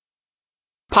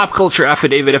Pop Culture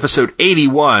Affidavit, episode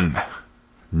 81.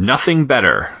 Nothing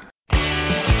Better.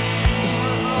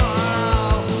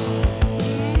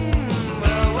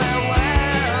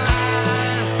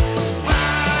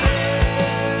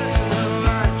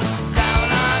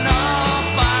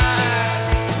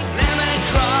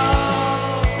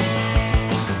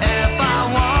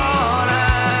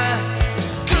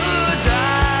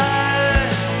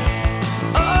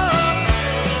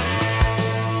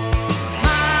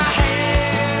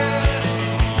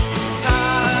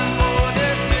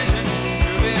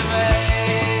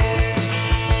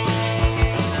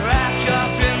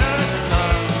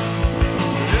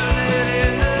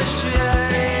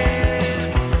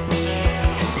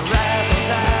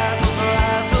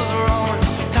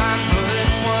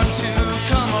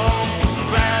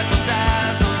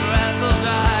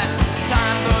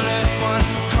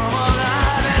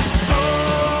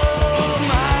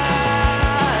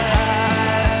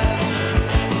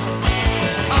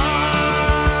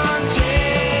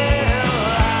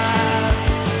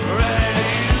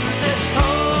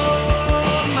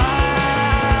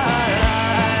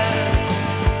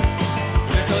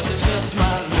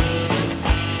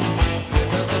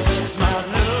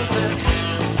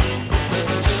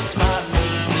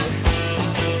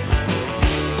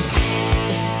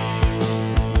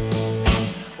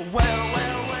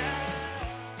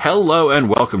 Hello and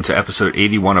welcome to episode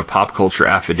 81 of Pop Culture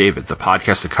Affidavit, the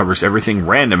podcast that covers everything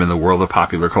random in the world of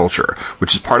popular culture,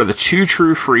 which is part of the Two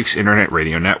True Freaks Internet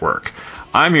Radio Network.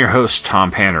 I'm your host,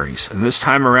 Tom Panneries, and this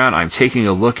time around I'm taking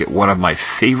a look at one of my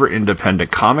favorite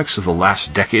independent comics of the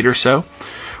last decade or so,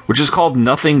 which is called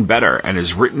Nothing Better and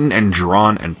is written and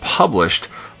drawn and published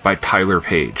by Tyler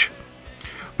Page.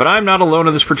 But I'm not alone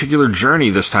on this particular journey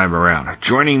this time around.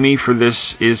 Joining me for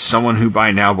this is someone who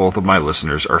by now both of my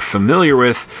listeners are familiar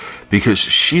with because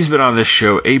she's been on this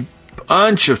show a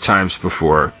bunch of times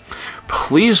before.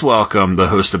 Please welcome the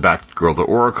host of Batgirl the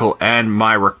Oracle and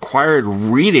my required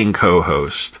reading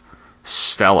co-host,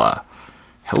 Stella.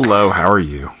 Hello, how are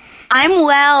you? I'm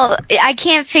well. I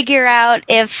can't figure out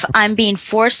if I'm being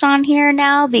forced on here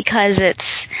now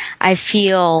because I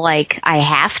feel like I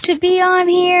have to be on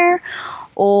here.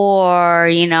 Or,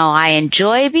 I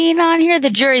enjoy being on here. The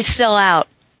jury's still out.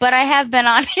 But I have been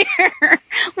on here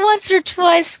once or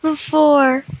twice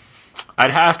before. I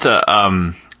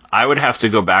would have to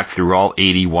go back through all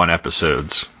 81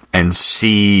 episodes and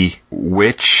see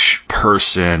which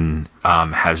person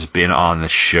has been on the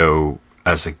show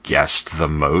as a guest the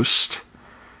most.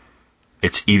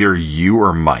 It's either you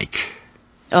or Mike.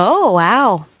 Oh,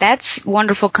 wow. That's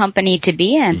wonderful company to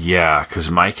be in. Yeah, because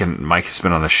Mike has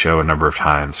been on the show a number of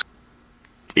times.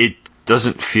 It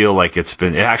doesn't feel like it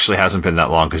actually hasn't been that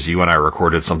long because you and I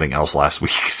recorded something else last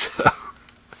week. So.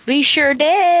 We sure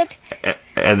did.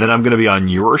 And then I'm going to be on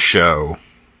your show.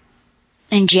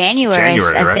 In January,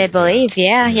 right? I believe.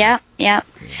 Yeah.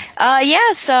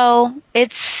 So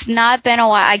it's not been a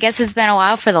while. I guess it's been a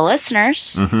while for the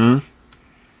listeners. Mm-hmm.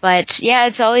 But, yeah,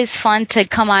 it's always fun to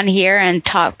come on here and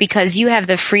talk because you have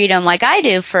the freedom, like I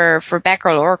do for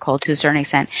Batgirl Oracle to a certain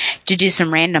extent, to do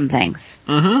some random things.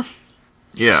 Mm-hmm.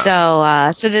 Yeah.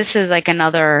 So this is like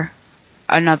another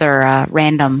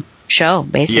random show,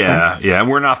 basically. Yeah, and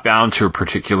we're not bound to a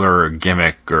particular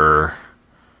gimmick or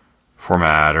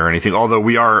format or anything, although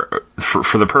we are,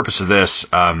 for the purpose of this,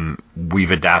 we've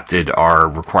adapted our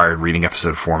required reading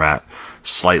episode format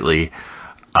slightly,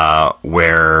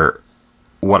 where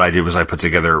what I did was I put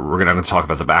together, we're going to talk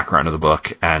about the background of the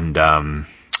book and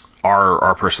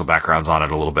our personal backgrounds on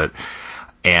it a little bit.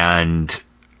 And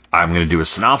I'm going to do a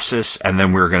synopsis, and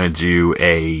then we're going to do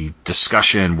a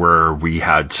discussion where we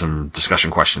had some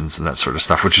discussion questions and that sort of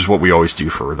stuff, which is what we always do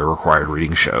for the required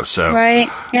reading show. So, right,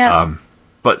 yeah.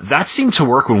 But that seemed to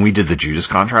work when we did the Judas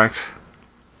Contract.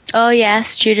 Oh,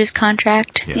 yes, Judas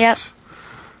Contract. Yes. Yep.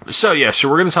 So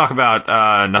we're going to talk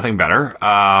about Nothing Better.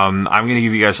 I'm going to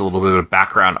give you guys a little bit of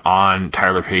background on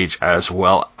Tyler Page as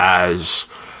well as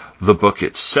the book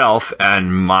itself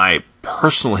and my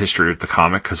personal history with the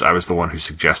comic, because I was the one who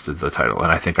suggested the title,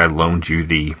 and I think I loaned you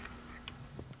the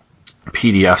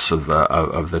PDFs of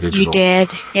the digital you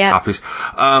did. Yep. copies.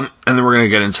 And then we're going to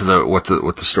get into what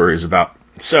the story is about.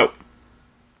 So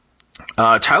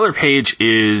Tyler Page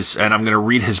is, and I'm going to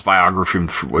read his biography,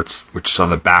 which is on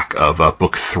the back of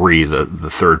book 3, the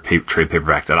third trade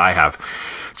paperback that I have.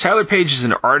 Tyler Page is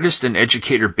an artist and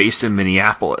educator based in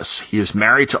Minneapolis. He is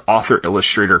married to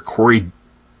author-illustrator Corey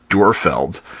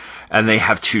Dorfeld, and they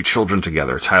have 2 children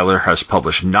together. Tyler has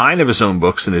published 9 of his own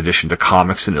books in addition to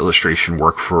comics and illustration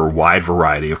work for a wide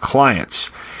variety of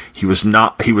clients. He was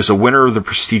a winner of the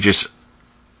prestigious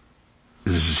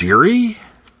Xeri?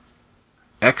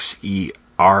 Xeri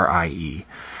RIE,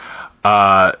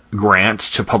 grant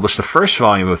to publish the first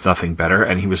volume of Nothing Better,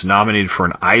 and he was nominated for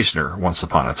an Eisner once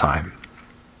upon a time.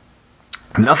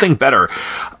 Nothing Better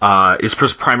is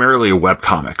primarily a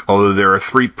webcomic, although there are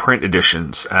 3 print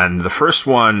editions, and the first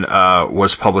one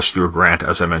was published through a grant,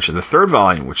 as I mentioned. The third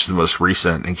volume, which is the most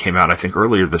recent and came out, I think,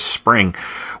 earlier this spring,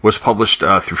 was published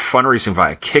through fundraising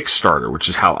via Kickstarter, which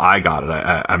is how I got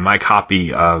it. My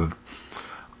copy of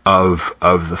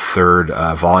the third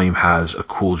volume has a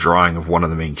cool drawing of one of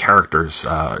the main characters,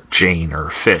 Jane, or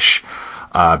Fish,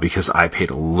 because I paid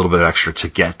a little bit extra to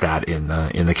get that in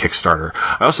the Kickstarter.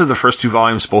 I also have the first 2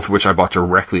 volumes, both of which I bought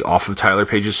directly off of Tyler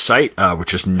Page's site,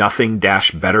 which is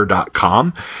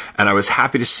nothing-better.com, and I was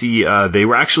happy to see they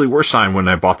were signed when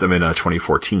I bought them in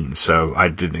 2014, so I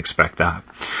didn't expect that.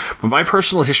 But my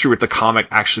personal history with the comic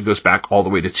actually goes back all the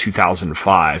way to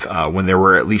 2005, when there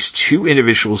were at least 2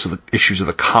 individual issues of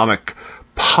the comic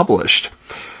published.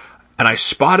 And I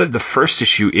spotted the first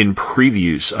issue in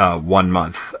previews 1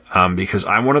 month, because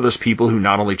I'm one of those people who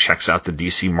not only checks out the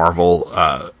DC, Marvel,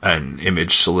 and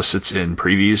Image solicits in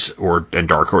previews and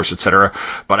Dark Horse, etc.,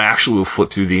 but I actually will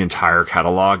flip through the entire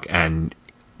catalog, and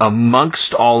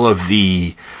amongst all of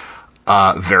the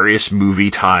various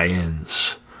movie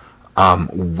tie-ins,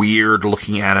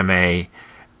 weird-looking anime,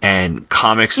 and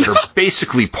comics that are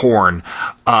basically porn,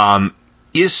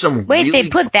 is some Wait, they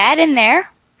put that in there?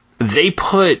 They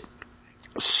put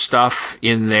stuff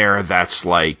in there that's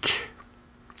like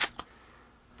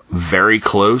very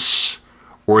close,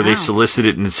 or they solicit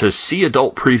it and it says see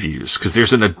adult previews, because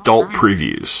there's an adult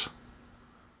previews,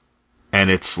 and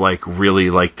it's like really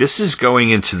like this is going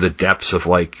into the depths of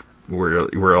like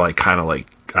we're like kind of like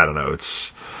I don't know,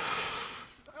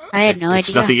 I had no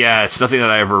idea. It's nothing that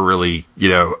I ever really,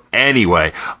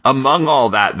 Anyway, among all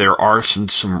that, there are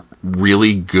some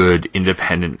really good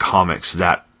independent comics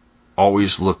that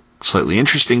always look slightly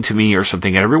interesting to me or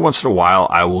something, and every once in a while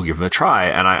I will give them a try.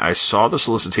 And I saw the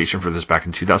solicitation for this back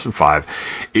in 2005.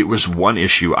 It was 1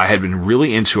 issue. I had been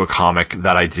really into a comic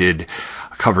that I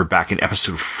covered back in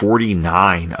episode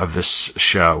 49 of this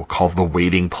show called The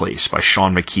Waiting Place by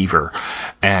Sean McKeever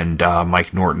and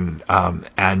Mike Norton.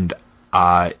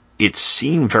 It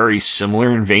seemed very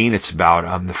similar in vein. It's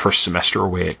about the first semester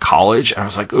away at college, and I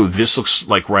was like, "Oh, this looks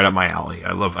like right up my alley.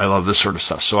 I love this sort of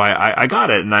stuff." So I got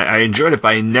it, and I enjoyed it, but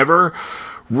I never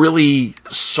really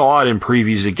saw it in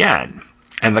previews again.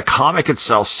 And the comic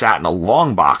itself sat in a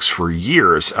long box for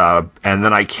years, and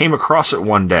then I came across it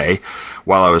one day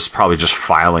while I was probably just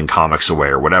filing comics away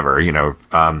or whatever,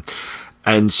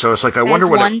 and so it's like, I wonder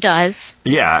what one does.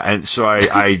 Yeah, and so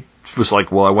I was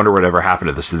like, well, I wonder whatever happened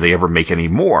to this. Did they ever make any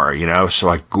more? So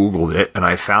I Googled it, and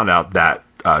I found out that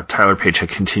Tyler Page had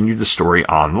continued the story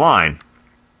online.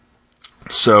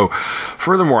 So,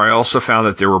 furthermore, I also found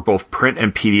that there were both print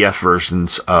and PDF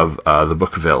versions of the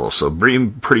book available. So,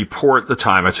 being pretty poor at the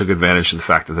time, I took advantage of the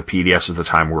fact that the PDFs at the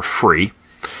time were free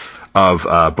of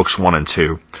books 1 and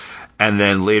 2. And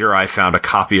then later I found a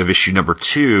copy of issue number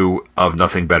 2 of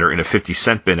Nothing Better in a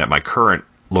 50-cent bin at my current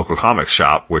local comics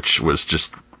shop, which was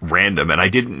just random, and I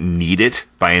didn't need it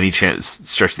by any chance,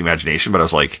 stretch of the imagination, but I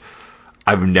was like,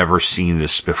 I've never seen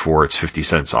this before, it's 50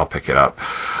 cents, I'll pick it up.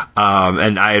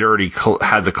 And I had already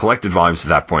had the collected volumes at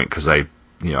that point, because I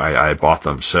bought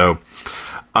them. So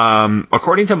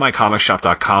according to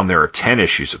mycomicshop.com, there are 10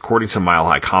 issues. According to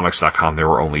milehighcomics.com, there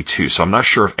were only 2, so I'm not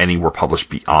sure if any were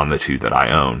published beyond the 2 that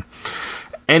I own.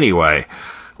 Anyway,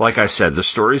 like I said, the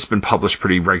story's been published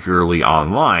pretty regularly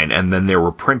online, and then there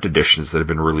were print editions that have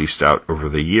been released out over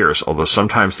the years, although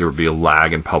sometimes there would be a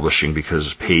lag in publishing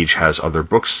because Page has other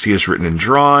books he has written and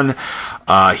drawn.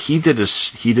 He did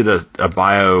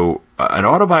an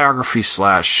autobiography /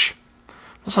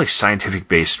 it's like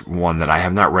scientific-based one that I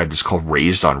have not read. It's called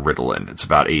Raised on Ritalin. It's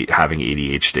about having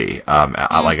ADHD.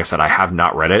 Like I said, I have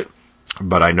not read it,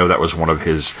 but I know that was one of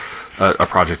his a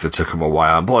project that took him a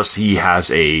while. And plus, he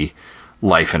has a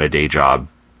life and a day job,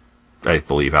 I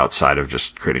believe, outside of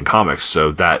just creating comics.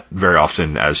 So that very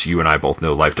often, as you and I both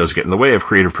know, life does get in the way of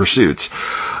creative pursuits.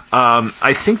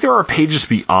 I think there are pages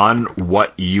beyond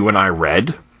what you and I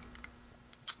read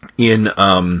in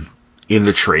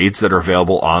the trades that are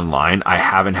available online. I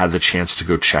haven't had the chance to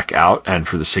go check out, and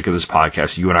for the sake of this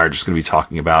podcast, you and I are just going to be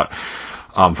talking about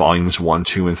volumes 1,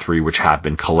 2, and 3, which have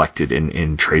been collected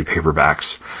in trade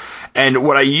paperbacks. And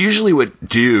what I usually would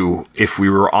do if we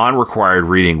were on required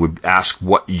reading would ask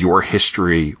what your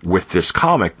history with this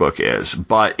comic book is.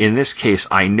 But in this case,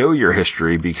 I know your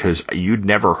history because you'd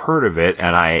never heard of it,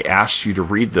 and I asked you to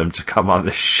read them to come on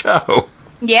the show.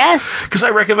 Yes. Because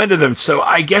I recommended them. So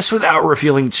I guess without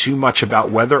revealing too much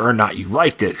about whether or not you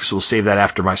liked it, because we'll save that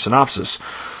after my synopsis,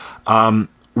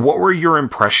 what were your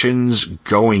impressions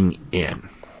going in?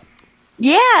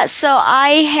 Yeah, so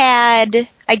I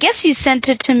guess you sent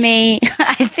it to me.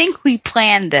 I think we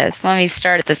planned this. Let me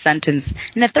start the sentence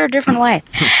in a third different way.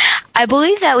 I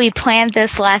believe that we planned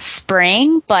this last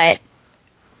spring, but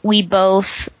we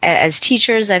both, as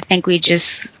teachers, I think we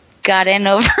just got in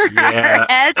over our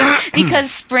heads because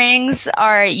springs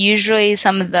are usually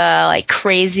some of the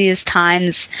craziest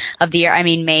times of the year. I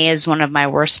mean, May is one of my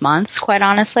worst months, quite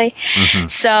honestly. Mm-hmm.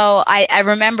 So I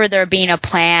remember there being a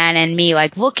plan and me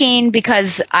looking,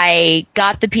 because I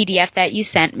got the PDF that you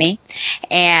sent me,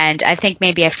 and I think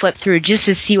maybe I flipped through just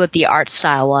to see what the art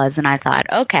style was, and I thought,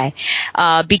 okay,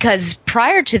 because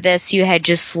prior to this you had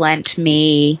just lent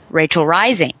me Rachel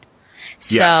Rising.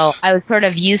 So yes. I was sort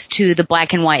of used to the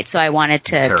black and white, so I wanted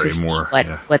to see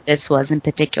what this was in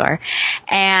particular.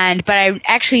 But I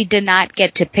actually did not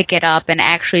get to pick it up and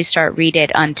actually start read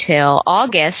it until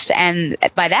August. And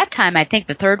by that time, I think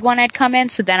the third one had come in,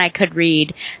 so then I could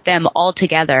read them all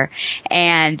together.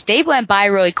 And they went by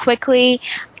really quickly.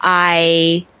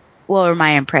 What were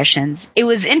my impressions? It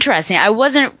was interesting. I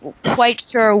wasn't quite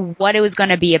sure what it was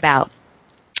going to be about.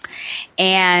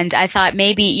 And I thought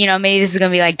maybe this is going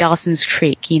to be like Dawson's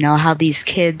Creek, how these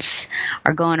kids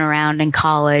are going around in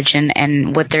college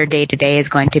and what their day-to-day is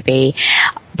going to be.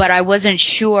 But I wasn't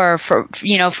sure from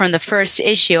the first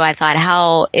issue. I thought,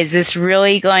 how is this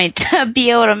really going to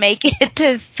be able to make it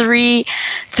to three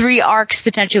arcs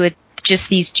potentially with just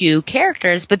these two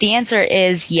characters? But the answer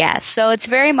is yes. So it's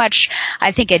very much,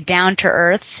 I think, a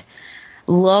down-to-earth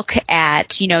look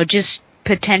at, just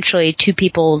potentially two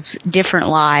people's different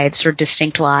lives or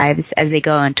distinct lives as they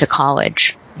go into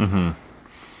college. Mm-hmm.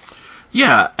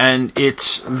 Yeah, and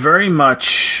it's very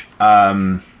much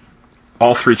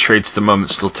all three trades at the moment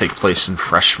still take place in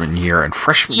freshman year, and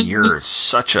freshman year is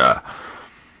such a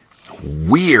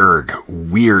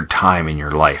weird time in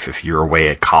your life if you're away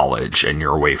at college and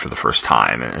you're away for the first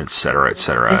time, and et cetera, et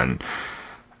cetera.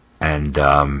 And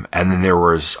then there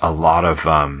was a lot of,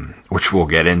 which we'll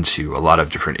get into, a lot of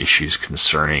different issues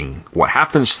concerning what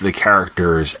happens to the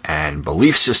characters and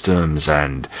belief systems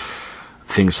and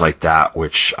things like that,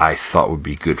 which I thought would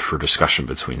be good for discussion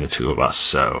between the two of us.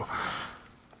 So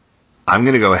I'm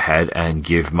going to go ahead and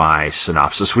give my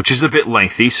synopsis, which is a bit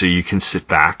lengthy, so you can sit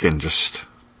back and just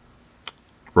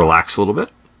relax a little bit.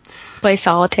 Play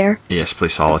solitaire. Yes, play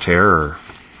solitaire or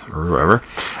whoever.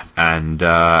 And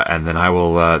then I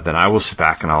will sit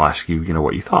back and I'll ask you,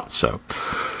 what you thought. So,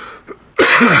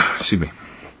 excuse me.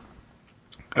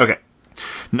 Okay.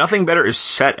 Nothing Better is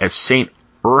set at St.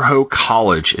 Urho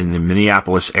College in the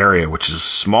Minneapolis area, which is a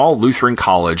small Lutheran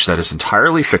college that is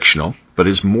entirely fictional, but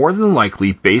is more than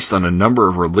likely based on a number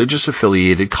of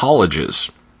religious-affiliated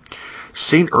colleges.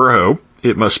 St. Urho,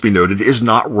 it must be noted, is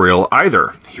not royal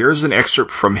either. Here's an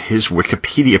excerpt from his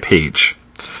Wikipedia page.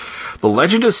 The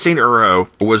legend of St. Urho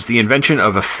was the invention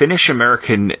of a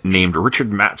Finnish-American named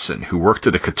Richard Mattson, who worked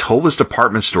at a Catola's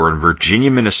department store in Virginia,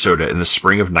 Minnesota in the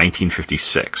spring of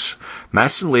 1956.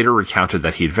 Mattson later recounted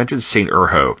that he invented St.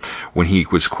 Urho when he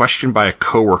was questioned by a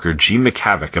co-worker, Jean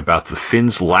McCavick, about the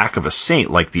Finns' lack of a saint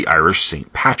like the Irish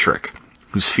St. Patrick,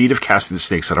 whose feat of casting the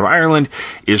snakes out of Ireland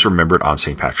is remembered on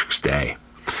St. Patrick's Day.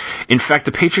 In fact,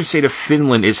 the patron saint of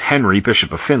Finland is Henry,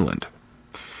 Bishop of Finland.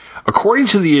 According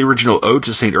to the original Ode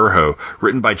to St. Urho,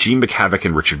 written by Jean McCavick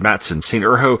and Richard Mattson, St.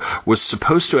 Urho was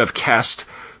supposed to have cast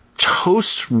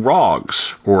Tos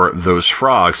Rogs, or those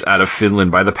frogs, out of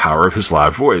Finland by the power of his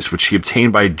loud voice, which he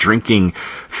obtained by drinking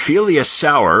Filia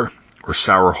sour, or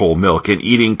sour whole milk, and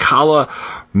eating Kala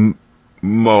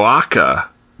Mojaka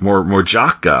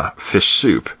fish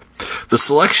soup. The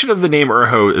selection of the name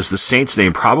Urho as the saint's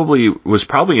name was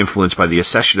probably influenced by the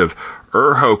accession of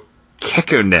Urho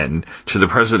Kekkonen to the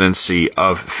presidency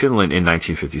of Finland in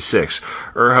 1956.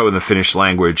 Urho in the Finnish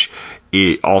language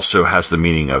also has the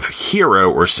meaning of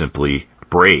hero or simply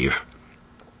brave.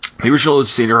 The original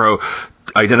St. Urho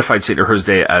identified St. Urho's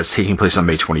Day as taking place on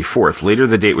May 24th. Later,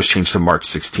 the date was changed to March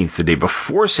 16th, the day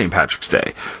before St. Patrick's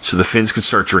Day, so the Finns could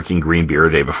start drinking green beer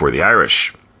a day before the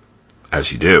Irish.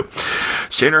 As you do.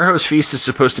 St. Urho's feast is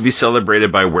supposed to be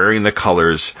celebrated by wearing the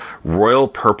colors royal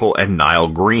purple and Nile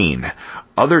green.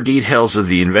 Other details of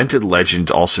the invented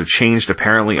legend also changed,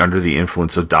 apparently under the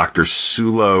influence of Dr.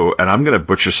 Sulo, and I'm going to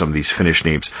butcher some of these Finnish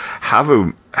names,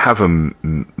 Havamaki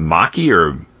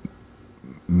or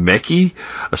Meki,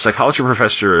 a psychology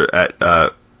professor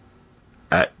at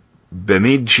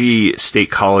Bemidji State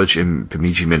College in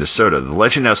Bemidji, Minnesota. The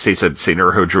legend now states that St.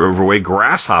 Urho drove away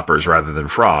grasshoppers rather than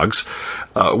frogs,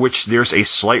 which there's a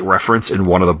slight reference in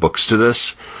one of the books to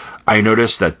this. I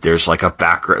noticed that there's like a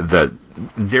background that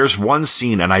there's one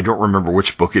scene, and I don't remember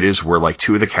which book it is, where like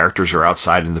two of the characters are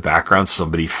outside in the background.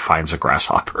 Somebody finds a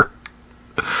grasshopper.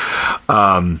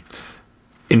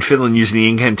 In Finland, using the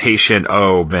incantation,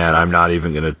 oh man, I'm not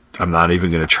even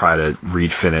gonna try to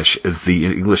read Finnish. The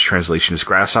English translation is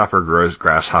grasshopper grows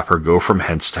grasshopper, go from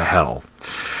hence to hell,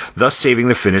 thus saving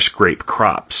the Finnish grape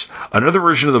crops. Another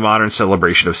version of the modern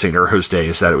celebration of St. Urho's Day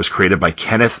is that it was created by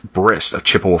Kenneth Brist of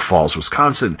Chippewa Falls,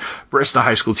 Wisconsin. Brist, a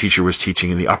high school teacher, was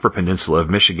teaching in the Upper Peninsula of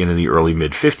Michigan in the early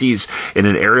mid-50s in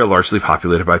an area largely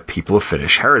populated by people of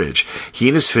Finnish heritage. He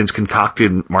and his Finns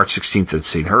concocted March 16th at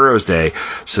St. Urho's Day,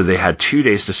 so they had 2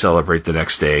 days to celebrate, the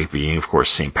next day being, of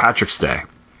course, St. Patrick's Day.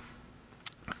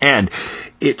 And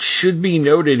it should be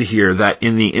noted here that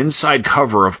in the inside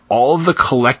cover of all of the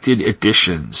collected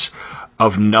editions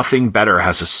of Nothing Better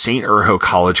has a St. Urho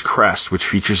College crest, which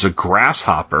features a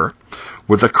grasshopper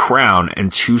with a crown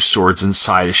and 2 swords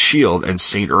inside a shield, and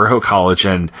St. Urho College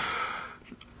and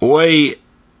Oi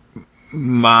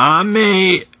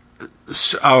Mame.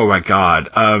 Oh my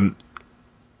God.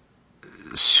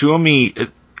 Suomi.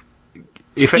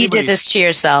 If you did this to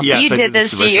yourself. Yes, you did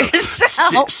this to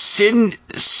yourself.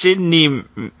 Sydney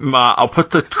Ma, I'll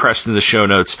put the crest in the show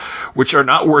notes, which are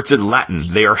not words in Latin.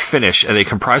 They are Finnish, and they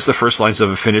comprise the first lines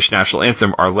of a Finnish national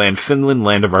anthem, Our Land, Finland,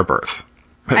 Land of Our Birth.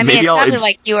 I mean, it sounded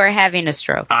like you were having a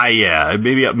stroke. Yeah.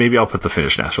 Maybe I'll put the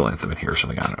Finnish national anthem in here or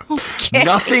something. I don't know. Okay.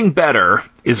 Nothing Better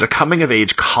is a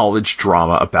coming-of-age college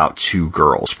drama about 2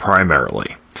 girls,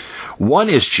 primarily. One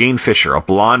is Jane Fisher, a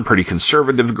blonde, pretty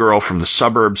conservative girl from the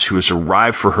suburbs who has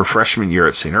arrived for her freshman year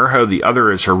at St. Urho. The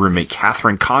other is her roommate,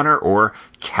 Catherine Connor, or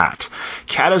Kat.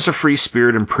 Kat is a free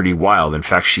spirit and pretty wild. In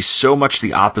fact, she's so much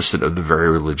the opposite of the very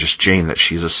religious Jane that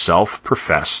she's a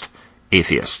self-professed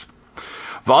atheist.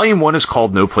 Volume 1 is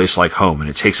called No Place Like Home, and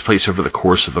it takes place over the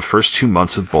course of the first 2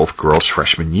 months of both girls'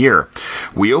 freshman year.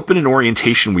 We open in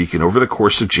orientation week, and over the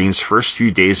course of Jane's first few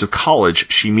days of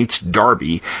college, she meets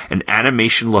Darby, an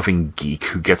animation-loving geek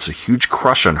who gets a huge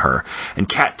crush on her, and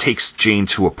Kat takes Jane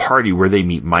to a party where they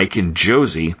meet Mike and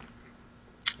Josie,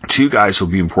 2 guys who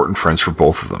will be important friends for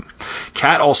both of them.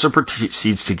 Kat also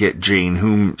proceeds to get Jane,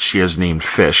 whom she has named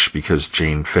Fish, because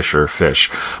Jane Fisher, Fish,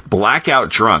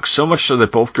 blackout drunk, so much so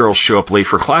that both girls show up late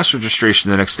for class registration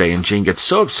the next day, and Jane gets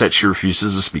so upset she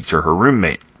refuses to speak to her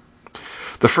roommate.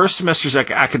 The first semester's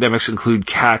academics include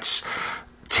Kat's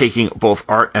taking both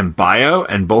art and bio,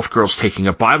 and both girls taking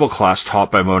a Bible class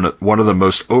taught by one of the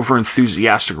most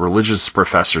over-enthusiastic religious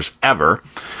professors ever.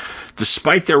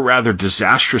 Despite their rather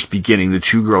disastrous beginning, the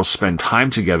 2 girls spend time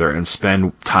together and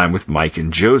spend time with Mike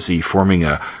and Josie, forming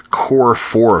a core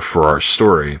 4 for our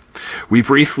story. We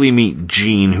briefly meet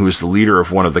Jean, who is the leader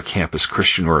of one of the campus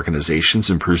Christian organizations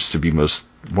and proves to be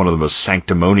one of the most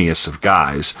sanctimonious of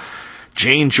guys.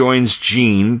 Jane joins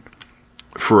Jean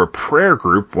for a prayer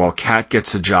group while Kat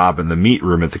gets a job in the meat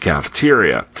room at the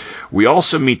cafeteria. We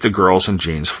also meet the girls on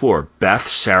Jane's floor, Beth,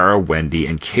 Sarah, Wendy,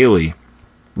 and Kaylee.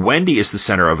 Wendy is the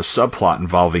center of a subplot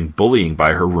involving bullying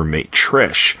by her roommate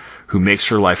Trish, who makes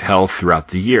her life hell throughout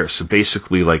the year. So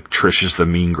basically, like, Trish is the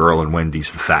mean girl and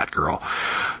Wendy's the fat girl.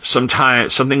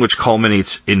 Something which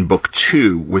culminates in book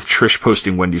 2 with Trish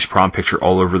posting Wendy's prom picture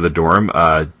all over the dorm,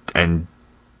 and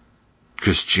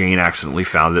because Jane accidentally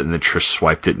found it and then Trish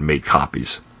swiped it and made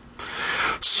copies.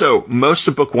 So, most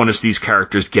of book 1 is these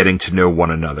characters getting to know one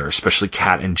another, especially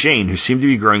Kat and Jane, who seem to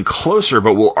be growing closer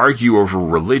but will argue over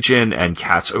religion and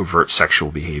Kat's overt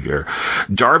sexual behavior.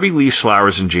 Darby leaves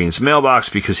flowers in Jane's mailbox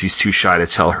because he's too shy to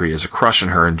tell her he has a crush on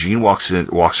her, and Jane walks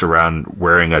around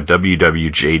wearing a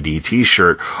WWJD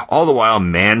t-shirt, all the while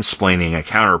mansplaining a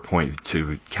counterpoint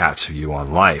to Kat's view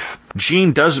on life.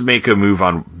 Jane does make a move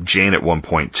on Jane at one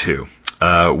point, too.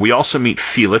 We also meet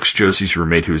Felix, Josie's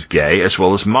roommate, who's gay, as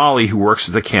well as Molly, who works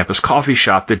at the campus coffee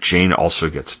shop that Jane also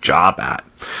gets a job at.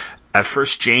 At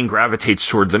first, Jane gravitates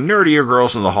toward the nerdier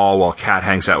girls in the hall while Kat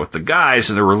hangs out with the guys,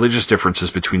 and the religious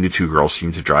differences between the 2 girls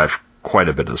seem to drive quite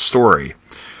a bit of the story.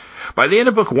 By the end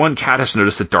of book 1, Kat has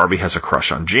noticed that Darby has a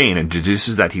crush on Jane and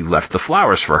deduces that he left the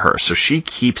flowers for her, so she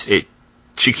keeps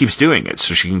doing it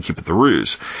so she can keep it the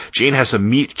ruse. Jane has a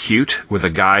meet cute with a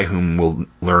guy whom we'll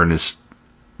learn is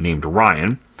named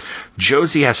Ryan.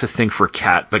 Josie has a thing for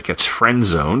Kat but gets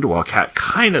friend-zoned, while Kat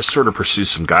kind of sort of pursues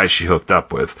some guys she hooked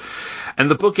up with. And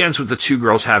the book ends with the 2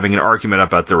 girls having an argument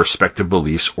about their respective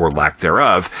beliefs, or lack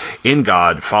thereof, in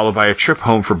God, followed by a trip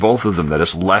home for both of them that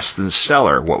is less than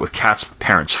stellar, what with Kat's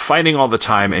parents fighting all the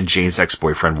time and Jane's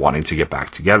ex-boyfriend wanting to get back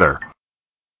together.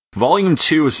 Volume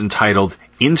 2 is entitled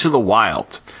Into the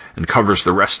Wild, and covers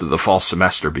the rest of the fall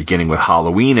semester, beginning with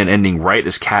Halloween and ending right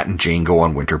as Kat and Jane go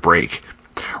on winter break.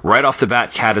 Right off the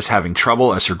bat, Kat is having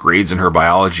trouble as her grades in her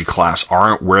biology class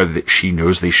aren't where she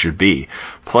knows they should be.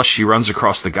 Plus, she runs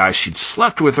across the guy she'd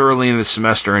slept with early in the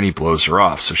semester and he blows her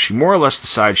off. So she more or less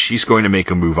decides she's going to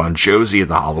make a move on Josie at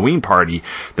the Halloween party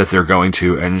that they're going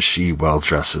to, and she, well,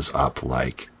 dresses up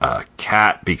like a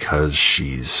cat because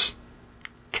she's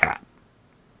Cat.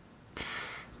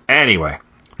 Anyway,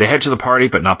 they head to the party,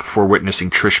 but not before witnessing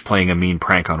Trish playing a mean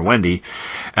prank on Wendy,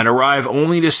 and arrive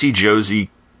only to see Josie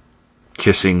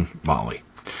kissing Molly.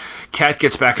 Kat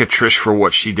gets back at Trish for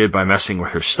what she did by messing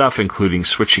with her stuff, including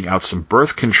switching out some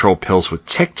birth control pills with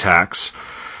Tic Tacs.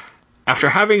 After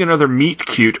having another meet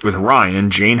cute with Ryan,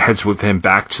 Jane heads with him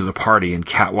back to the party, and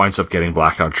Kat winds up getting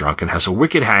blackout drunk and has a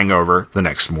wicked hangover the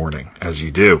next morning, as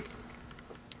you do.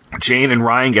 Jane and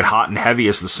Ryan get hot and heavy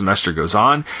as the semester goes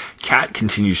on. Kat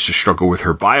continues to struggle with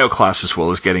her bio class as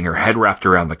well as getting her head wrapped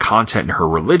around the content in her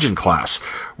religion class,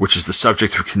 which is the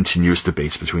subject of continuous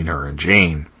debates between her and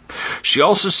Jane. She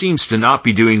also seems to not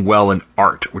be doing well in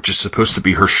art, which is supposed to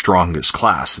be her strongest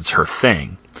class. It's her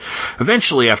thing.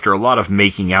 Eventually, after a lot of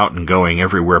making out and going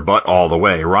everywhere but all the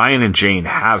way, Ryan and Jane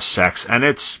have sex, and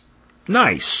it's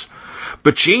nice.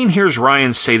 But Jane hears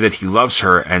Ryan say that he loves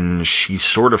her, and she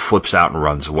sort of flips out and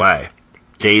runs away.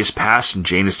 Days pass, and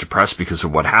Jane is depressed because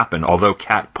of what happened, although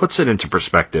Kat puts it into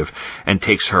perspective and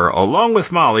takes her, along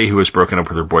with Molly, who has broken up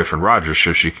with her boyfriend Roger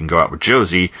so she can go out with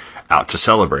Josie, out to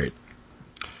celebrate.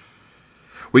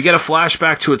 We get a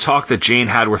flashback to a talk that Jane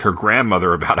had with her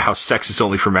grandmother about how sex is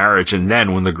only for marriage, and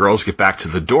then when the girls get back to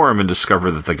the dorm and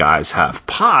discover that the guys have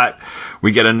pot,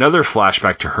 we get another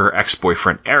flashback to her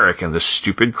ex-boyfriend Eric and the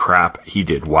stupid crap he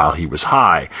did while he was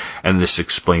high, and this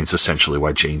explains essentially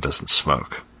why Jane doesn't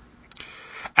smoke.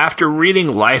 After reading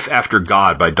Life After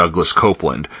God by Douglas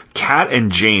Copeland, Kat and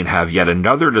Jane have yet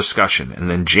another discussion, and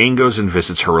then Jane goes and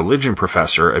visits her religion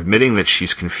professor, admitting that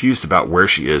she's confused about where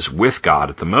she is with God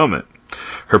at the moment.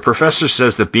 Her professor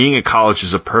says that being at college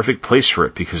is a perfect place for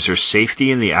it because there's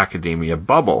safety in the academia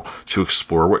bubble to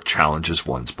explore what challenges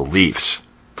one's beliefs.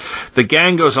 The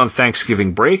gang goes on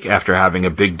Thanksgiving break after having a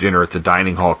big dinner at the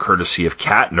dining hall courtesy of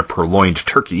Kat and a purloined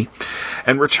turkey,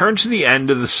 and return to the end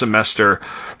of the semester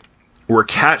where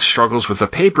Kat struggles with a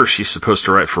paper she's supposed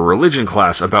to write for religion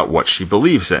class about what she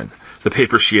believes in. The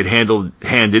paper she had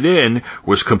handed in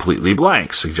was completely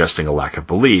blank, suggesting a lack of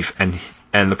belief,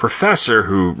 and the professor,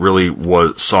 who really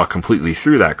saw completely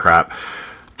through that crap,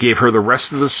 gave her the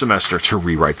rest of the semester to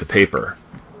rewrite the paper.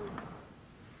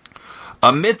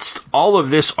 Amidst all of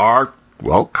this are,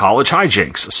 well, college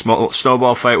hijinks. A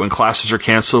snowball fight when classes are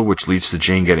canceled, which leads to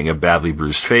Jane getting a badly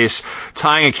bruised face,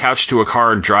 tying a couch to a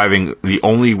car and driving the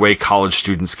only way college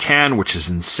students can, which is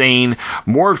insane.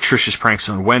 More of Trish's pranks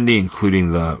on Wendy,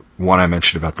 including the one I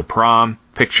mentioned about the prom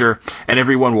picture, and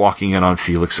everyone walking in on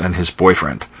Felix and his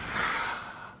boyfriend.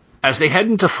 As they head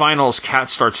into finals, Kat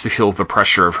starts to feel the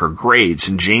pressure of her grades,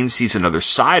 and Jane sees another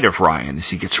side of Ryan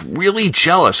as he gets really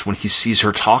jealous when he sees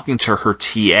her talking to her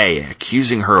TA,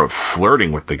 accusing her of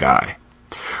flirting with the guy.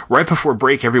 Right before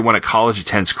break, everyone at college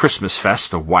attends Christmas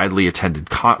Fest, a widely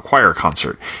attended choir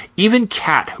concert. Even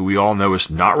Kat, who we all know is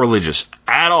not religious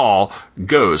at all,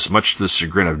 goes, much to the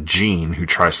chagrin of Jean, who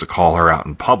tries to call her out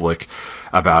in public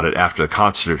about it after the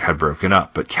concert had broken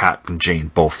up, but Kat and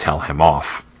Jane both tell him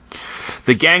off.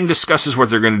 The gang discusses what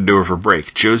they're going to do over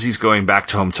break. Josie's going back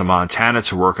home to Montana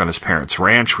to work on his parents'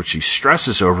 ranch, which he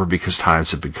stresses over because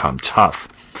times have become tough.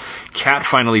 Kat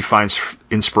finally finds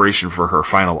inspiration for her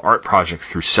final art project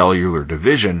through cellular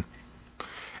division.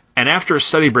 And after a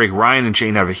study break, Ryan and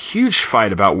Jane have a huge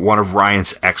fight about one of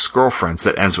Ryan's ex-girlfriends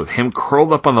that ends with him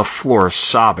curled up on the floor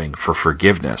sobbing for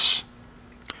forgiveness.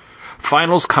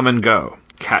 Finals come and go.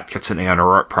 Kat gets an A on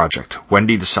her art project.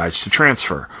 Wendy decides to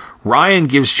transfer. Ryan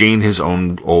gives Jane his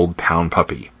own old pound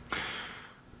puppy.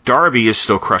 Darby is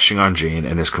still crushing on Jane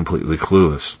and is completely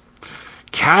clueless.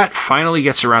 Kat finally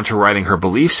gets around to writing her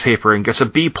beliefs paper and gets a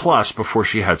B+ before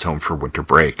she heads home for winter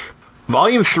break.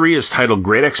 Volume 3 is titled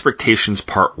Great Expectations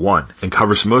Part 1 and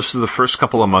covers most of the first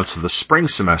couple of months of the spring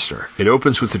semester. It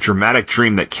opens with a dramatic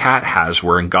dream that Kat has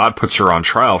wherein God puts her on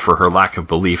trial for her lack of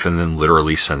belief and then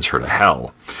literally sends her to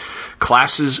hell.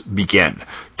 Classes begin.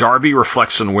 Darby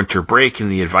reflects on winter break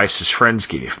and the advice his friends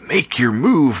gave. Make your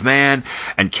move, man!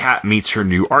 And Kat meets her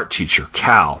new art teacher,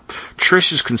 Cal.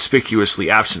 Trish is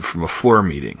conspicuously absent from a floor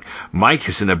meeting. Mike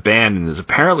is in a band and is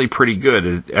apparently pretty good,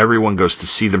 and everyone goes to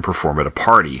see them perform at a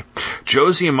party.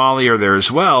 Josie and Molly are there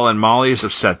as well, and Molly is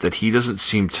upset that he doesn't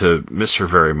seem to miss her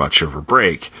very much over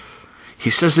break. He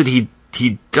says that he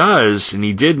does, and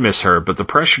he did miss her, but the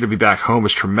pressure to be back home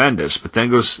is tremendous, but then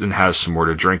goes and has some more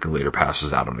to drink and later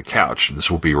passes out on the couch. And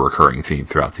this will be a recurring theme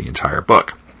throughout the entire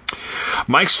book.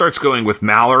 Mike starts going with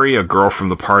Mallory, a girl from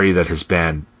the party that his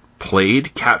band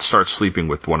played. Kat starts sleeping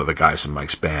with one of the guys in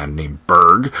Mike's band named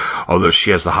Berg, although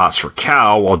she has the hots for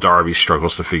Cal, while Darby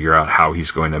struggles to figure out how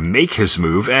he's going to make his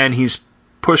move, and he's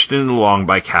pushed in along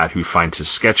by Kat, who finds his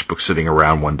sketchbook sitting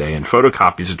around one day and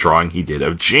photocopies a drawing he did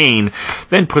of Jane,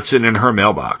 then puts it in her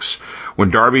mailbox. When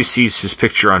Darby sees his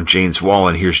picture on Jane's wall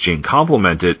and hears Jane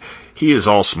compliment it, he is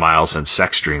all smiles and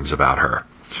sex dreams about her.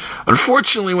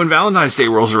 Unfortunately, when Valentine's Day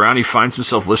rolls around, he finds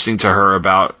himself listening to her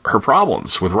about her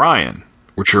problems with Ryan,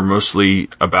 which are mostly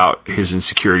about his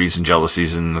insecurities and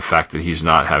jealousies and the fact that he's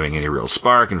not having any real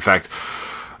spark. In fact,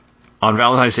 on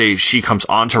Valentine's Day, she comes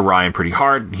on to Ryan pretty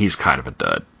hard, and he's kind of a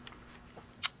dud.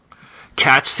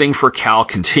 Kat's thing for Cal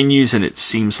continues, and it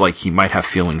seems like he might have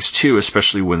feelings too,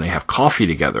 especially when they have coffee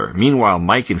together. Meanwhile,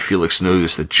 Mike and Felix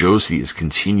notice that Josie is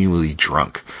continually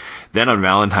drunk. Then on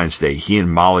Valentine's Day, he and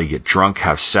Molly get drunk,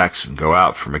 have sex, and go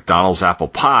out for McDonald's apple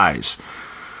pies.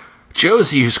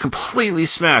 Josie, who's completely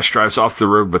smashed, drives off the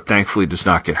road but thankfully does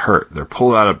not get hurt. They're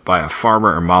pulled out by a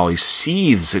farmer, and Molly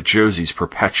seethes at Josie's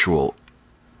perpetual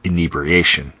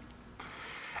inebriation.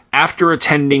 After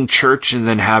attending church and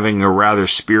then having a rather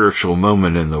spiritual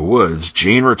moment in the woods,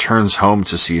 Jane returns home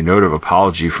to see a note of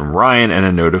apology from Ryan and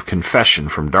a note of confession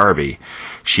from Darby.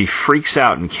 She freaks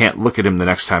out and can't look at him the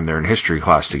next time they're in history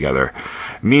class together.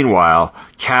 Meanwhile,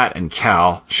 Kat and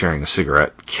Cal, sharing a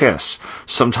cigarette, kiss.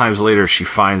 Sometimes later, she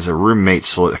finds a roommate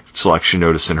selection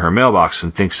notice in her mailbox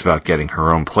and thinks about getting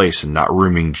her own place and not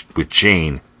rooming with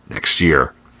Jane next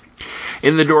year.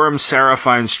 In the dorm, Sarah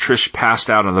finds Trish passed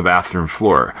out on the bathroom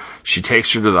floor. She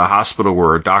takes her to the hospital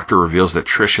where a doctor reveals that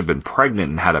Trish had been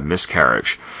pregnant and had a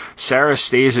miscarriage. Sarah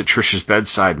stays at Trish's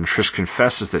bedside, and Trish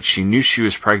confesses that she knew she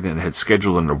was pregnant and had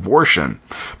scheduled an abortion,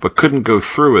 but couldn't go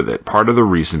through with it, part of the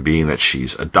reason being that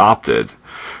she's adopted.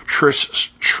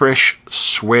 Trish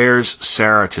swears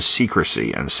Sarah to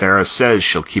secrecy, and Sarah says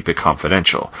she'll keep it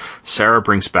confidential. Sarah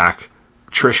brings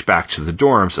Trish back to the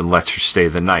dorms and lets her stay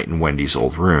the night in Wendy's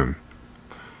old room.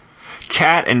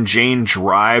 Kat and Jane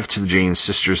drive to Jane's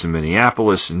sisters in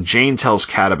Minneapolis, and Jane tells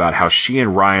Kat about how she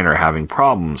and Ryan are having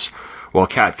problems, while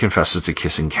Kat confesses to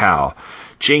kissing Cal.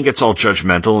 Jane gets all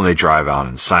judgmental, and they drive out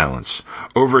in silence.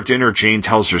 Over dinner, Jane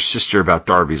tells her sister about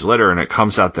Darby's letter, and it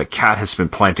comes out that Kat has been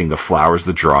planting the flowers,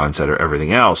 the drawings, and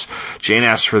everything else. Jane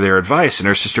asks for their advice, and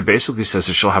her sister basically says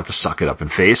that she'll have to suck it up and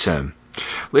face him.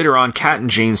 Later on, Kat and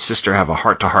Jane's sister have a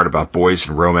heart-to-heart about boys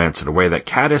and romance in a way that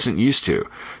Kat isn't used to.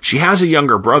 She has a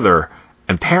younger brother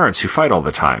and parents who fight all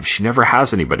the time. She never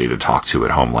has anybody to talk to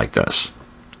at home like this.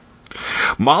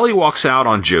 Molly walks out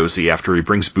on Josie after he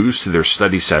brings booze to their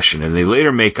study session, and they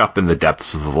later make up in the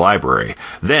depths of the library.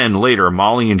 Then, later,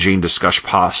 Molly and Jane discuss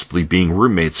possibly being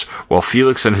roommates, while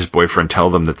Felix and his boyfriend tell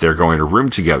them that they're going to room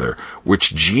together,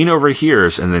 which Gene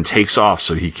overhears and then takes off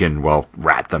so he can,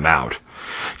 rat them out.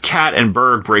 Kat and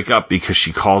Berg break up because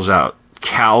she calls out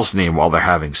Cal's name while they're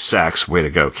having sex. Way to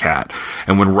go, Kat.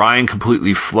 And when Ryan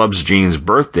completely flubs Jane's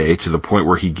birthday to the point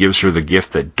where he gives her the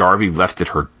gift that Darby left at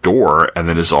her door and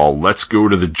then is all, "Let's go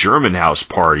to the German house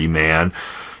party, man,"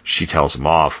 she tells him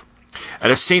off.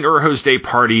 At a St. Urho's Day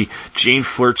party, Jane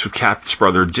flirts with Kat's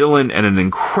brother Dylan, and an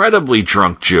incredibly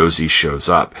drunk Josie shows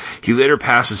up. He later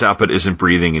passes out but isn't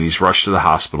breathing, and he's rushed to the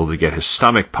hospital to get his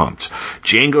stomach pumped.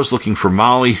 Jane goes looking for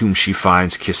Molly, whom she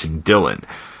finds kissing Dylan.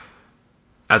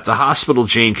 At the hospital,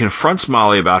 Jane confronts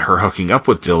Molly about her hooking up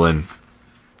with Dylan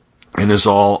and is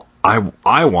all,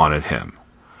 I wanted him.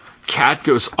 Kat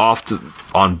goes off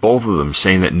on both of them,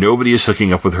 saying that nobody is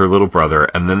hooking up with her little brother,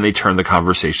 and then they turn the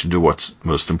conversation to what's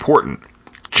most important,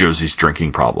 Josie's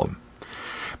drinking problem.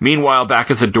 Meanwhile, back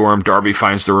at the dorm, Darby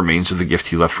finds the remains of the gift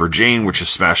he left for Jane, which is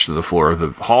smashed to the floor of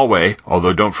the hallway,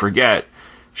 although don't forget,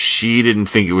 she didn't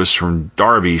think it was from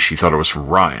Darby, she thought it was from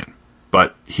Ryan.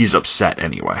 But he's upset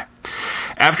anyway.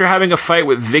 After having a fight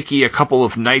with Vicky a couple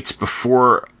of nights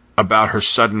before about her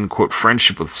sudden, quote,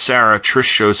 friendship with Sarah, Trish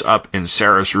shows up in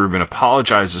Sarah's room and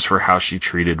apologizes for how she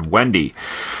treated Wendy.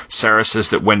 Sarah says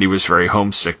that Wendy was very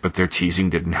homesick, but their teasing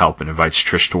didn't help and invites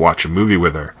Trish to watch a movie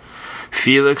with her.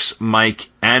 Felix, Mike,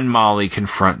 and Molly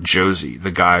confront Josie.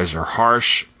 The guys are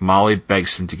harsh. Molly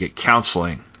begs him to get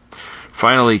counseling.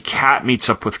 Finally, Kat meets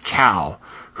up with Cal,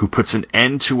 who puts an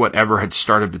end to whatever had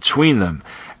started between them,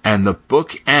 and the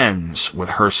book ends with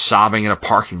her sobbing in a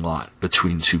parking lot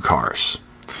between two cars.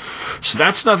 So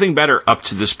that's nothing better up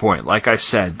to this point. Like I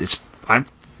said, I'm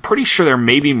pretty sure there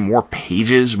may be more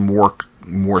pages,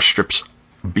 more strips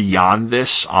beyond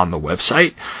this on the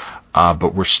website,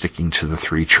 but we're sticking to the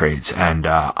 3 trades. And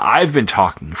I've been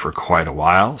talking for quite a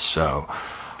while, so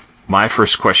my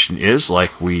first question is,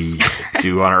 like we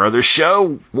do on our other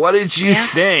show, what did you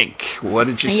think? What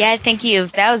did you think? Yeah, I think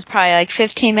that was probably like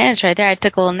 15 minutes right there. I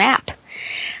took a little nap.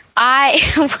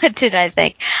 What did I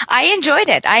think? I enjoyed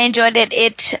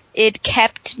it. It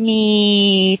kept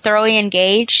me thoroughly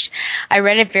engaged. I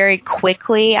read it very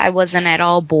quickly. I wasn't at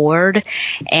all bored.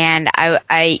 And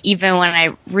I even when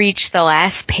I reached the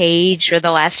last page or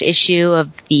the last issue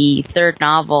of the third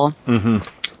novel,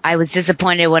 I was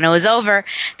disappointed when it was over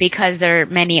because there are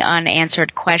many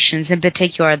unanswered questions, in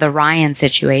particular the Ryan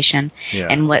situation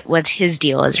and what his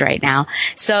deal is right now.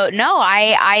 So, no,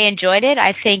 I enjoyed it.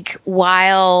 I think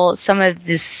while some of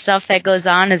this stuff that goes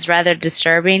on is rather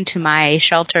disturbing to my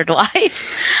sheltered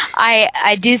life,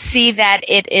 I do see that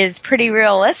it is pretty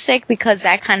realistic because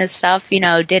that kind of stuff,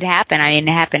 did happen. I mean,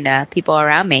 it happened to people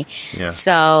around me. Yeah.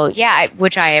 So,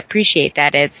 which I appreciate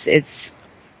that it's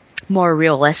more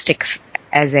realistic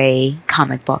as a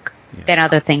comic book than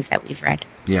other things that we've read.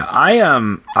 Yeah,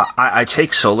 I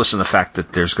take solace in the fact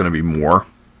that there's going to be more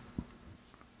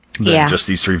than just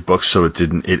these 3 books. So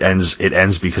it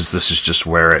ends because this is just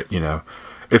where it,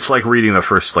 it's like reading the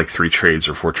first like 3 trades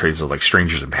or 4 trades of like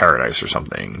Strangers in Paradise or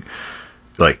something,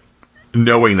 like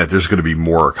knowing that there's going to be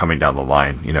more coming down the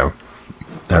line,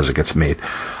 as it gets made.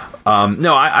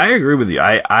 No, I agree with you.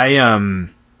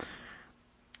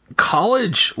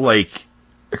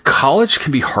 College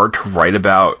can be hard to write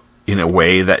about in a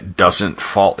way that doesn't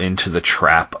fall into the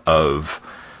trap of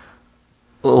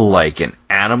like an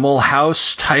Animal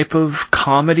House type of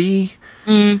comedy.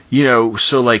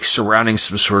 So like surrounding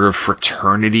some sort of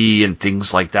fraternity and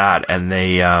things like that, and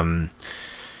they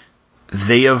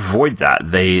avoid that.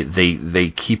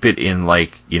 They keep it in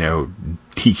like,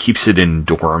 he keeps it in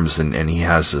dorms and he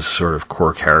has this sort of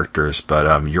core characters,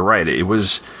 but you're right, it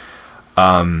was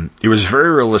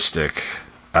very realistic.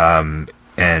 And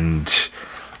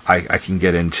I can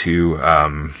get into,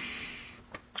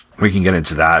 we can get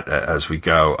into that as we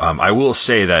go. I will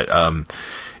say that,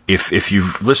 if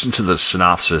you've listened to the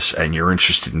synopsis and you're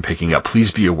interested in picking up,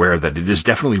 please be aware that it is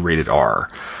definitely rated R.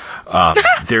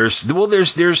 There's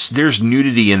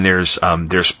nudity and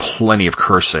there's plenty of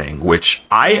cursing, which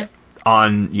and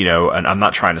I'm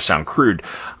not trying to sound crude,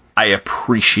 I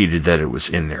appreciated that it was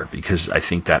in there because I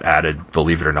think that added,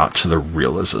 believe it or not, to the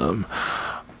realism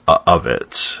of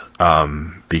it.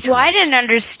 Because I didn't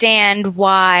understand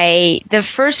why the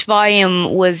first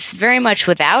volume was very much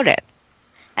without it.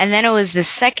 And then it was the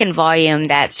second volume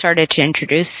that started to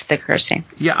introduce the cursing.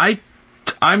 Yeah,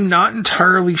 I'm not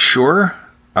entirely sure.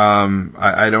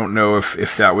 I don't know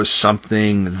if that was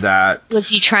something that... Was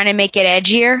he trying to make it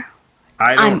edgier?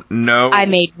 I don't know. I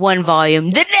made 1 volume.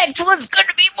 The next one's going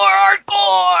to be more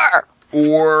hardcore!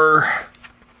 Or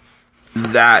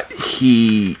that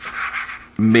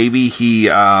maybe he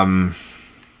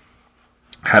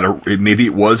maybe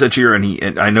it was edgier,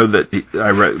 and I know that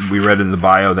we read in the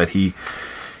bio that he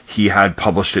had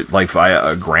published it like via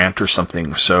a grant or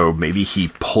something, so maybe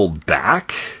he pulled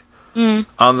back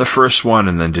on the first one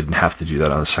and then didn't have to do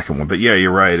that on the second one. But yeah,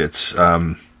 you're right. It's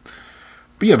but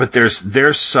there's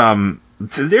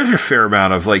your fair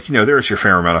amount of there's your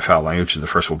fair amount of foul language in the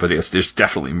first one, but there's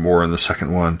definitely more in the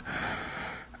second one,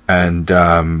 and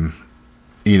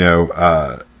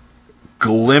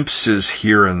glimpses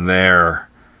here and there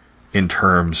in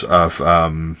terms of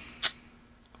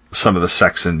some of the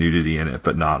sex and nudity in it,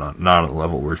 but not on a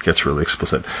level where it gets really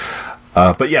explicit.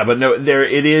 But no,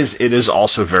 it is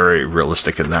also very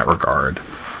realistic in that regard.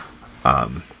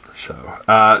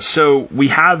 So we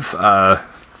have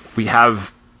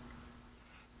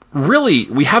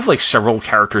like several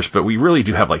characters, but we really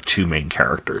do have like 2 main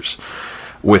characters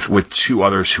with 2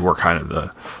 others who are kind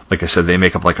of like I said, they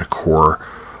make up like a core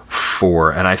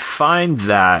 4. And I find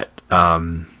that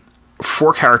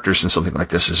 4 characters in something like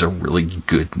this is a really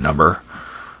good number.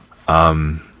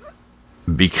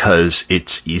 Because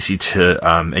it's easy to,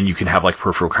 and you can have like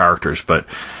peripheral characters, but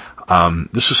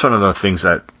this is one of the things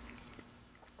that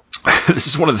this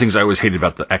is one of the things I always hated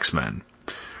about the X-Men,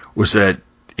 was that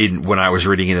when I was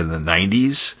reading it in the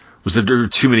 90s, was that there were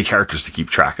too many characters to keep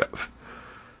track of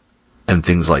and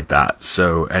things like that.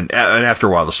 So, and after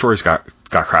a while, the stories got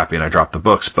crappy and I dropped the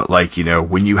books. But like,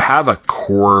 when you have a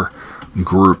core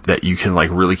group that you can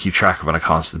like really keep track of on a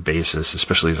constant basis,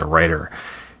 especially as a writer,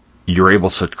 you're able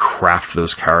to craft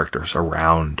those characters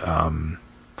around,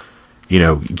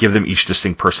 give them each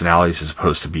distinct personalities as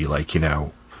opposed to be like,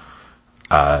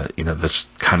 that's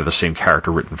kind of the same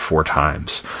character written 4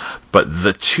 times. But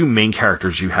the 2 main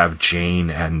characters, you have Jane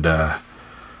and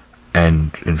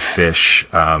Fish,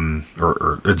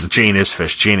 or Jane is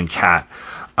Fish, Jane and Cat.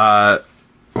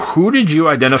 who did you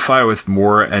identify with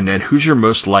more, and then who's your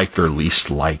most liked or least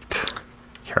liked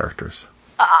characters?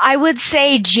 I would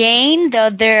say Jane, though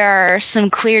there are some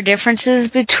clear differences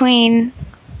between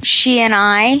she and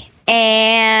I.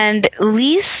 And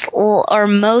least or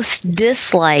most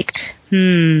disliked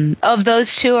of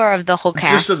those two, or of the whole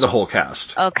cast? Just of the whole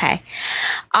cast. Okay.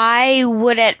 I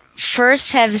would at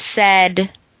first have said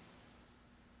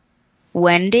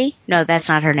Wendy. No, that's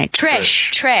not her name.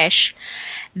 Trish.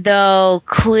 Though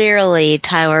clearly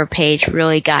Tyler Page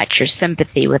really got your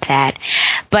sympathy with that.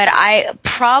 But I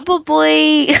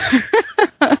probably...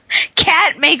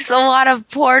 Kat makes a lot of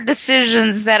poor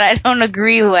decisions that I don't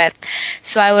agree with.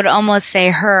 So I would almost say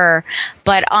her.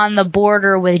 But on the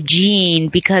border with Jean,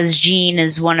 because Jean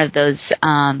is one of those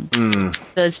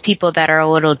people that are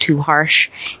a little too harsh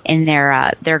in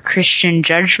their Christian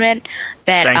judgment.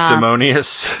 That,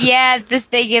 sanctimonious.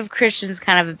 They give Christians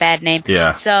kind of a bad name.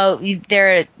 Yeah. So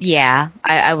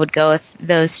I would go with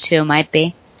those two. Might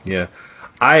be. Yeah,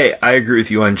 I agree with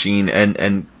you on Jean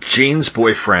and Jane's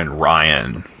boyfriend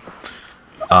Ryan.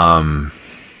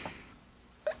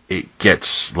 It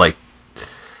gets like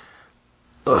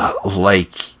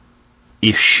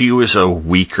if she was a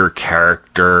weaker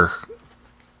character,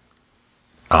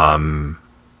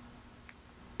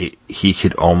 he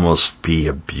could almost be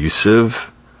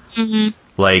abusive. Mm-hmm.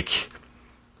 Like,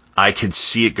 I could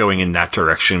see it going in that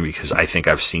direction because I think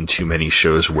I've seen too many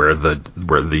shows where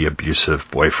the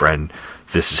abusive boyfriend,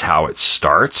 this is how it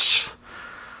starts.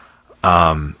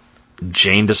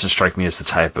 Jane doesn't strike me as the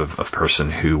type of person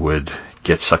who would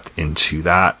get sucked into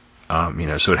that.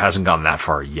 So it hasn't gone that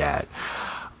far yet.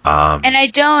 I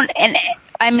don't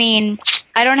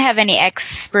have any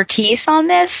expertise on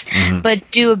this,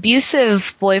 but do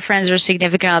abusive boyfriends or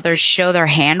significant others show their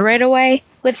hand right away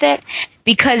with it?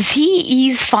 Because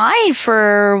he's fine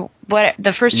for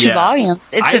the first two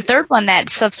volumes. It's the third one that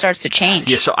stuff starts to change.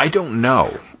 Yeah, so I don't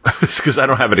know. It's because I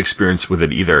don't have an experience with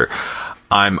it either.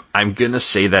 I'm gonna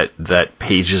say that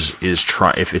Page is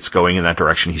trying, if it's going in that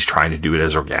direction, he's trying to do it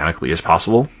as organically as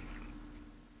possible,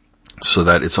 so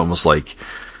that it's almost like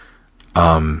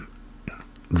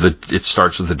it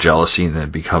starts with the jealousy and then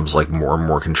it becomes like more and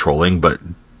more controlling. But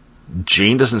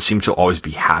Jane doesn't seem to always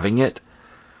be having it.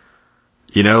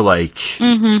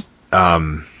 In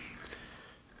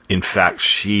fact,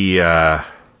 she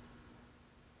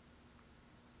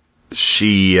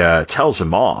tells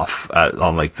him off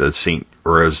on like the St.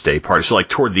 Rose Day party. So like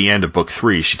toward the end of book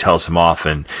 3, she tells him off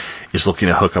and is looking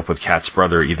to hook up with Kat's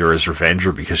brother either as revenge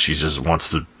or because she just wants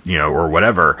to, or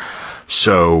whatever.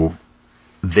 So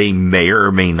they may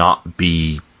or may not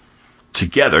be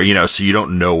together, so you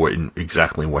don't know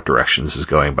exactly what direction this is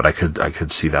going, but I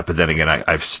could see that. But then again,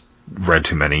 I've read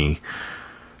too many,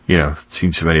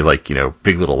 seen too many, like,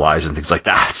 Big Little Lies and things like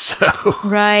that. So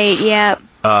right, yeah.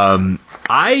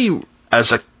 I,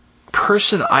 as a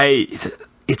person,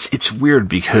 it's weird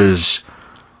because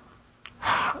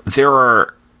I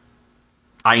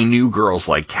knew girls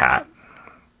like Kat.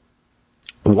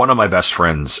 One of my best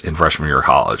friends in freshman year of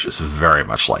college is very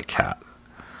much like Kat.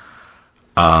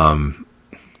 I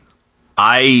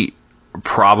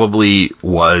probably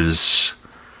was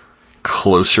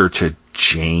closer to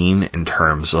Jane in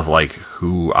terms of like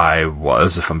who I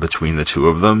was if I'm between the two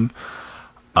of them.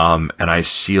 And I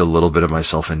see a little bit of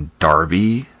myself in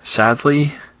Darby,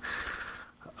 sadly.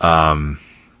 Although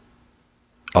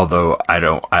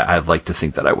I'd like to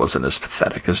think that I wasn't as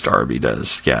pathetic as Darby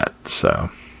does get, so.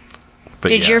 But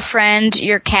did your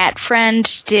Cat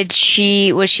friend,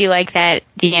 was she like that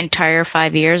the entire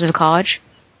 5 years of college?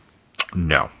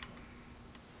 No.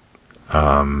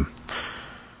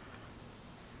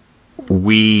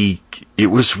 It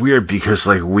was weird because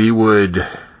like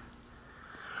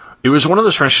it was one of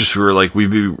those friendships where like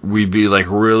we'd be like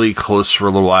really close for a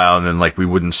little while and then like we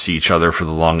wouldn't see each other for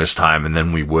the longest time and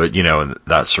then we would, and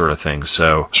that sort of thing.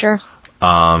 So sure.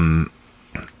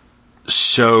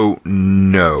 So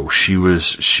no, she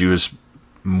was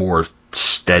more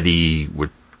steady with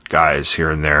guys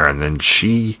here and there, and then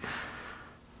she's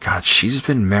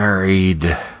been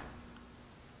married.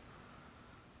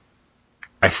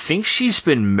 I think she's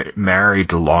been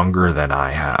married longer than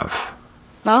I have.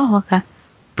 Oh, okay.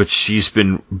 But she's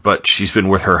been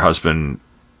with her husband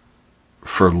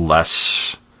for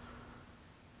less.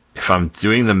 If I'm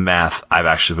doing the math, I've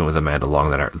actually been with Amanda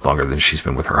longer than she's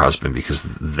been with her husband because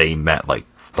they met like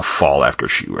the fall after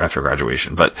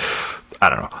graduation. But I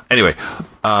don't know. Anyway,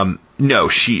 no,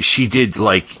 she did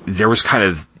like there was kind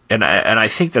of, and I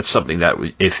think that's something that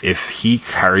if he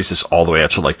carries this all the way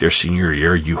out to like their senior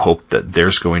year, you hope that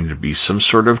there's going to be some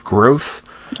sort of growth,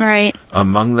 right,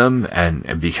 among them,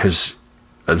 and because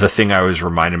the thing I was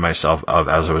reminding myself of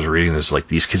as I was reading this, like,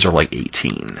 these kids are like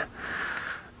 18,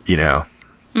 you know?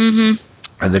 Mm-hmm.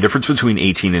 And the difference between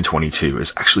 18 and 22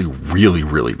 is actually really,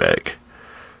 really big.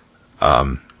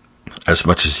 As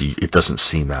much as it doesn't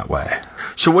seem that way.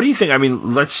 So what do you think? I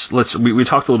mean, we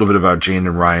talked a little bit about Jane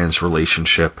and Ryan's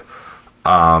relationship.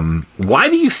 Why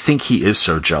do you think he is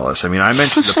so jealous? I mean, I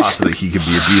mentioned the possibility he could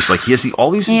be abused. Like, he has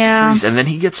all these insecurities, and then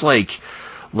he gets like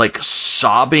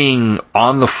sobbing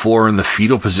on the floor in the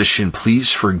fetal position,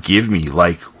 please forgive me.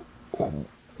 Like,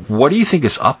 what do you think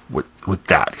is up with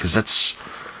that? Because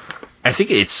I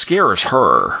think it scares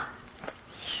her,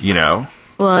 you know?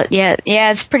 Well, yeah,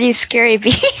 it's pretty scary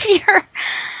behavior.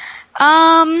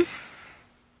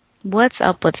 What's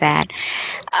up with that?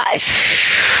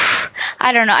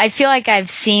 I don't know. I feel like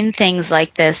I've seen things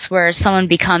like this where someone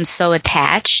becomes so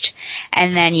attached,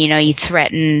 and then, you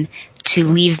threaten to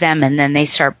leave them, and then they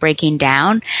start breaking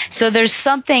down. So there's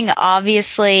something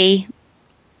obviously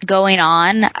going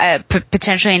on,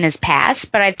 potentially in his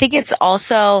past, but I think it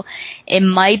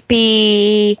might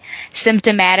be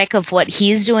symptomatic of what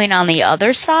he's doing on the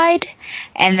other side,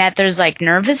 and that there's like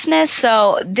nervousness.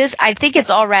 So I think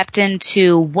it's all wrapped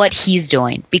into what he's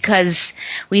doing, because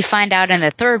we find out in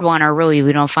the third one, or really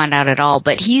we don't find out at all,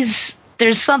 but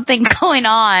there's something going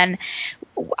on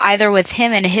either with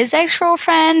him and his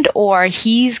ex-girlfriend, or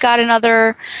he's got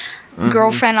another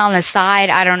girlfriend on the side.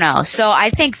 I don't know. So I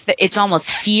think it's almost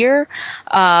fear,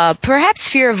 perhaps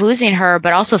fear of losing her,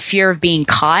 but also fear of being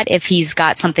caught if he's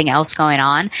got something else going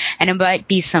on. And it might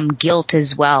be some guilt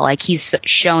as well. Like, he's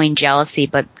showing jealousy,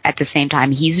 but at the same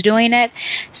time he's doing it.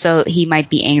 So he might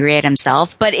be angry at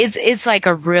himself. But it's like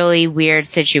a really weird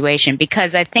situation,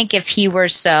 because I think if he were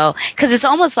because it's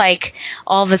almost like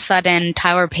all of a sudden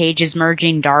Tyler Page is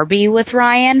merging Darby with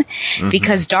Ryan,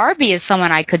 because Darby is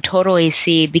someone I could totally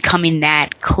see becoming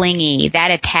that clingy,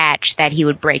 that attached, that he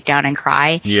would break down and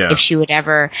cry if she would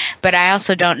ever. But I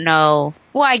also don't know.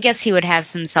 Well, I guess he would have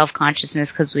some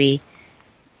self-consciousness, because we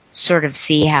sort of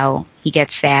see how he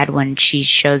gets sad when she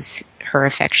shows her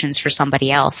affections for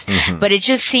somebody else. But it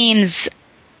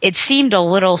seemed a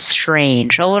little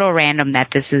strange, a little random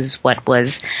that this is what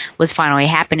was finally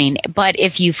happening. But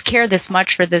if you care this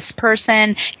much for this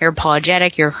person, you're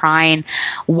apologetic, you're crying,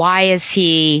 why is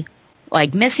he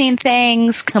like missing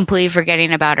things, completely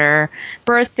forgetting about her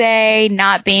birthday,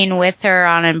 not being with her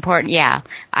on important?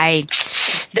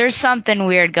 There's something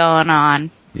weird going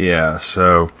on. Yeah.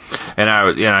 So, and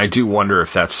I do wonder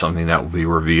if that's something that will be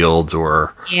revealed,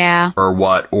 or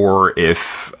what, or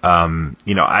if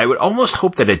I would almost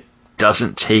hope that it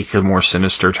doesn't take a more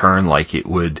sinister turn, like it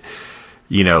would.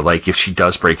 Like, if she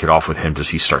does break it off with him, does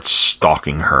he start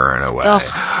stalking her in a way?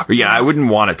 I wouldn't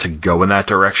want it to go in that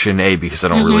direction, because I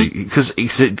don't really, because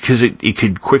it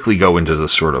could quickly go into the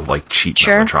sort of like cheap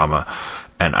melodrama,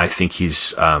 and I think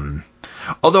he's,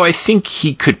 although I think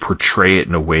he could portray it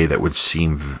in a way that would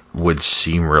seem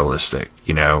realistic,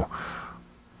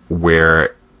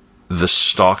 where the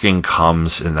stalking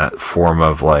comes in that form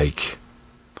of like,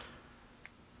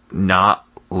 not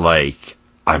like,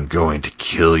 I'm going to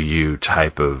kill you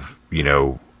type of,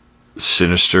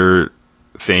 sinister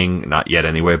thing. Not yet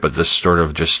anyway, but this sort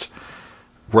of just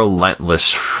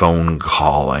relentless phone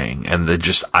calling, and the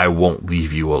just, I won't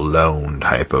leave you alone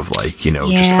type of like,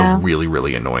 just really,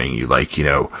 really annoying you. Like,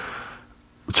 to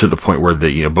the point where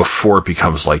before it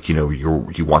becomes like,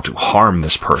 you want to harm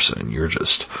this person. You're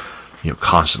just,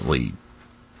 constantly,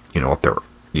 up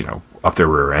their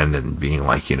rear end, and being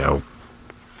like,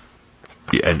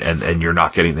 and you're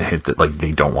not getting the hint that like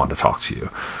they don't want to talk to you.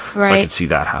 Right. So I can see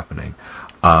that happening.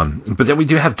 But then we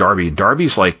do have Darby, and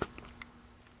Darby's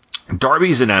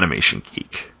an animation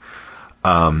geek.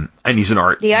 And he's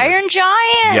an the Iron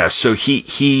Giant. Yeah, so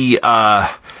he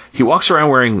walks around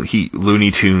wearing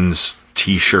Looney Tunes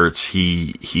t-shirts.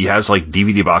 He has like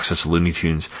DVD box sets of Looney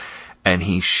Tunes, and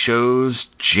he shows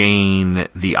Jane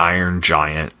the Iron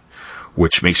Giant,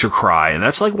 which makes her cry, and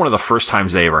that's like one of the first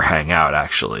times they ever hang out,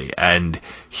 actually. And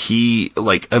he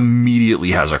like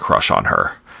immediately has a crush on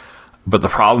her. But the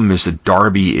problem is that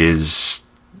Darby is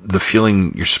the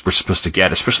feeling we're supposed to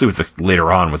get, especially with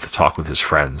later on with the talk with his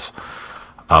friends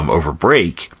over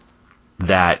break,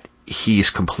 that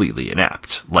he's completely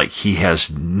inept. Like, he does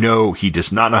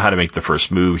not know how to make the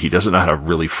first move. He doesn't know how to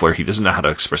really flirt. He doesn't know how to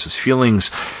express his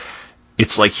feelings.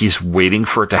 It's like he's waiting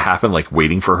for it to happen, like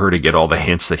waiting for her to get all the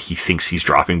hints that he thinks he's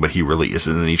dropping, but he really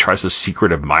isn't. And he tries this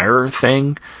secret admirer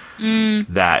thing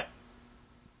that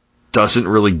doesn't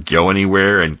really go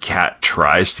anywhere, and Kat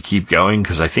tries to keep going,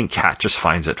 because I think Kat just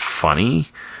finds it funny.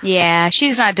 Yeah,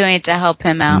 she's not doing it to help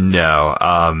him out.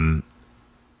 No.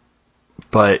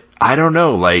 But I don't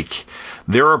know, like,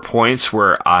 there are points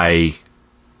where I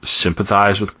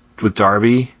sympathize with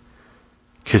Darby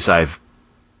because I've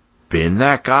been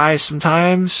that guy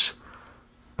sometimes,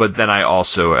 but then I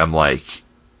also am like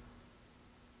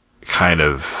kind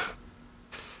of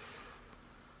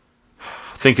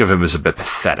think of him as a bit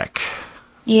pathetic.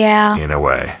 Yeah. In a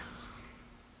way.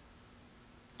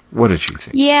 What did you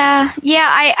think? Yeah,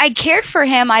 I cared for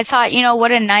him. I thought,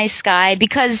 what a nice guy,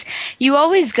 because you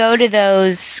always go to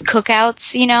those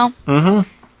cookouts, Mm-hmm.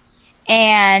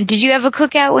 And did you have a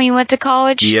cookout when you went to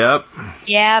college? Yep.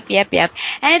 Yep.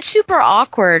 And it's super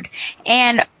awkward.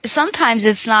 And sometimes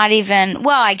it's not even,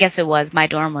 well, I guess it was. My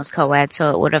dorm was co-ed,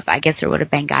 so I guess there would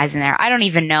have been guys in there. I don't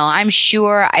even know. I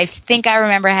think I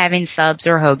remember having subs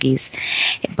or hoagies.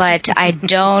 But I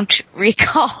don't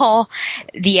recall,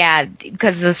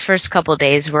 because those first couple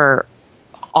days were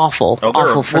awful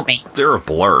for me. They're a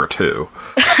blur, too.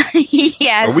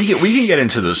 Yes. We can get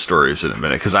into those stories in a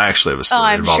minute, because I actually have a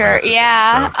story involving sure. Affidavit,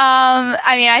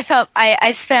 Yeah. so.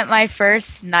 I spent my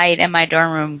first night in my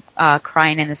dorm room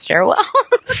crying in the stairwell.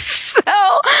 So,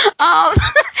 that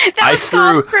was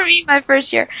tough for me my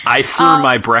first year. I threw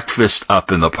my breakfast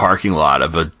up in the parking lot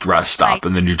of a rest stop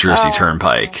in the New Jersey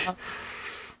Turnpike.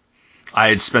 I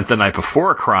had spent the night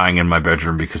before crying in my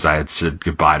bedroom because I had said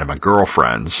goodbye to my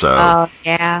girlfriend, so. Oh,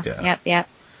 yeah. Yep.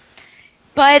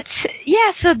 But,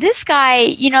 yeah, so this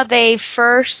guy, they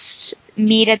first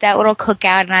meet at that little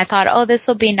cookout, and I thought, oh, this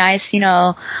will be nice,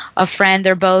 a friend.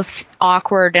 They're both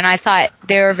awkward, and I thought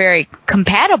they were very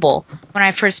compatible when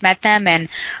I first met them, and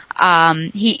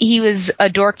he was a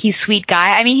dorky, sweet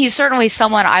guy. I mean, he's certainly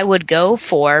someone I would go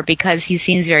for because he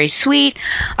seems very sweet.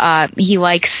 He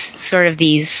likes sort of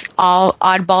these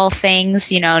oddball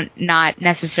things, not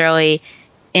necessarily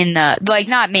in the,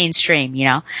 not mainstream,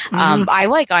 Mm-hmm. I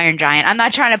like Iron Giant. I'm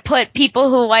not trying to put people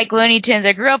who like Looney Tunes.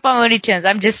 I grew up on Looney Tunes.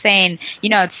 I'm just saying,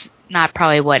 it's not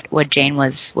probably what Jane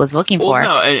was looking for.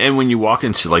 No, and when you walk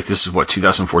into, this is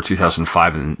 2004,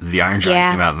 2005, and the Iron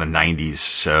Giant came out in the 90s,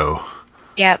 so.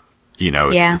 Yep.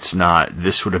 It's not,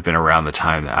 this would have been around the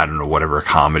time that, I don't know, whatever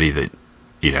comedy that,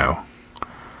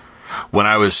 when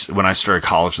I started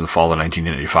college in the fall of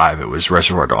 1995, it was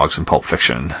Reservoir Dogs and Pulp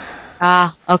Fiction.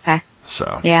 Ah, okay.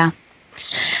 So. Yeah.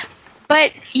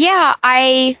 But, yeah,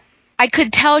 I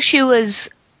could tell she was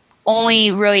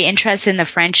only really interested in the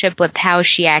friendship with how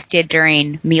she acted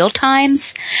during meal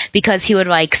times, because he would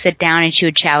sit down and she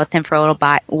would chat with him for a little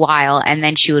while and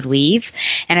then she would leave.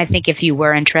 And I think if you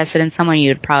were interested in someone,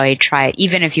 you would probably try it.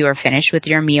 Even if you were finished with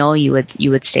your meal, you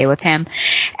would stay with him.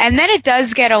 And then it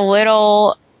does get a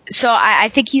little, so I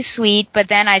think he's sweet, but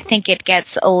then I think it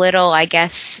gets a little, I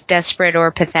guess, desperate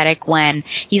or pathetic when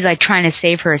he's trying to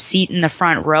save her a seat in the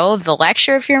front row of the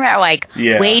lecture, if you remember,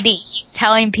 waiting, he's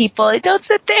telling people, don't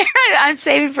sit there, I'm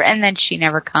saving for, and then she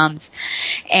never comes.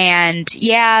 And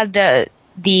yeah, the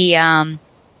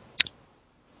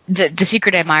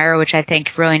secret admirer, which I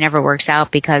think really never works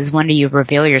out, because when do you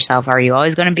reveal yourself? Are you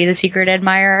always going to be the secret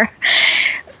admirer?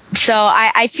 So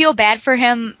I feel bad for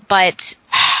him, but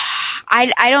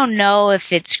I don't know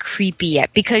if it's creepy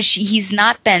yet, because he's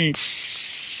not been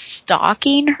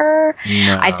stalking her.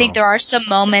 No. I think there are some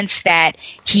moments that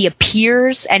he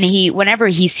appears, and whenever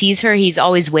he sees her, he's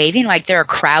always waving. There are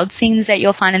crowd scenes that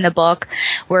you'll find in the book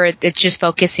where it's just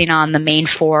focusing on the main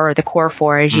four, or the core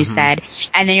four, as you said.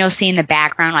 And then you'll see in the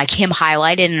background, him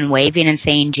highlighted and waving and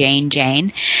saying Jane,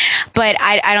 Jane. But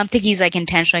I don't think he's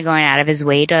intentionally going out of his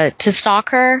way to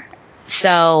stalk her.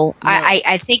 So no.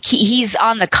 I think he's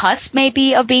on the cusp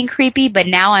maybe of being creepy, but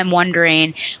now I'm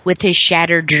wondering, with his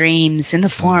shattered dreams in the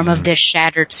form of this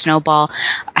shattered snowball,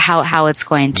 how it's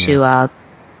going to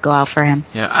go out for him.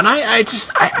 Yeah, and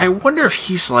I wonder if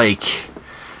he's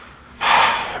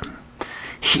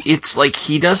it's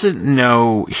he doesn't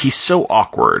know, he's so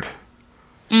awkward.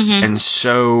 Mm-hmm. And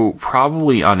so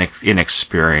probably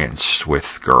inexperienced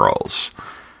with girls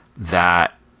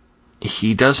that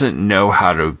he doesn't know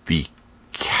how to be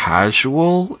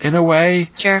casual in a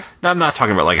way. Sure. Now, I'm not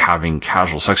talking about having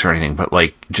casual sex or anything, but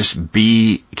just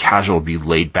be casual, be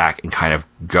laid back, and kind of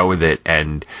go with it,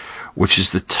 and which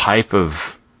is the type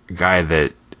of guy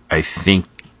that I think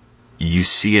you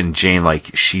see in Jane,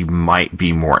 she might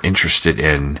be more interested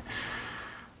in,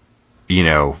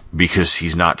 because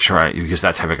because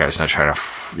that type of guy is not trying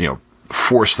to,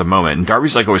 force the moment. And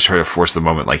Darby's always trying to force the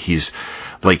moment.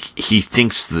 He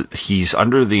thinks that he's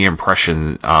under the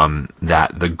impression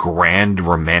that the grand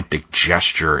romantic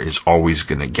gesture is always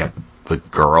going to get the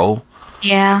girl.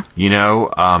 Yeah. He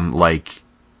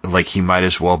might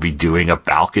as well be doing a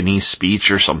balcony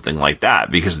speech or something like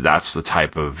that, because that's the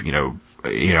type of, so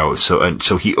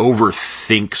he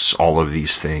overthinks all of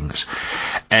these things.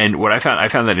 And what I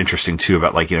found that interesting too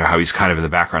about like, how he's kind of in the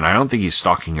background. I don't think he's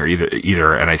stalking her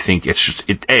either. And I think it's just,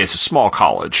 it's a small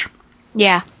college.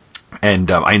 Yeah.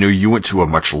 And I know you went to a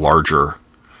much larger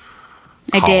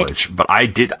college, but I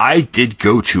did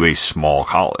go to a small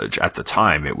college at the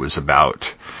time. It was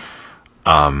about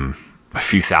a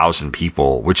few thousand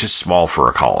people, which is small for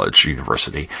a college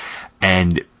university.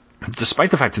 And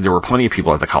despite the fact that there were plenty of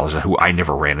people at the college who I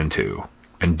never ran into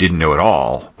and didn't know at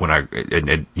all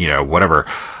whatever,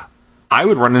 I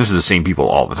would run into the same people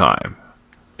all the time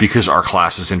because our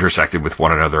classes intersected with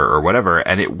one another or whatever.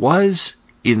 And it was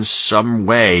in some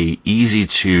way easy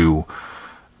to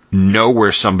know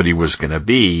where somebody was going to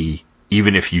be,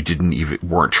 even if you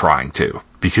weren't trying to,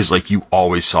 because like you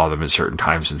always saw them at certain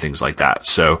times and things like that.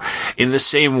 So in the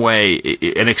same way,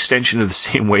 an extension of the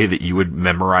same way that you would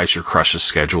memorize your crush's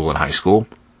schedule in high school.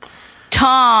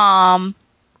 Tom,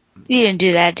 you didn't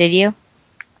do that, did you?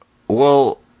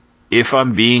 Well, if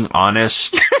I'm being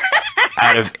honest,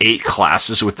 out of 8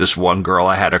 classes with this one girl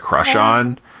I had a crush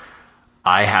on,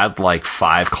 I had like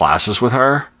 5 classes with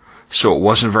her, so it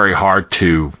wasn't very hard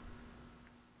to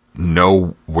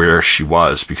know where she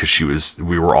was because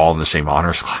we were all in the same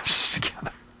honors classes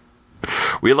together.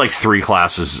 We had like 3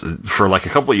 classes for like a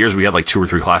couple of years. We had like 2 or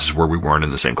 3 classes where we weren't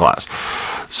in the same class.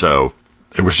 So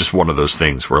it was just one of those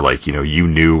things where like,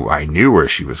 I knew where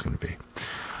she was going to be.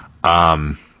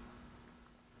 But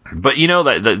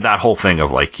that whole thing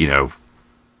of like,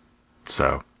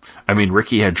 so, I mean,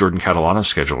 Ricky had Jordan Catalano's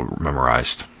schedule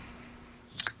memorized.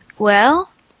 Well,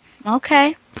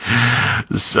 okay.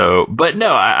 So, but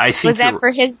no, I think... Was that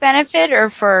for his benefit or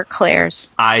for Claire's?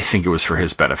 I think it was for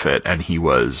his benefit, and he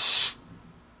was...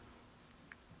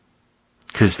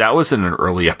 Because that was in an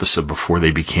early episode before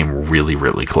they became really,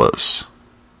 really close.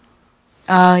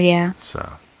 Oh, yeah. So,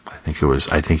 I think it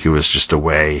was just a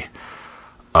way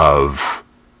of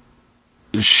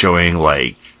showing,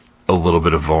 like, a little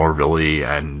bit of vulnerability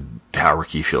and how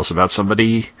Ricky feels about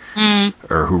somebody,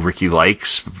 or who Ricky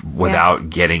likes, without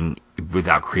creating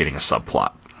a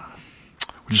subplot.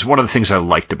 Which is one of the things I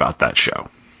liked about that show.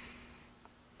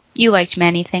 You liked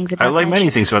many things about that show. I like many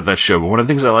things about that show, but one of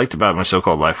the things I liked about My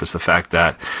So-Called Life was the fact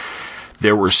that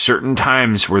there were certain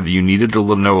times where you needed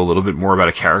to know a little bit more about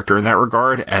a character in that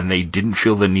regard, and they didn't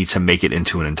feel the need to make it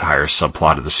into an entire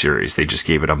subplot of the series. They just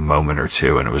gave it a moment or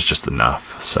two, and it was just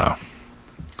enough. So,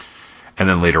 and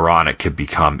then later on, it could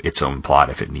become its own plot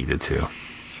if it needed to.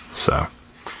 So,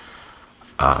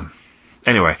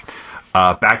 anyway,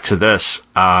 back to this.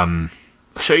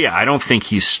 So yeah, I don't think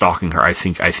he's stalking her. I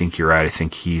think you're right. I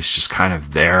think he's just kind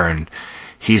of there, and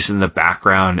he's in the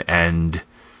background, and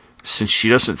since she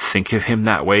doesn't think of him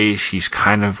that way, he's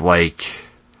kind of like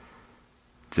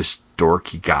this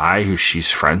dorky guy who she's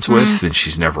friends with, and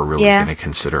she's never really going to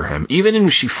consider him. Even when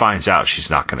she finds out, she's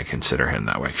not going to consider him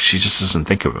that way. She just doesn't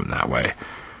think of him that way,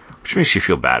 which makes you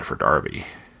feel bad for Darby.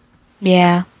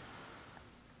 Yeah.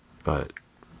 But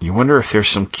you wonder if there's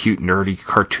some cute, nerdy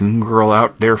cartoon girl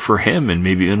out there for him, and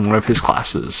maybe in one of his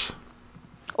classes.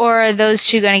 Or are those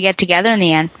two going to get together in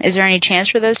the end? Is there any chance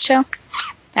for those two?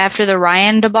 After the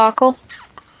Ryan debacle?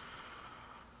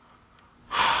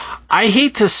 I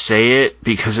hate to say it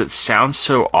because it sounds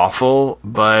so awful,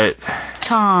 but...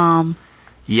 Tom.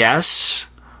 Yes,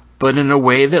 but in a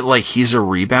way that, like, he's a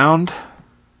rebound.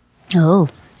 Oh.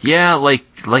 Yeah, like,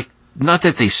 not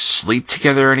that they sleep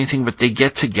together or anything, but they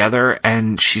get together,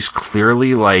 and she's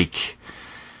clearly, like,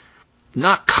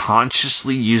 not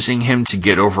consciously using him to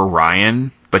get over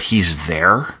Ryan, but he's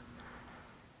there.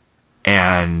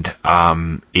 And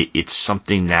it's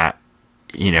something that,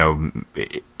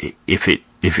 if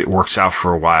it works out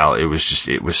for a while, it was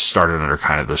started under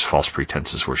kind of those false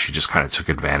pretenses where she just kind of took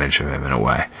advantage of him in a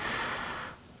way,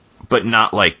 but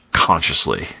not like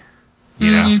consciously, you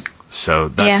know. So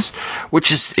that's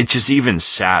it's just even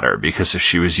sadder, because if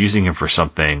she was using him for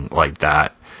something like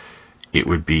that, it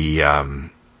would be or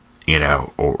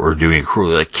doing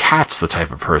cruelly. Like Kat's the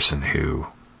type of person who,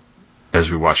 as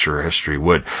we watch her history,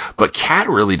 would. But Kat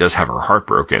really does have her heart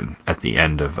broken at the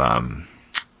end of the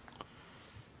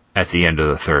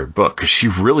 3rd book, because she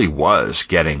really was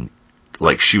getting,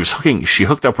 like, she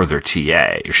hooked up with her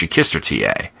TA, or she kissed her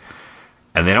TA,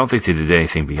 and they don't think they did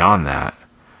anything beyond that.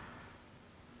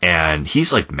 And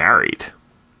he's like married.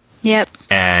 Yep.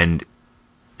 And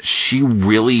she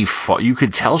really, you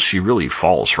could tell she really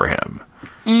falls for him.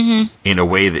 Mm-hmm. In a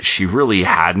way that she really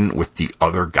hadn't with the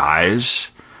other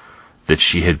guys that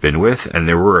she had been with, and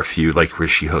there were a few like where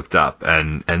she hooked up,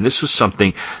 and this was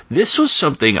something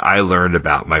I learned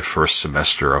about my first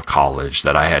semester of college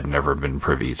that I had never been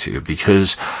privy to,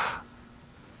 because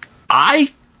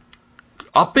I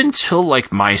up until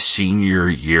like my senior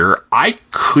year, I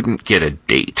couldn't get a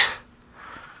date.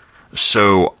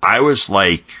 So I was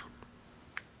like,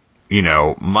 you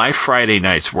know, my Friday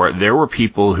nights were, there were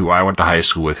people who I went to high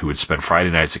school with who would spend Friday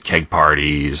nights at keg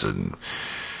parties and,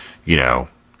 you know,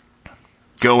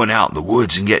 going out in the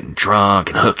woods and getting drunk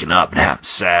and hooking up and having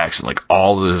sex and like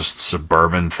all those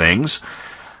suburban things.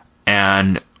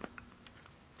 And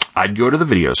I'd go to the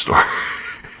video store,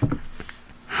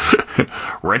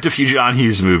 rent a few John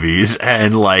Hughes movies,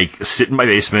 and like sit in my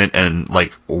basement and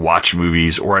like watch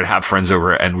movies, or I'd have friends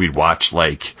over and we'd watch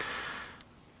like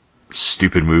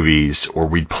stupid movies, or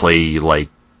we'd play like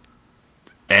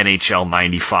NHL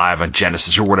 95 on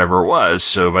Genesis or whatever it was.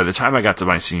 So by the time I got to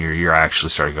my senior year, I actually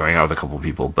started going out with a couple of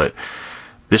people. But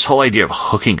this whole idea of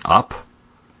hooking up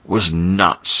was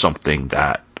not something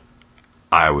that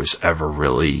I was ever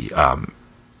really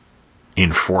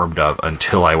informed of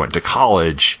until I went to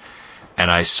college,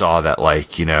 and I saw that,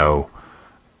 like, you know,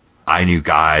 I knew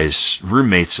guys,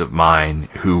 roommates of mine,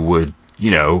 who would,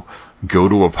 you know, go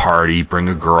to a party, bring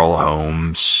a girl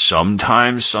home.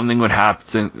 Sometimes something would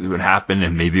happen,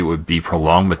 and maybe it would be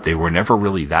prolonged, but they were never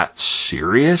really that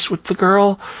serious with the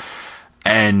girl.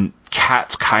 And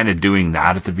Kat's kind of doing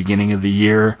that at the beginning of the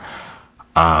year.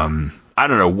 I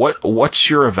don't know, what's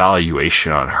your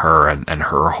evaluation on her and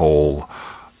her whole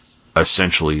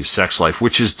essentially sex life,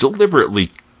 which is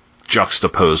deliberately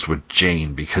juxtaposed with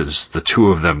Jane because the two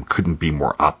of them couldn't be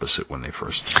more opposite when they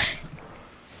first.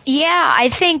 Yeah, I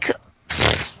think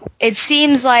it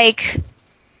seems like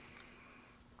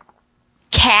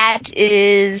Kat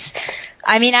is,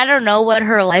 I mean, I don't know what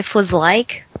her life was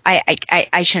like.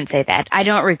 I shouldn't say that. I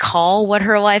don't recall what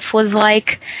her life was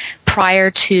like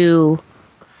prior to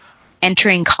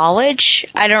entering college.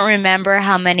 I don't remember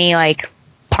how many, like,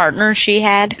 partners she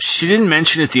had. She didn't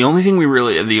mention it. The only thing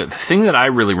the thing that I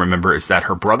really remember is that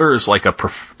her brother is like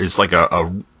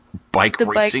a bike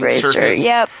racing racer, circuit.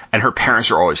 Yep. And her parents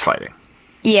are always fighting.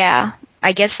 Yeah,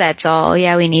 I guess that's all.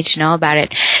 Yeah, we need to know about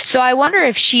it. So I wonder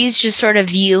if she's just sort of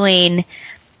viewing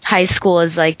high school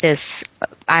as like this,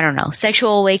 I don't know,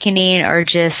 sexual awakening, or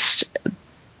just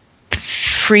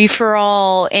free for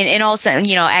all, and also,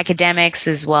 you know, academics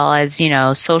as well as, you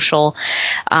know, social,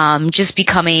 just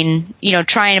becoming, you know,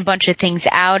 trying a bunch of things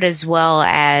out, as well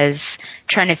as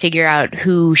trying to figure out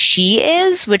who she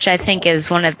is, which I think is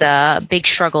one of the big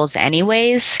struggles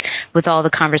anyways, with all the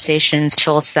conversations,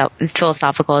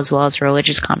 philosophical as well as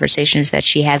religious conversations that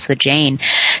she has with Jane.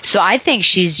 So I think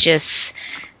she's just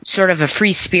sort of a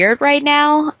free spirit right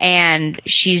now, and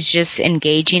she's just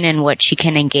engaging in what she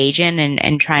can engage in,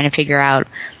 and trying to figure out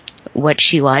what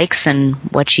she likes and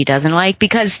what she doesn't like.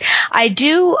 Because I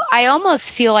almost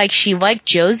feel like she liked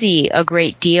Josie a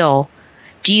great deal.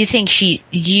 Do you think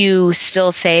you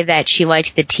still say that she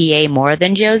liked the TA more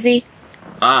than Josie?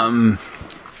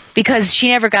 Because she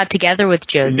never got together with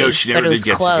Josie. No, she never did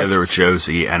get close. together with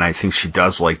Josie, and I think she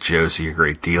does like Josie a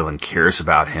great deal and cares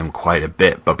about him quite a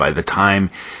bit. But by the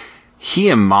time he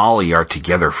and Molly are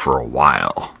together for a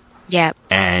while, yeah,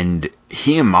 and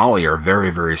he and Molly are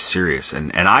very, very serious,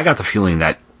 and I got the feeling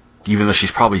that even though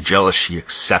she's probably jealous, she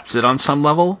accepts it on some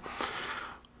level.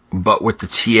 But with the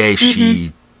TA,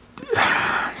 she,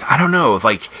 I don't know,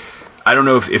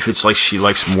 if it's like she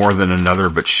likes more than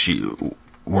another,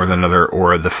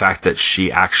 or the fact that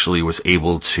she actually was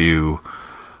able to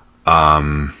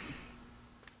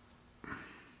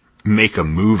make a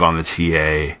move on the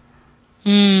TA.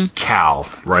 Cal,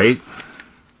 right?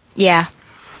 Yeah.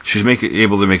 She was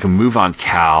able to make a move on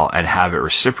Cal and have it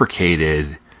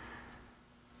reciprocated,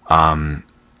 allowed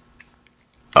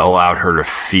her to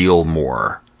feel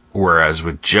more. Whereas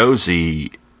with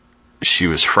Josie, she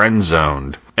was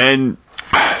friend-zoned. And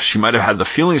she might have had the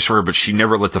feelings for her, but she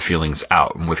never let the feelings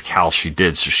out. And with Cal, she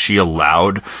did. So she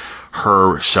allowed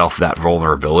herself that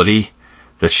vulnerability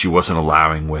that she wasn't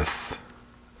allowing with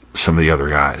some of the other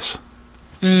guys.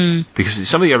 Because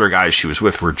some of the other guys she was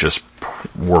with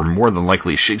were more than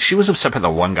likely, she was upset by the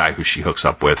one guy who she hooks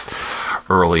up with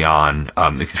early on.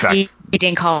 In fact, he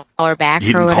didn't call her back.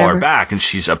 He didn't call her back, and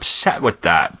she's upset with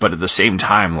that. But at the same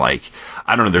time, like,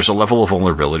 I don't know, there's a level of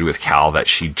vulnerability with Cal that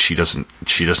she doesn't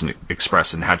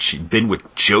express. And had she been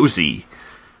with Josie,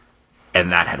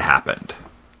 and that had happened,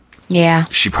 yeah,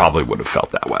 she probably would have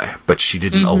felt that way. But she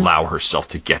didn't allow herself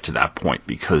to get to that point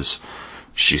because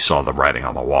she saw the writing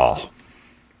on the wall.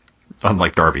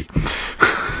 Unlike Darby.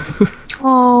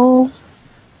 Oh.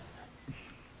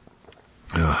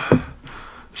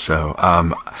 So,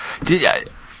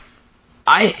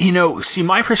 see,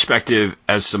 my perspective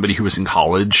as somebody who was in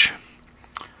college,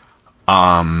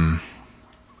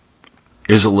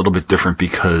 is a little bit different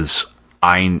because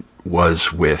I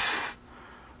was with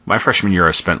my freshman year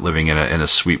I spent living in a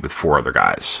suite with 4 other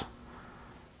guys.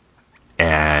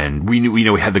 And we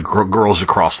had the girls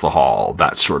across the hall,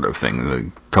 that sort of thing.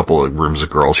 A couple of rooms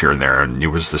of girls here and there. And it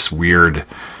was this weird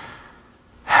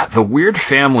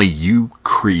family you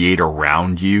create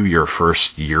around you your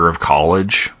first year of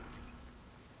college.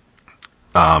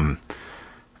 And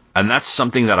that's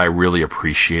something that I really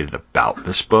appreciated about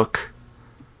this book,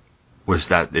 was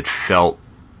that it felt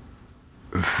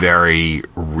very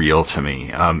real to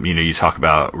me. We're talking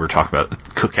about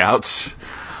cookouts.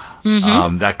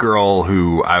 Mm-hmm. That girl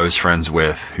who I was friends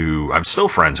with, who I'm still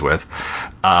friends with,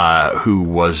 who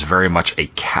was very much a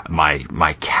cat,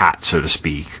 my cat, so to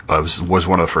speak, was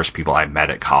one of the first people I met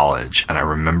at college. And I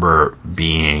remember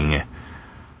being,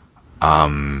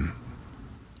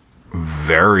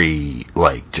 very,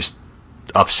 just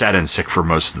upset and sick for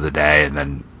most of the day, and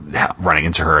then running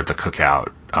into her at the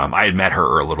cookout. I had met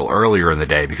her a little earlier in the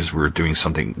day because we were in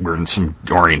some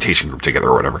orientation group together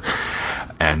or whatever.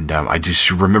 And I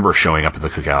just remember showing up at the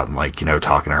cookout and,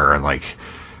 talking to her and,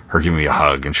 her giving me a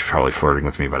hug, and she was probably flirting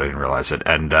with me, but I didn't realize it.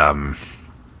 And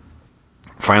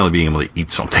finally being able to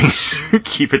eat something,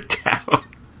 keep it down.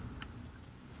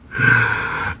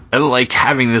 And,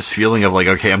 having this feeling of,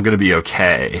 okay, I'm going to be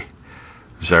okay.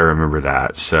 So I remember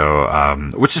that.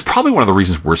 So, which is probably one of the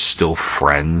reasons we're still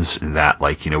friends, in that,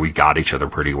 we got each other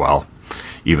pretty well.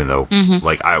 Even though,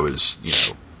 I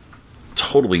was,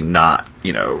 totally not,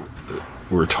 we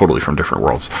were totally from different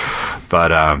worlds.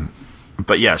 But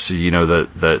yeah, so,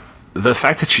 the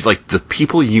fact that you, the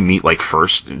people you meet,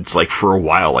 first, it's for a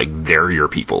while, they're your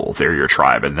people, they're your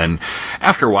tribe. And then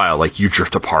after a while, you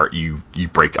drift apart, you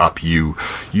break up, you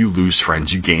lose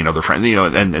friends, you gain other friends,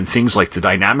 and things like the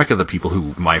dynamic of the people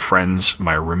who my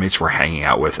roommates were hanging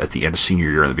out with at the end of senior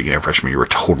year and the beginning of freshman year were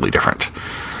totally different.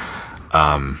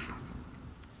 Over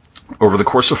the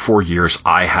course of 4 years,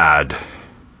 I had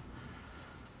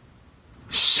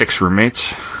 6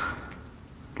 roommates,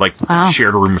 Wow.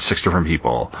 shared a room with 6 different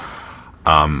people.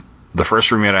 The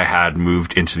first roommate I had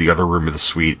moved into the other room of the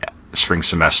suite spring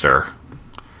semester.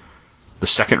 The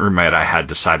second roommate I had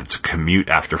decided to commute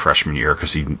after freshman year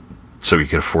so he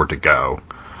could afford to go.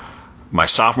 My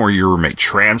sophomore year roommate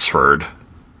transferred.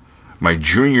 My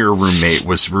junior roommate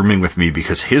was rooming with me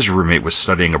because his roommate was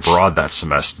studying abroad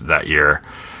that year.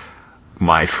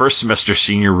 My first semester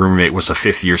senior roommate was a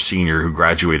 5th year senior who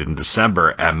graduated in December,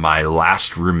 and my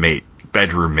last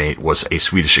bed roommate was a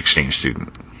Swedish exchange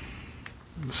student.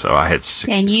 So I had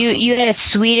 6. And you had a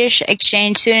Swedish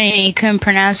exchange student, and you couldn't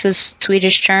pronounce those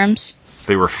Swedish terms?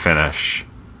 They were Finnish.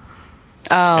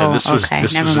 Oh, and this was okay.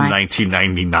 in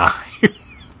 1999.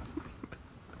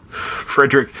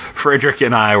 Frederick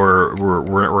and I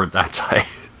were that type.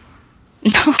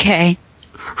 Okay.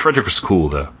 Frederick was cool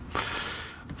though.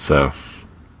 So,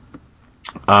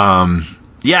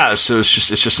 yeah. So it's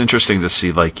just interesting to see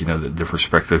the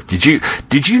perspective.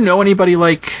 Did you know anybody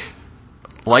like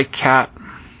Kat?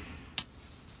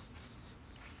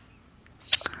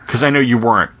 Because I know you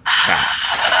weren't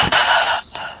Kat.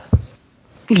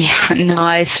 Yeah, no,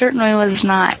 I certainly was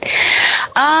not.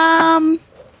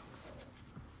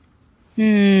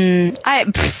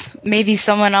 Maybe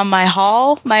someone on my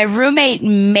hall. My roommate,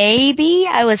 maybe.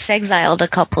 I was exiled a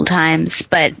couple times,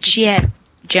 but she had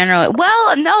general.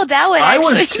 Well, no, that would. I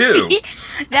actually was too.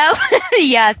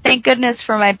 Yeah. Thank goodness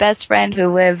for my best friend who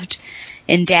lived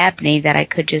in Dabney, that I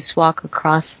could just walk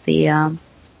across the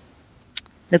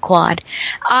quad.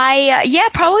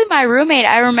 Probably my roommate.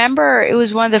 I remember it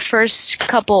was one of the first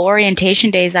couple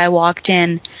orientation days I walked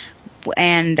in,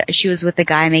 and she was with the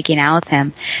guy making out with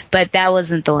him. But that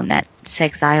wasn't the one that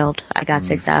exiled. I got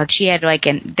exiled. She had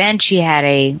then she had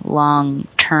a long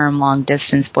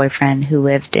distance boyfriend who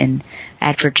lived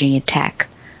at Virginia Tech.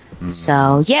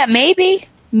 So yeah, maybe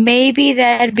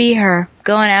that'd be her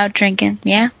going out drinking.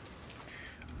 Yeah.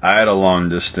 I had a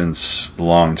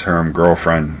long-term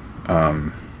girlfriend,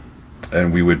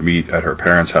 and we would meet at her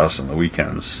parents' house on the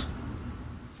weekends.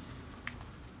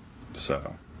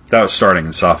 So that was starting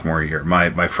in sophomore year.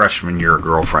 My freshman year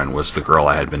girlfriend was the girl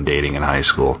I had been dating in high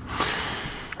school.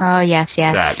 Oh, yes.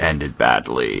 That ended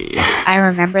badly. I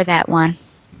remember that one.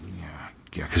 Yeah,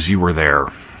 because you were there.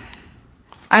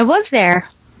 I was there.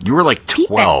 You were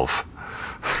 12.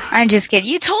 I'm just kidding.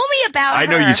 You told me about her. I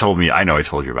know you told me. I know I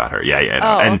told you about her. Yeah.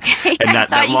 Oh, okay. And I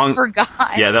thought you forgot.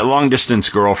 Yeah, that long distance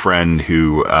girlfriend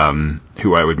who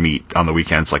I would meet on the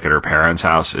weekends, at her parents'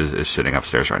 house, is sitting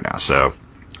upstairs right now. So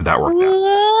that worked out.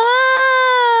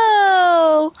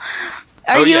 Whoa!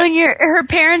 Are you in her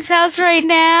parents' house right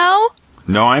now?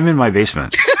 No, I'm in my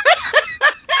basement.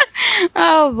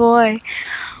 Oh boy.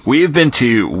 We have been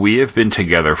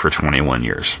together for 21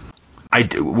 years.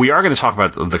 we are going to talk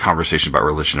about the conversation about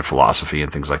religion and philosophy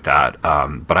and things like that.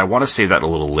 But I want to save that a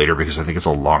little later because I think it's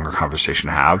a longer conversation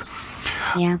to have.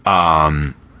 Yeah.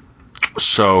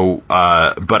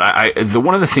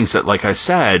 One of the things that, like I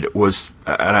said, was,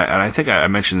 and I think I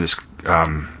mentioned this,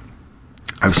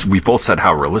 we both said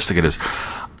how realistic it is.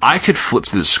 I could flip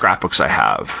through the scrapbooks I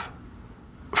have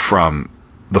from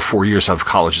the 4 years of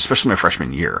college, especially my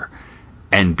freshman year,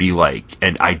 and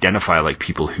identify like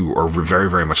people who are very,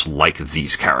 very much like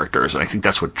these characters. And I think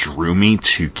that's what drew me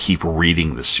to keep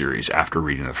reading the series after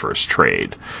reading the first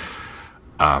trade.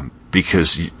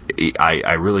 Because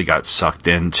I really got sucked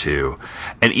into,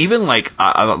 and even like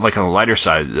on the lighter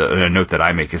side, a note that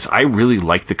I make is I really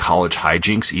like the college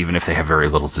hijinks, even if they have very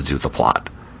little to do with the plot,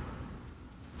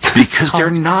 because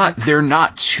they're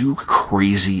not too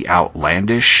crazy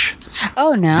outlandish.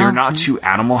 Oh no, they're not too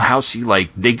Animal Housey. Like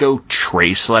they go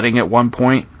tray sledding at one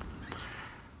point,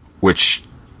 which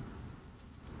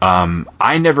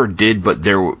I never did,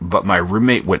 but my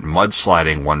roommate went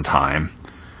mudsliding one time.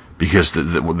 Because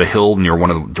the hill near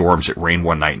one of the dorms, it rained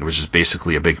one night and it was just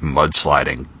basically a big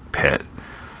mudsliding pit.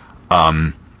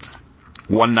 One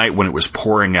night when it was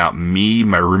pouring out, me,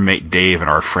 my roommate Dave, and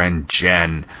our friend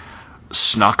Jen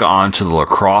snuck onto the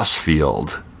lacrosse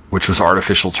field, which was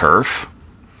artificial turf.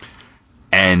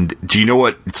 And do you know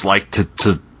what it's like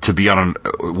to be on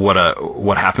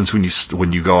what happens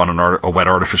when you go on a wet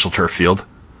artificial turf field?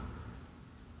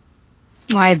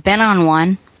 Well, I've been on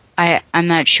one. I'm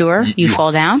not sure. You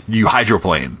fall down? You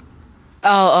hydroplane.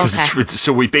 Oh, okay.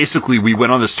 So we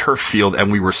went on this turf field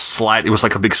and we were slide. It was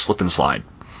like a big slip and slide,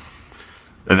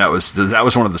 and that was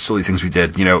one of the silly things we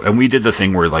did. And we did the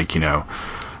thing where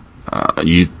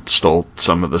you stole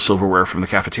some of the silverware from the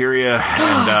cafeteria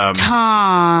and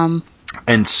Tom,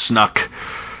 and snuck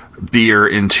beer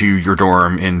into your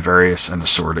dorm in various and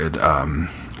assorted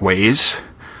ways.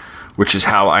 Which is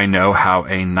how I know how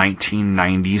a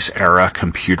 1990s era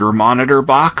computer monitor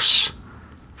box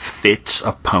fits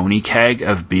a pony keg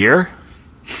of beer.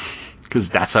 Because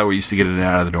that's how we used to get it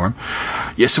out of the dorm.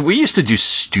 Yeah, so we used to do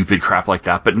stupid crap like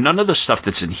that, but none of the stuff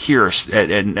that's in here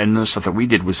and the stuff that we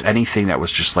did was anything that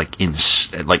was just like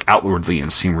outwardly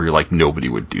insane where you're like nobody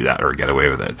would do that or get away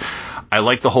with it. I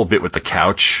like the whole bit with the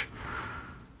couch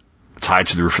tied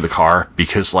to the roof of the car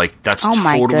because that's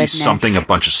totally something a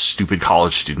bunch of stupid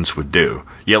college students would do.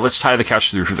 Yeah, let's tie the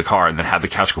couch to the roof of the car and then have the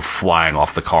couch go flying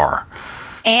off the car.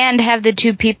 And have the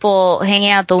two people hanging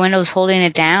out the windows holding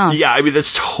it down. Yeah, I mean,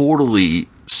 that's totally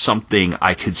something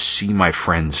I could see my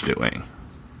friends doing.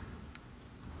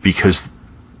 Because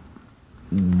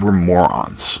we're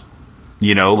morons.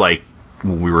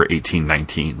 When we were 18,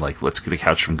 19, let's get a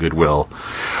couch from Goodwill.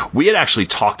 We had actually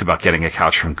talked about getting a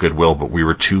couch from Goodwill, but we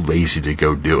were too lazy to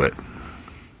go do it.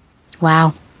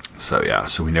 Wow. So, yeah,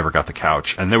 we never got the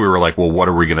couch. And then we were like, well, what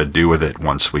are we going to do with it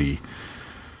once we...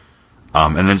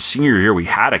 and then senior year, we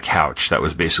had a couch that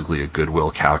was basically a Goodwill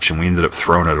couch, and we ended up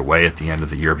throwing it away at the end of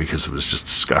the year because it was just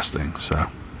disgusting, so...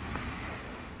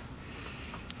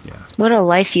 Yeah. What a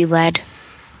life you led.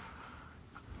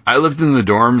 I lived in the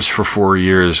dorms for 4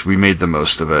 years. We made the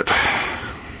most of it.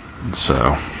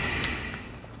 So,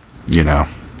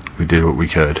 we did what we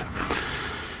could.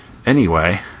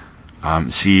 Anyway,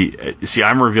 see,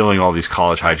 I'm revealing all these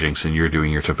college hijinks, and you're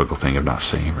doing your typical thing of not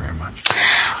saying very much.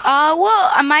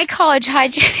 Well, my college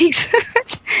hijinks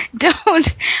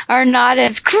are not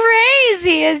as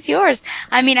crazy as yours.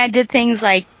 I mean, I did things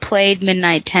like played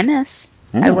midnight tennis.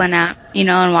 Ooh. I went out,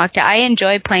 and walked out. I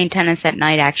enjoy playing tennis at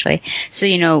night, actually. So,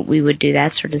 we would do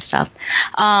that sort of stuff.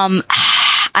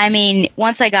 I mean,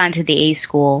 once I got into the A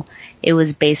school, it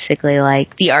was basically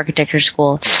like the architecture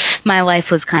school. My life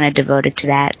was kind of devoted to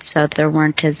that, so there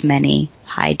weren't as many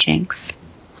hijinks.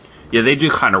 Yeah, they do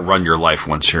kind of run your life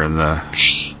once you're in the...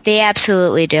 They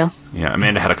absolutely do. Yeah,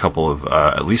 Amanda had a couple of,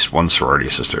 at least one sorority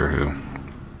sister who...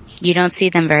 You don't see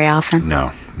them very often.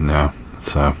 No.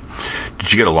 So,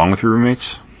 did you get along with your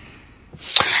roommates?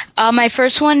 My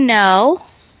first one, no.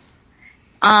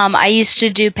 I used to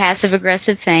do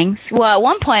passive-aggressive things. Well, at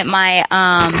one point, my...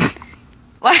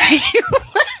 Why are you...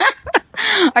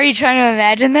 Are you trying to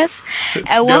imagine this?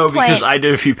 At no, one point, because I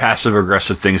did a few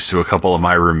passive-aggressive things to a couple of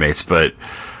my roommates, but...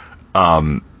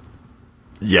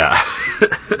 yeah.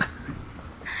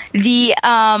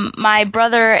 My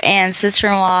brother and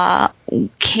sister-in-law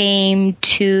came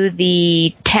to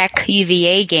the Tech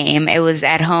UVA game. It was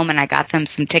at home, and I got them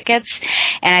some tickets.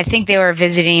 And I think they were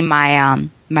visiting my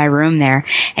my room there.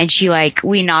 And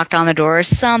we knocked on the door or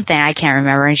something, I can't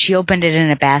remember. And she opened it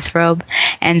in a bathrobe.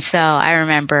 And so I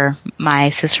remember my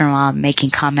sister-in-law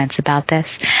making comments about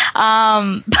this.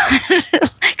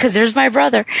 Because there's my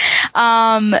brother.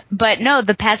 But no,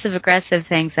 the passive-aggressive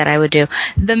things that I would do.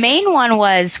 The main one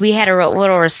was we had a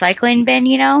little recycling bin,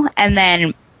 and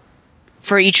then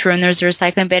for each room there's a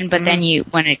recycling bin, but then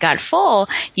when it got full,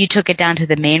 you took it down to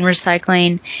the main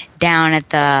recycling down at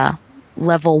the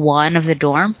level 1 of the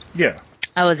dorm. Yeah.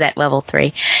 I was at level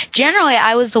 3. Generally,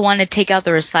 I was the one to take out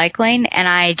the recycling, and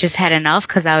I just had enough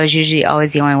because I was usually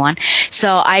always the only one.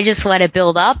 So I just let it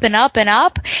build up and up and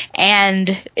up,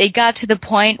 and it got to the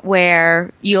point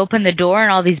where you open the door and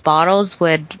all these bottles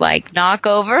would knock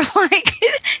over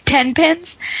 10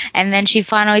 pins, and then she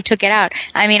finally took it out.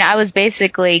 I mean, I was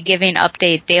basically giving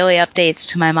daily updates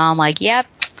to my mom, yep,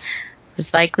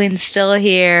 recycling's still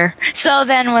here. So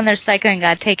then when the recycling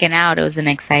got taken out, it was an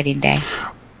exciting day.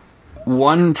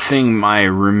 One thing my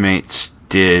roommates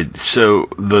did, so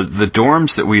the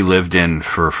dorms that we lived in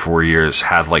for 4 years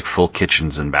had full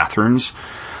kitchens and bathrooms,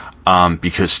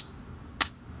 because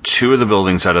 2 of the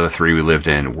buildings out of the 3 we lived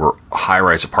in were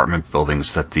high-rise apartment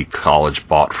buildings that the college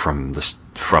bought from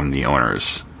the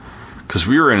owners, because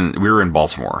we were in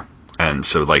Baltimore. And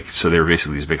so they were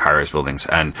basically these big high-rise buildings,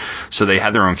 and so they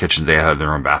had their own kitchens, they had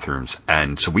their own bathrooms,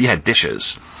 and so we had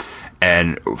dishes.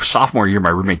 And sophomore year, my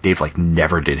roommate Dave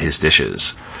never did his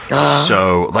dishes.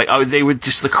 So they would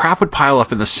the crap would pile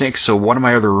up in the sink. So one of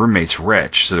my other roommates,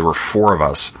 Rich, so there were 4 of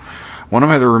us. One of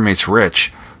my other roommates,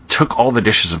 Rich, took all the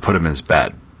dishes and put them in his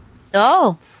bed.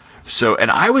 Oh. So, and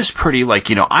I was pretty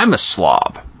I'm a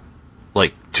slob,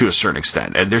 to a certain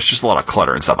extent, and there's just a lot of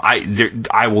clutter and stuff.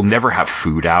 I will never have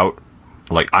food out.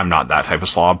 I'm not that type of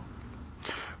slob.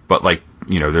 But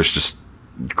there's just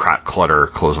crap, clutter,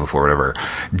 clothes on the floor, whatever.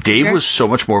 Dave was so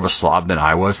much more of a slob than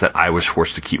I was that I was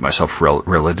forced to keep myself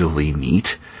relatively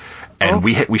neat. And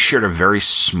we shared a very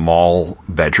small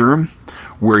bedroom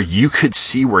where you could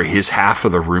see where his half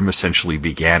of the room essentially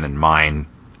began and mine.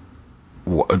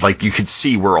 You could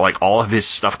see where all of his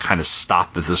stuff kind of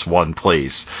stopped at this one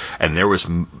place, and there was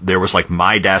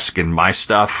my desk and my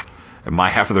stuff and my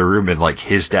half of the room, and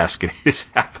his desk and his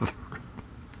half of the room.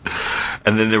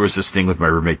 And then there was this thing with my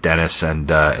roommate Dennis, and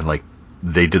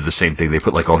they did the same thing. They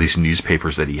put all these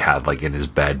newspapers that he had in his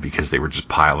bed because they were just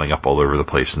piling up all over the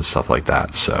place and stuff like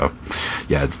that. So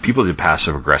yeah, people did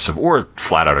passive aggressive or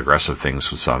flat out aggressive things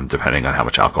with some, depending on how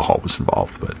much alcohol was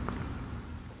involved. But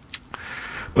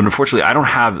unfortunately, I don't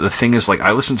have. The thing is,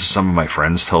 I listen to some of my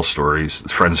friends tell stories.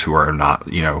 Friends who are not,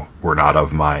 were not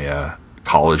of my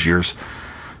college years,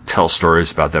 tell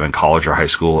stories about them in college or high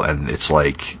school, and it's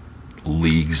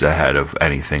leagues ahead of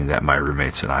anything that my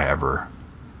roommates and I ever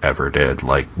did.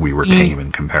 We were tame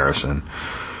in comparison.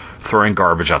 Throwing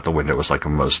garbage out the window was the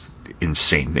most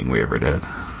insane thing we ever did.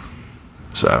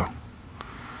 So,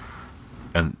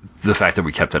 and the fact that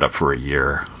we kept it up for a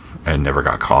year and never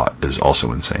got caught is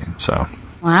also insane. So,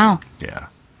 wow. Yeah.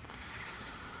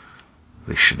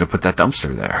 They shouldn't have put that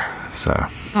dumpster there. So.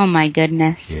 Oh my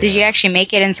goodness. Yeah. Did you actually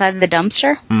make it inside the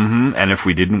dumpster? Mm-hmm. And if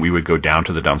we didn't, we would go down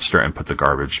to the dumpster and put the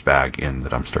garbage bag in the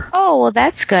dumpster. Oh, well,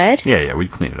 that's good. Yeah,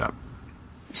 we'd clean it up.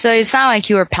 So it's not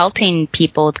like you were pelting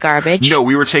people with garbage? No,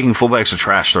 we were taking full bags of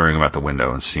trash, throwing them out the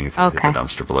window, and seeing if they hit the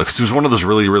dumpster below. Because it was one of those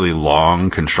really, really long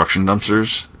construction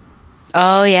dumpsters.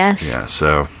 Oh, yes. Yeah,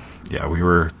 so, yeah, we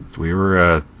were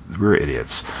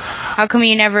idiots. How come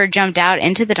you never jumped out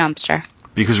into the dumpster?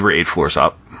 Because we're 8 floors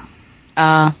up.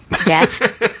 Death?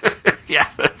 Yeah,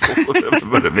 that's a little bit of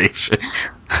motivation.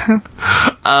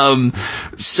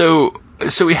 So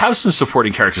we have some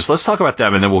supporting characters. Let's talk about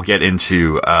them, and then we'll get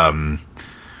into a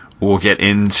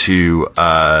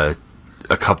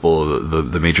couple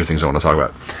of the major things I want to talk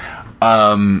about.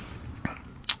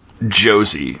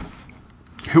 Josie,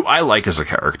 who I like as a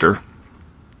character,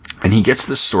 and he gets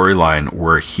this storyline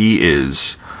where he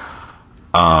is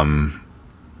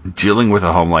dealing with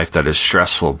a home life that is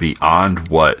stressful beyond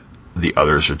what the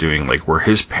others are doing, where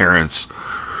his parents,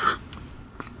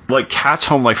 Kat's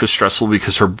home life is stressful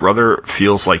because her brother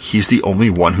feels like he's the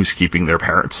only one who's keeping their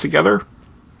parents together.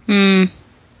 And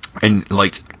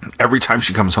every time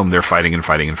she comes home, they're fighting and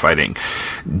fighting and fighting.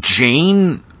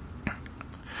 Jane,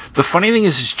 the funny thing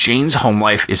is Jane's home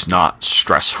life is not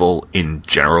stressful in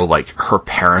general. Her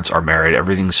parents are married,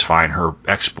 everything's fine. Her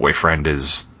ex-boyfriend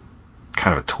is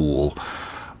kind of a tool.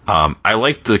 I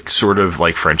like the sort of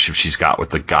friendship she's got with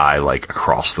the guy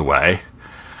across the way.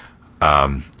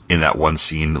 In that one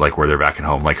scene, where they're back at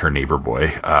home, her neighbor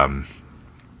boy.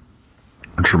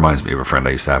 which reminds me of a friend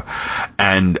I used to have.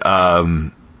 And,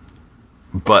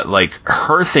 but, like,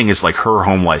 her thing is, like, her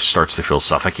home life starts to feel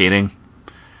suffocating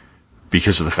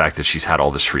because of the fact that she's had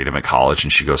all this freedom at college,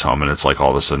 and she goes home and it's like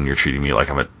all of a sudden you're treating me like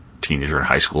I'm a teenager in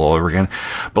high school all over again.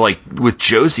 But, like, with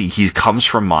Josie, he comes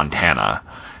from Montana,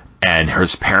 and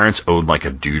his parents own, like,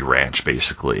 a dude ranch,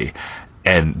 basically,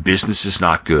 and business is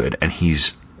not good, and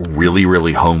he's really,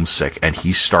 really homesick, and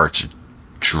he starts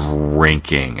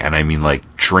drinking, and I mean,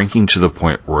 like, drinking to the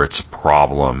point where it's a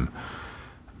problem,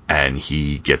 and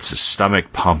he gets his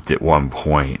stomach pumped at one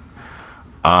point.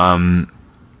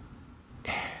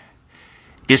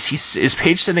 Is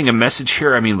Paige sending a message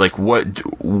here? I mean, like,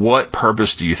 what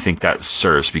purpose do you think that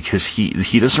serves? Because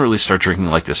he doesn't really start drinking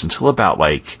like this until about,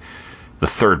 like, the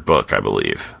third book, I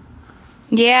believe.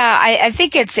 Yeah, I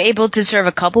think it's able to serve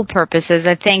a couple purposes.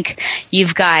 I think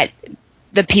you've got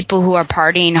the people who are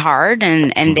partying hard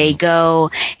and they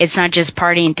go, it's not just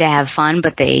partying to have fun,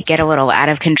 but they get a little out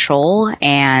of control,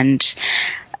 and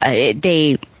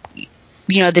they,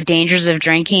 the dangers of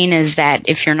drinking is that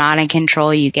if you're not in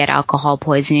control, you get alcohol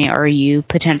poisoning or you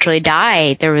potentially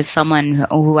die. There was someone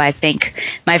who I think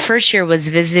my first year was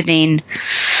visiting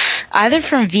either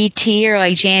from VT or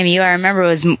like JMU. I remember it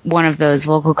was one of those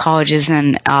local colleges,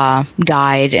 and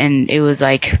died, and it was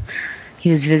like he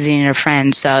was visiting a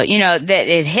friend. So, that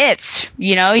it hits,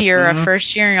 you're a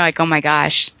first year and you're like, oh my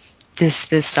gosh,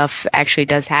 this stuff actually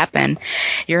does happen.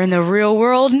 You're in the real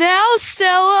world now,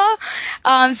 Stella.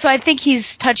 So I think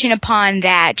he's touching upon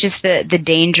that, just the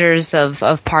dangers of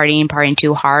partying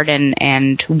too hard,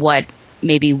 and what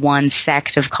maybe one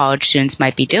sect of college students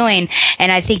might be doing.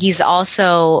 And I think he's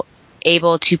also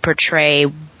able to portray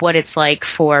what it's like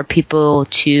for people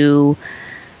to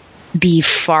be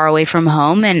far away from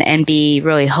home and be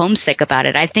really homesick about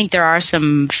it. I think there are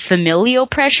some familial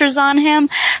pressures on him,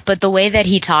 but the way that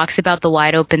he talks about the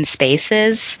wide open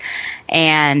spaces,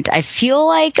 and I feel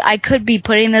like I could be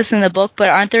putting this in the book, but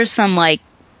aren't there some, like,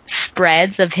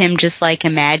 spreads of him just, like,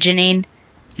 imagining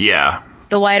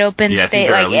the wide open space,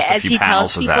 like, as he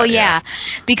tells people? Yeah,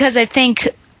 because I think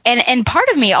And part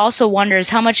of me also wonders,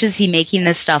 how much is he making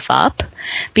this stuff up?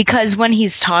 Because when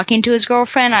he's talking to his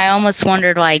girlfriend, I almost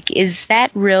wondered, like, is that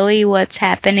really what's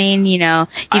happening? You've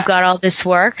got all this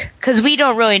work? Because we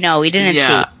don't really know. We didn't see.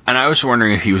 Yeah, and I was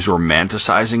wondering if he was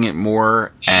romanticizing it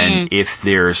more, and if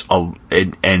there's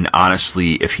and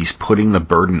honestly, if he's putting the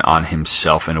burden on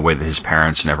himself in a way that his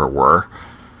parents never were.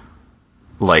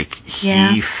 Like,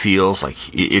 he feels like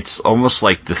it's almost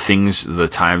like the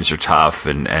times are tough,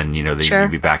 and they need to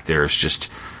be back there is just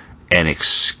an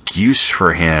excuse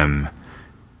for him,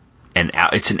 and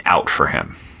it's an out for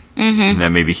him. Mm-hmm. And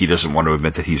then maybe he doesn't want to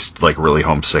admit that he's, like, really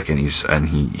homesick, and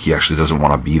he actually doesn't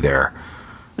want to be there.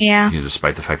 Yeah.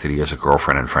 Despite the fact that he has a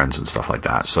girlfriend and friends and stuff like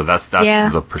that. So that's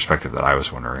the perspective that I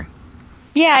was wondering.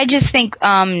 Yeah, I just think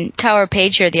Tower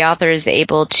Page here, the author, is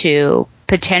able to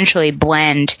potentially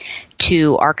blend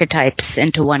two archetypes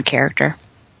into one character.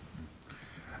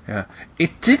 Yeah.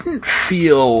 It didn't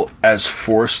feel as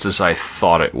forced as I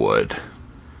thought it would.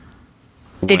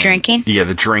 Drinking? Yeah,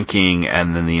 the drinking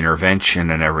and then the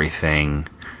intervention and everything.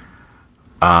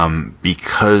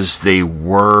 Because they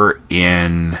were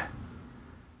in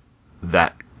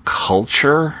that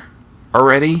culture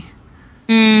already.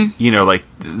 Like,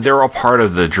 they're all part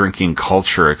of the drinking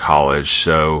culture at college,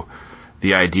 so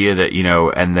the idea that,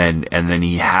 and then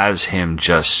he has him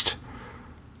just,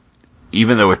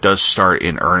 even though it does start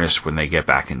in earnest when they get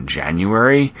back in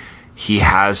January, he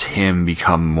has him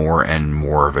become more and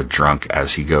more of a drunk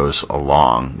as he goes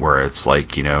along, where it's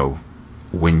like,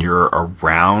 when you're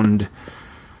around,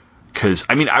 because,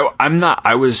 I mean,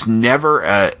 I was never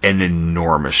an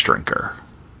enormous drinker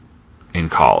in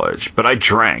college, but I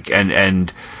drank,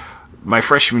 and my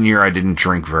freshman year I didn't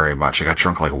drink very much. I got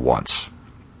drunk like once.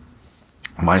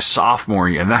 My sophomore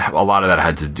year, and a lot of that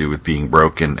had to do with being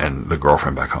broke and the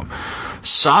girlfriend back home.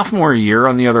 Sophomore year,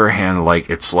 on the other hand, like,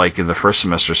 it's like in the first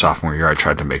semester sophomore year, I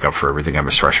tried to make up for everything I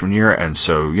missed freshman year, and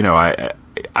so,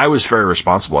 I was very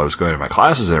responsible. I was going to my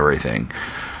classes and everything,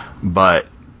 but,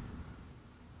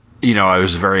 I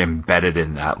was very embedded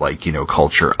in that, like,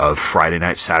 culture of Friday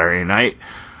night, Saturday night.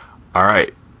 All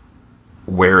right,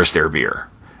 where is their beer?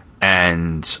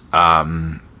 And,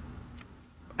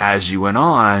 as you went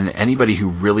on, anybody who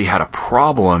really had a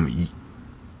problem,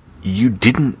 you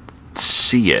didn't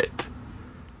see it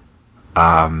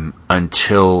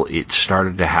until it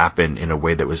started to happen in a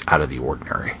way that was out of the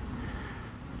ordinary.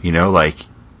 Like,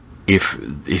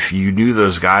 if you knew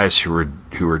those guys who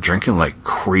were drinking like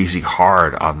crazy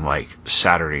hard on, like,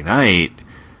 Saturday night,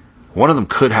 one of them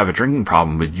could have a drinking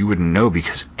problem, but you wouldn't know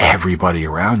because everybody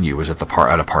around you was at a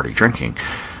party drinking.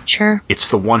 Sure. it's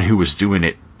the one who was doing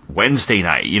it Wednesday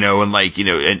night, and like,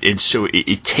 and so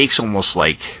it takes almost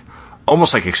like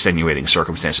extenuating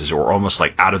circumstances, or almost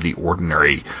like out of the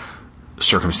ordinary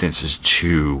circumstances,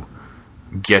 to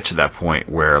get to that point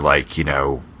where, like,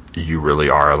 you really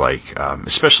are like,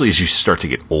 especially as you start to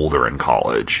get older in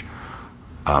college,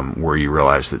 where you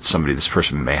realize that this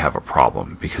person may have a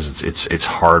problem, because it's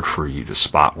hard for you to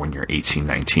spot when you're 18,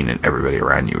 19 and everybody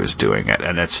around you is doing it.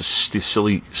 And that's a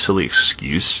silly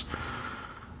excuse,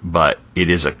 but it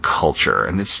is a culture,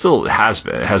 and it still has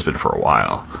been for a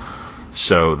while.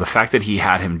 So the fact that he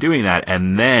had him doing that,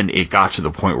 and then it got to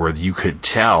the point where you could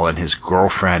tell, and his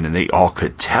girlfriend and they all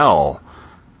could tell,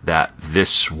 that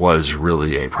this was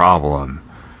really a problem.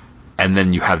 And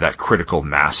then you have that critical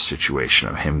mass situation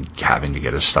of him having to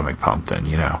get his stomach pumped and,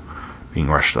 being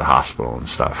rushed to the hospital and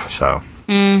stuff. So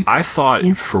I thought,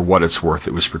 for what it's worth,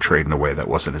 it was portrayed in a way that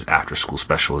wasn't as after-school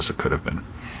special as it could have been.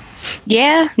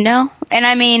 Yeah, no. And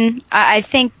I mean, I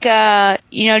think,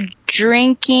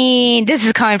 drinking, this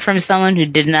is coming from someone who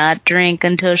did not drink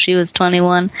until she was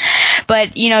 21.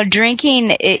 But,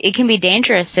 drinking, it can be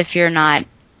dangerous if you're not,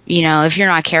 if you're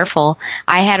not careful.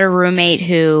 I had a roommate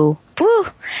who,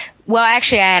 well,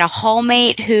 actually, I had a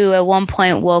hallmate who at one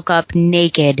point woke up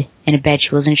naked in a bed.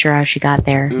 She wasn't sure how she got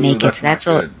there naked. That's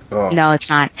not good. No, it's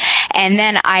not. And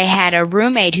then I had a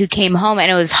roommate who came home,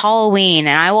 and it was Halloween,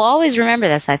 and I will always remember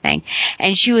this, I think.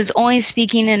 And she was only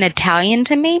speaking in Italian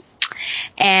to me.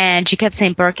 And she kept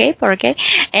saying "perché, perché,"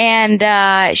 and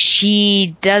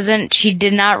she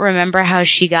did not remember how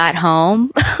she got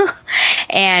home,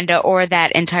 and or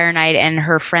that entire night. And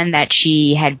her friend that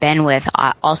she had been with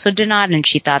also did not, and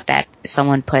she thought that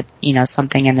someone put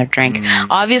something in their drink.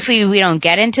 Obviously, we don't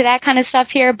get into that kind of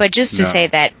stuff here, but just to say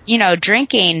that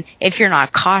drinking, if you're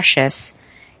not cautious,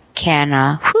 can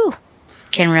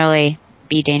really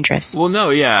be dangerous. Well, no,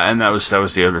 yeah, and that was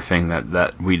the other thing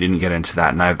that we didn't get into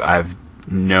that, and I've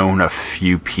known a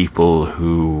few people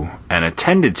who, and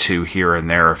attended to here and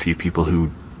there, a few people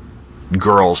who,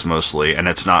 girls mostly, and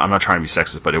I'm not trying to be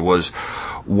sexist, but it was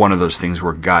one of those things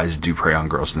where guys do prey on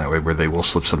girls in that way, where they will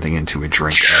slip something into a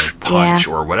drink, a punch,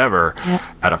 or whatever,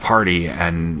 at a party,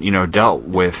 and, dealt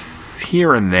with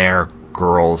here and there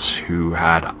girls who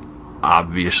had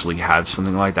obviously had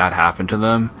something like that happen to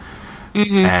them.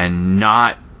 And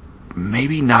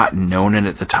maybe not known it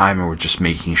at the time, and were just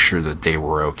making sure that they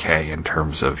were okay in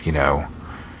terms of,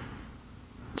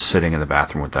 sitting in the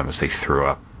bathroom with them as they threw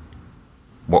up.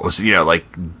 What was, like,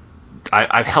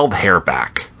 I've held hair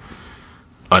back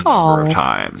a number of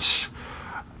times,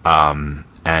 and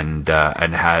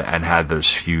had those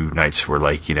few nights where,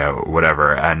 like,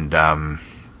 whatever, and then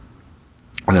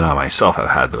I myself have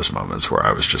had those moments where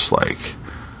I was just like,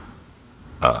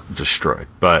 destroyed.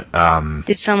 But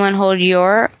did someone hold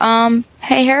your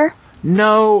hair?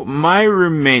 No, my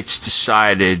roommates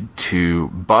decided to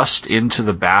bust into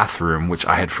the bathroom, which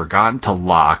I had forgotten to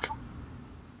lock,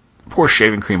 pour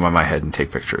shaving cream on my head, and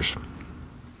take pictures.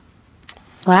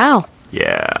 Wow.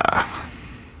 Yeah.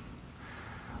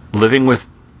 Living with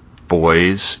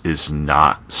boys is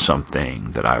not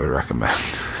something that I would recommend.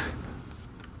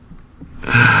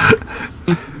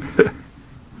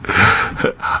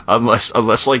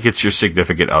 Unless like it's your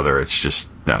significant other, it's just,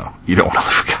 no, you don't want to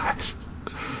live with guys.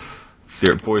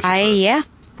 Boys are gross. Yeah.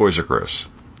 Boys are gross.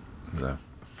 So.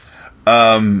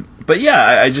 But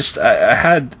yeah, I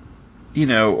had,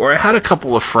 or I had a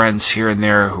couple of friends here and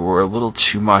there who were a little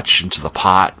too much into the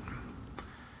pot,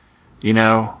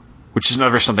 which is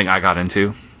never something I got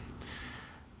into.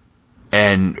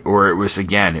 Or it was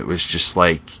just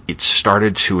like, it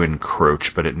started to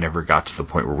encroach, but it never got to the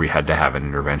point where we had to have an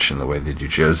intervention the way they do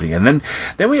Josie. And then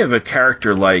we have a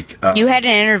character like... you had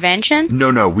an intervention?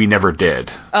 No, we never did.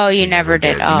 Oh, you never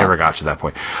did. We never got to that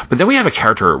point. But then we have a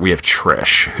character, we have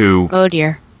Trish, who... Oh,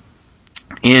 dear.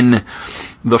 In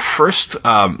the first,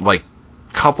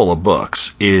 couple of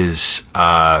books is...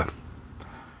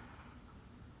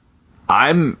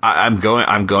 I'm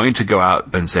going to go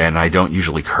out and say, and I don't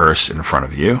usually curse in front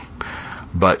of you,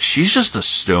 but she's just a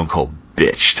stone cold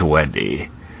bitch to Wendy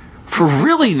for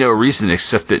really no reason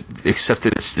except that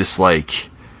it's this like,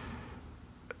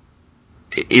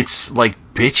 it's like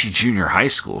bitchy junior high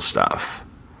school stuff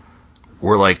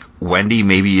where like Wendy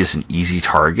maybe is an easy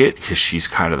target because she's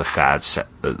kind of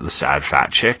the sad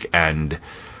fat chick, and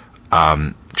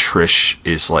Trish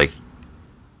is like,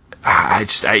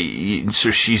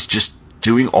 so she's just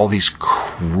doing all these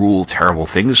cruel, terrible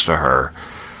things to her,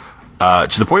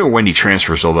 to the point where Wendy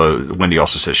transfers, although Wendy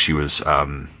also says she was,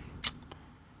 when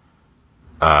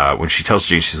she tells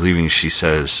Jane she's leaving, she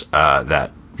says,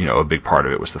 that, a big part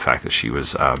of it was the fact that she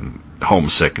was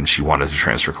homesick and she wanted to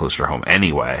transfer closer to home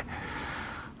anyway.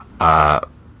 But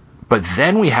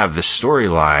then we have this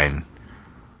storyline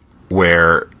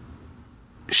where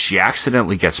she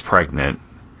accidentally gets pregnant,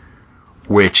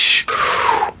 which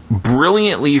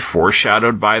brilliantly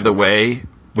foreshadowed, by the way,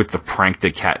 with the prank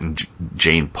that Kat and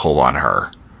Jane pull on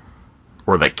her,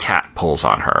 or that Kat pulls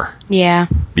on her. Yeah.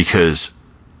 Because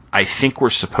I think we're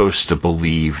supposed to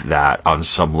believe that on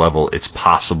some level it's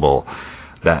possible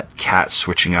that Kat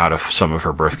switching out of some of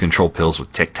her birth control pills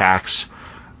with Tic Tacs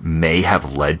may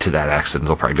have led to that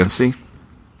accidental pregnancy.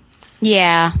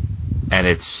 Yeah. And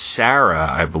it's Sarah,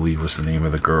 I believe was the name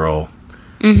of the girl,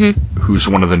 who's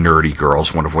one of the nerdy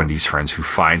girls, one of Wendy's friends, who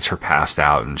finds her passed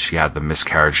out and she had the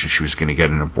miscarriage and she was going to get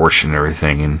an abortion and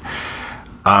everything.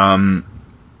 And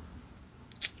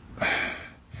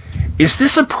is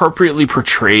this appropriately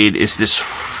portrayed? Is this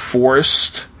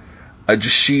forced? Does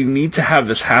she need to have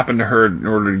this happen to her in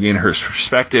order to gain her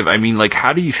perspective? I mean, like,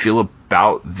 how do you feel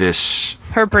about this?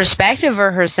 Her perspective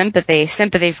or her sympathy?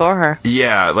 Sympathy for her.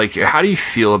 Yeah, like, how do you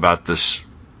feel about this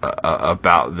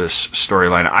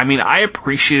storyline? I mean, I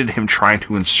appreciated him trying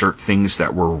to insert things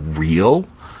that were real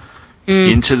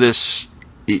into this,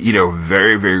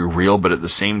 very, very real, but at the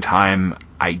same time,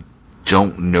 I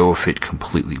don't know if it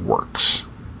completely works.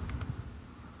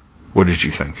 What did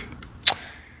you think?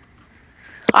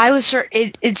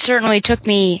 It certainly took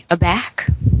me aback.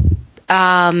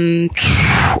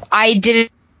 I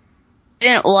didn't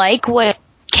like what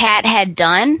Kat had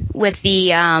done with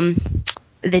the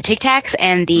Tic Tacs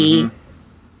and the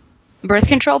birth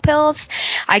control pills.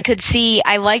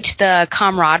 I liked the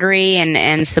camaraderie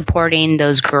and supporting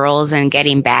those girls and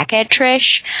getting back at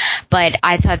Trish, but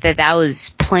I thought that was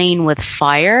playing with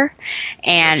fire,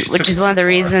 and which is one of the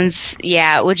reasons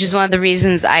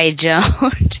I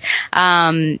don't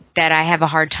that I have a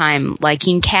hard time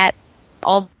liking Kat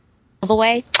all the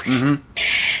way.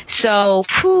 So,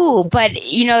 but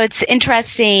it's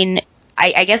interesting.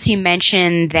 I guess you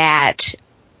mentioned that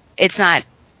it's not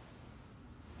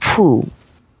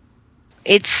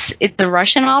It's the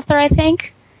Russian author, I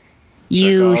think.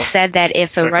 You said that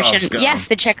if the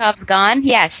the Chekhov's gone.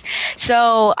 Yes.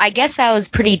 So I guess that was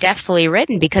pretty deftly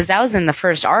written because that was in the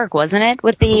first arc, wasn't it?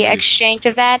 With the exchange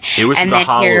of that. It was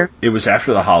it was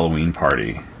after the Halloween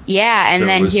party. Yeah, and so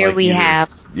then here like we have.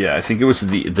 Yeah, I think it was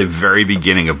the very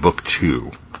beginning of book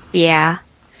 2. Yeah.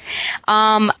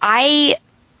 I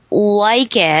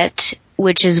like it,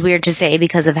 which is weird to say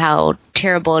because of how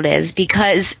terrible it is,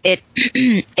 because it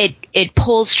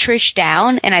pulls Trish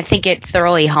down, and I think it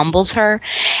thoroughly humbles her,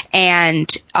 and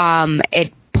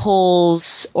it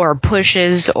pulls or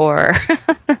pushes or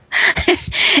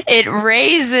it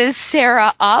raises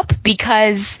Sarah up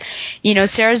because,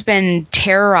 Sarah's been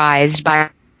terrorized by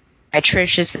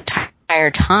Trish this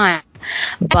entire time.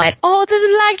 But, this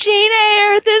is like Jane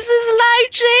Eyre. This is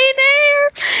like Jane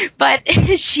Eyre. But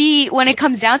when it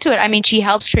comes down to it, I mean, she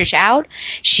helps Trish out.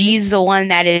 She's the one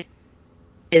that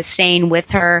is staying with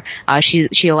her.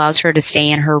 She allows her to stay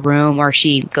in her room, or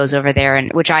she goes over there,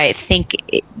 and which I think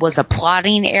it was a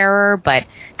plotting error, but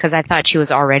because I thought she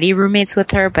was already roommates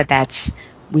with her, but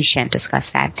we shan't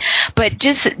discuss that. But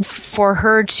just for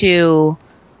her to,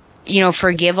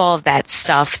 forgive all of that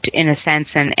stuff in a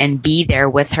sense and be there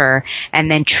with her.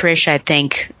 And then Trish, I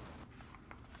think,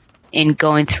 in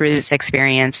going through this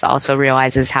experience also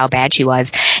realizes how bad she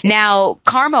was. Now,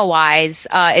 karma-wise,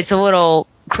 it's a little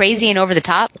crazy and over the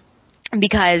top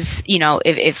because,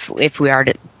 if we are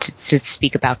to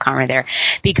speak about karma there,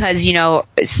 because,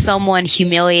 someone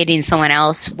humiliating someone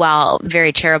else, while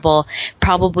very terrible,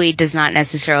 probably does not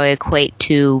necessarily equate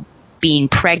to being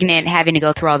pregnant, having to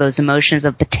go through all those emotions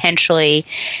of potentially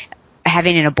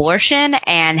having an abortion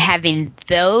and having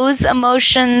those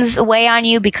emotions weigh on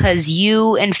you because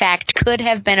you, in fact, could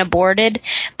have been aborted,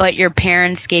 but your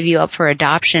parents gave you up for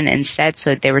adoption instead,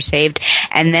 so they were saved.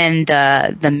 And then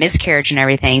the miscarriage and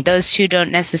everything, those two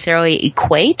don't necessarily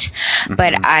equate,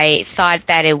 but I thought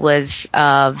that it was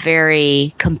a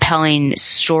very compelling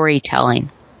storytelling.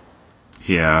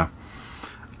 Yeah.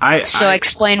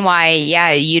 Explain why,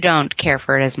 you don't care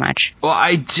for it as much. Well,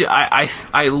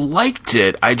 I liked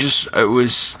it. I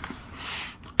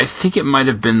think it might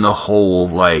have been the whole,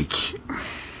 like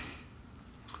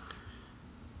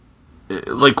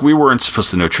we weren't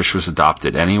supposed to know Trish was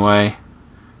adopted anyway,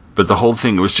 but the whole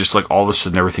thing was just like all of a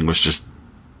sudden everything was just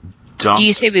dumped. Do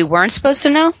you say we weren't supposed to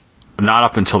know? Not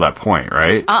up until that point,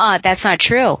 right? That's not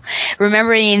true.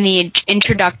 Remember in the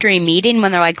introductory meeting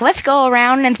when they're like, let's go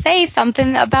around and say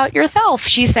something about yourself.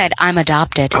 She said, I'm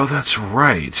adopted. Oh, that's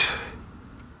right.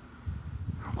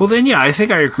 Well, then, yeah, I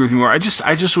think I agree with you more. I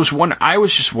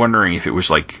was just wondering if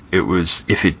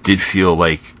if it did feel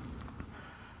like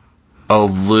a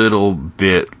little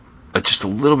bit, just a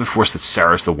little bit forced that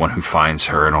Sarah's the one who finds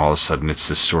her, and all of a sudden it's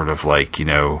this sort of like,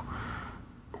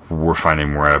 we're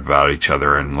finding more out about each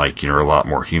other, and like, you're a lot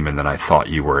more human than I thought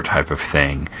you were, type of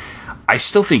thing. I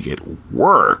still think it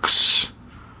works,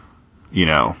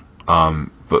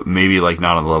 but maybe like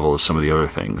not on the level of some of the other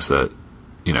things that,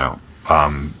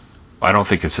 I don't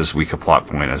think it's as weak a plot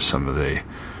point as some of the,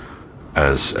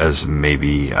 as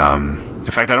maybe, in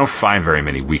fact, I don't find very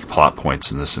many weak plot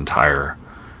points in this entire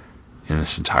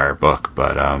book,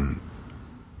 but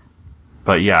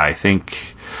yeah, I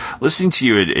think listening to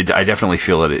you, I definitely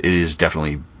feel that it is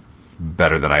definitely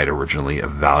better than I had originally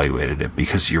evaluated it,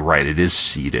 because you're right, it is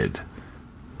seeded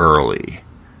early.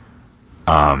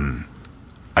 I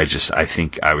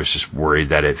think I was just worried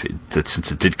that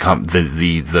since it did come,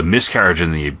 the miscarriage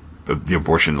and the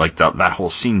abortion, like that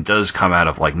whole scene does come out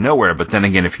of like nowhere. But then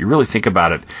again, if you really think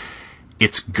about it,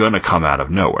 it's gonna come out of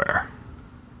nowhere.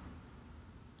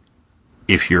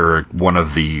 If you're one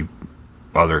of the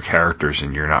other characters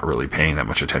and you're not really paying that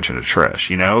much attention to Trish,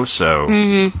 so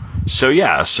Mm-hmm. so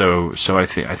yeah, so I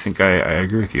think I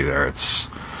agree with you there. It's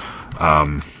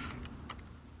although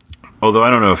I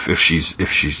don't know if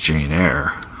she's Jane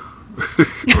Eyre.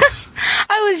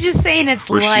 I was just saying it's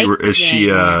like or is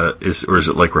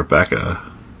it like Rebecca?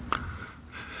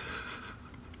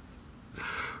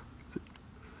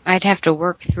 I'd have to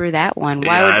work through that one.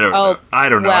 Why I don't know. I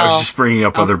don't know. I was just bringing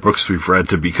up other books we've read,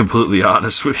 to be completely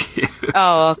honest with you.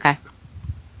 Oh, okay.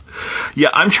 Yeah,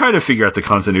 I'm trying to figure out the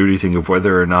continuity thing of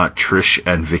whether or not Trish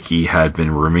and Vicky had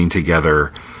been rooming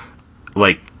together,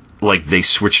 like they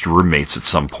switched roommates at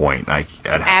some point. I'd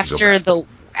have to go back.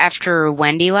 After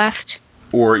Wendy left.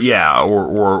 Or at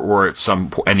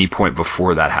any point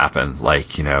before that happened,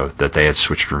 like, that they had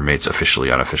switched roommates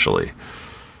officially, unofficially,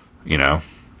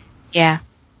 Yeah.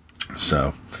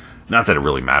 So, not that it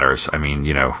really matters. I mean,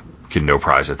 can no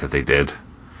prize it that they did,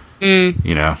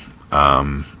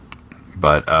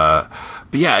 but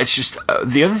yeah, it's just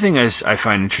the other thing is I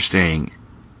find interesting.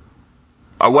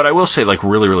 What I will say, like,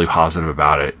 really, really positive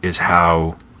about it is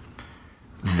how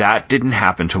that didn't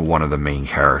happen to one of the main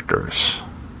characters.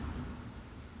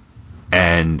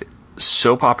 And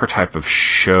soap opera type of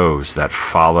shows that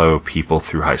follow people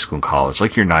through high school and college,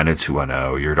 like your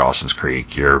 90210, your Dawson's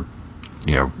Creek, your,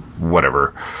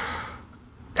 whatever,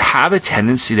 have a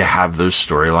tendency to have those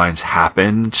storylines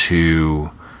happen to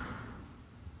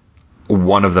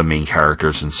one of the main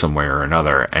characters in some way or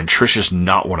another. And Trish is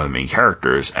not one of the main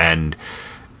characters. And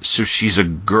so she's a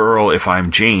girl. If I'm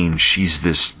Jane, she's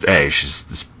this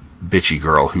bitchy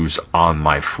girl who's on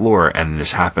my floor, and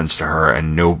this happens to her,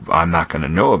 and I'm not going to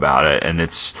know about it. And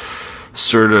it's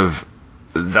sort of,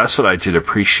 that's what I did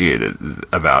appreciate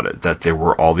about it, that there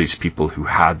were all these people who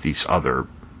had these other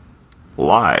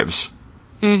lives,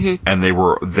 and they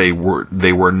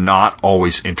were not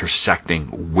always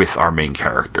intersecting with our main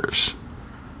characters,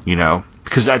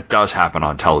 because that does happen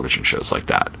on television shows like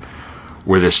that,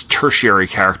 where this tertiary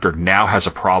character now has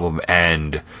a problem,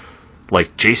 and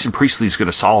like Jason Priestley's going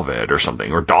to solve it or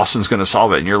something, or Dawson's going to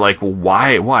solve it, and you're like, well,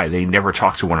 why? They never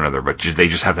talk to one another, but they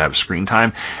just have to have screen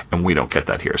time, and we don't get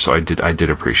that here. So I did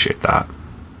appreciate that.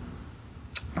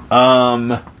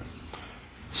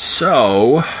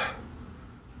 So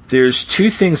there's two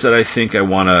things that I think I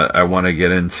wanna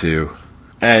get into,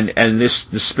 and this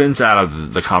spins out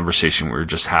of the conversation we were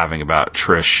just having about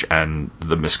Trish and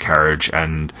the miscarriage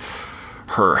and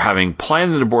her having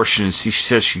planned an abortion, and she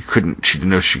says she didn't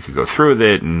know she could go through with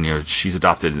it, and she's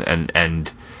adopted,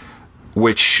 and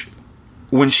which,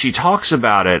 when she talks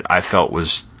about it, I felt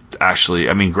was actually,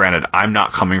 I mean, granted, I'm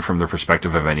not coming from the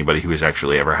perspective of anybody who has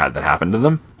actually ever had that happen to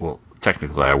them. Well,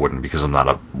 technically I wouldn't, because I'm not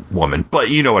a woman, but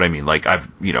you know what I mean. Like, I've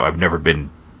never been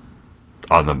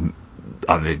on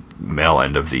the male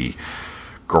end of the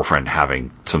girlfriend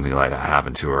having something like that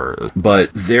happen to her. But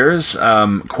there's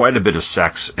quite a bit of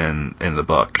sex in the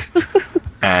book.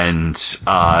 And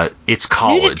it's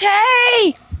college.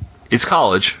 Nudity! It's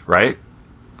college, right?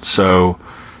 So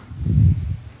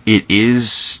it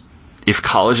is, if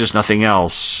college is nothing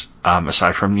else,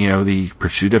 aside from, the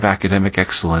pursuit of academic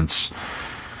excellence,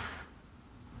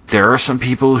 there are some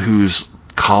people whose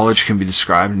college can be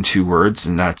described in two words,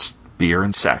 and that's beer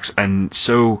and sex. And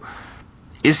so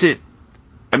is it,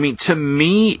 I mean, to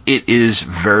me, it is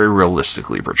very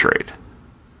realistically portrayed.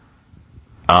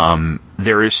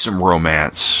 There is some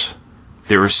romance,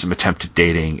 there is some attempted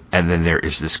dating, and then there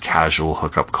is this casual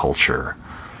hookup culture.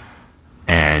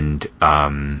 And,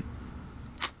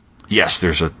 yes,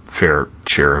 there's a fair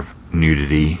share of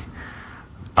nudity.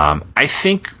 I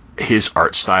think his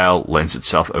art style lends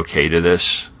itself okay to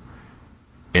this,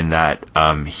 in that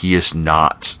he is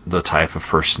not the type of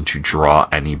person to draw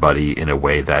anybody in a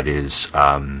way that is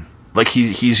like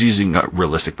he's using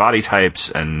realistic body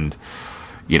types, and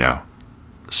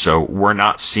so we're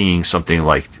not seeing something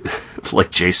like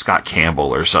J. Scott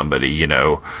Campbell or somebody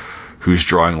who's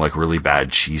drawing like really bad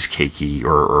cheesecakey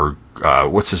or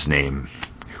what's his name,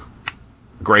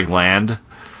 Greg Land.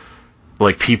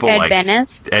 Like people Ed like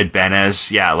Benes? Ed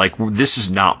Benes, yeah. Like this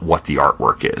is not what the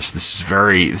artwork is. This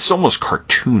is almost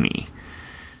cartoony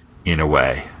in a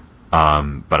way.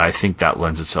 But I think that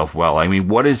lends itself well. I mean,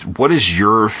 what is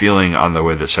your feeling on the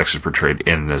way that sex is portrayed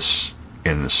in this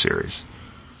series?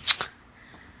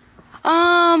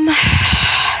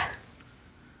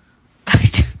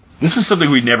 This is something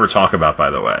we never talk about,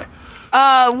 by the way.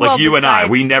 Well, like you and I,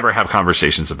 we never have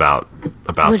conversations about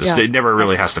this. It never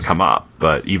really has to come up.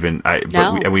 But we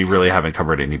really haven't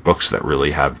covered any books that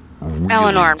really have. Really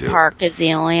Eleanor and Park is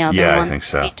the only other one I think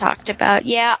so. we talked about.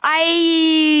 Yeah,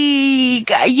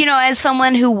 as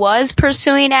someone who was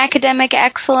pursuing academic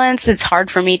excellence, it's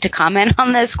hard for me to comment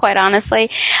on this, quite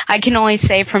honestly. I can only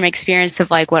say from experience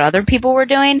of like what other people were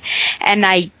doing. And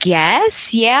I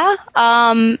guess, yeah,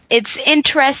 it's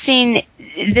interesting.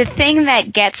 The thing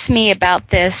that gets me about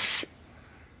this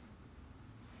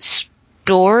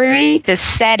story, the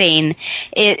setting,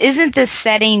 isn't the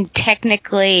setting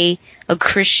technically a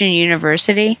Christian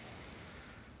university?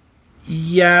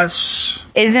 Yes.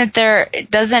 Doesn't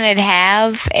it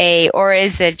have or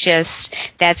is it just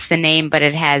that's the name but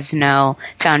it has no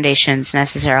foundations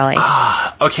necessarily?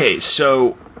 Okay,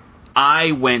 so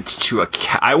I went to a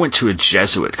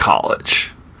Jesuit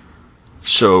college.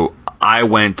 So I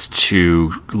went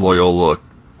to Loyola,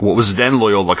 what was then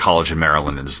Loyola College in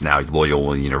Maryland and is now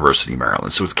Loyola University,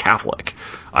 Maryland. So it's Catholic.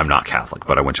 I'm not Catholic,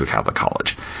 but I went to a Catholic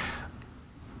college.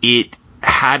 It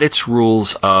had its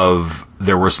rules of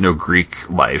there was no Greek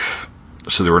life,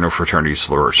 so there were no fraternities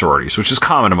or sororities, which is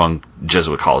common among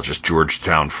Jesuit colleges,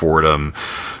 Georgetown, Fordham,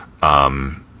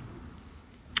 Boston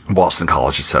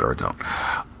College, etc. don't.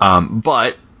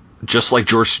 But just like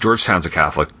Georgetown's a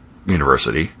Catholic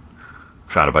university,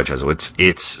 founded by Jesuits,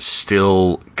 it's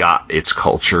still got its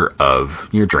culture of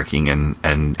drinking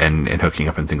and hooking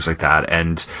up and things like that.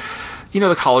 And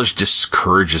the college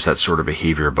discourages that sort of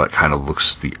behavior, but kind of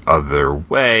looks the other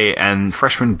way. And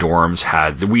freshman dorms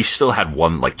we still had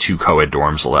two co-ed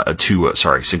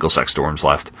dorms, single sex dorms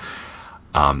left.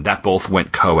 That both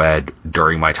went co-ed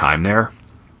during my time there.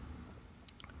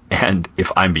 And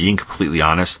if I'm being completely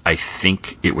honest, I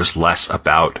think it was less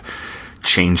about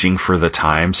changing for the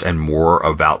times and more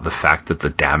about the fact that the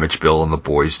damage bill in the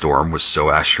boys' dorm was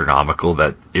so astronomical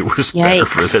that it was Yikes. better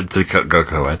for them to go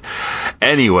co-ed.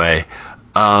 Anyway,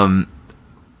 but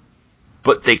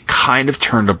they kind of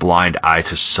turned a blind eye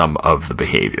to some of the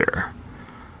behavior,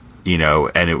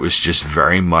 and it was just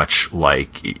very much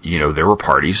like, there were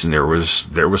parties and there was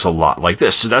a lot like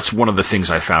this. So that's one of the things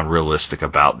I found realistic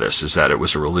about this, is that it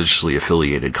was a religiously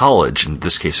affiliated college. In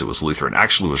this case, it was Lutheran.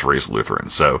 Actually, was raised Lutheran,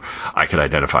 so I could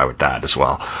identify with that as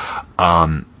well.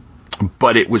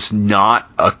 But it was not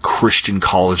a Christian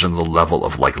college on the level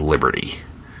of like Liberty,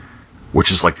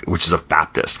 which is a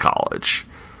Baptist college.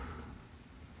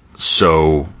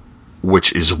 So,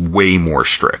 which is way more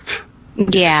strict.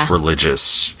 Yeah. It's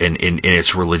religious in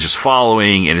its religious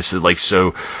following, and it's like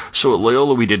so at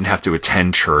Loyola we didn't have to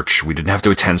attend church, we didn't have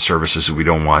to attend services if we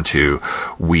don't want to.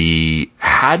 We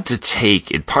had to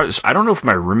take it part. I don't know if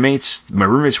my roommates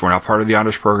were not part of the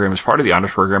honors program. As part of the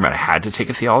honors program, I had to take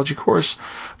a theology course,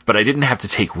 but I didn't have to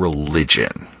take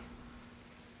religion.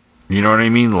 You know what I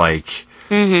mean? Like.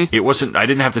 Mm-hmm. It wasn't. I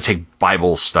didn't have to take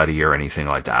Bible study or anything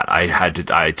like that.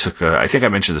 I took. I think I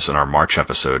mentioned this in our March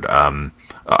episode.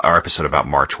 Our episode about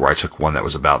March, where I took one that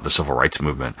was about the civil rights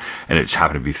movement, and it just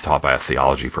happened to be taught by a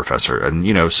theology professor. And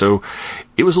so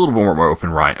it was a little bit more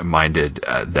open-minded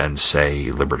than,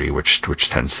 say, Liberty, which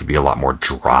tends to be a lot more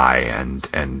dry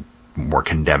and more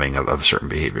condemning of certain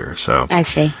behavior. So I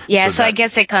see. Yeah. So I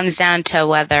guess it comes down to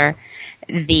whether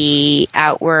the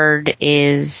outward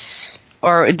is.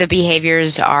 Or the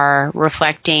behaviors are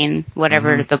reflecting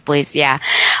whatever the beliefs. Yeah.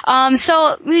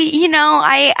 So,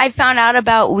 I found out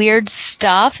about weird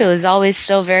stuff. It was always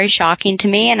still very shocking to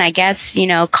me. And I guess,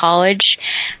 college,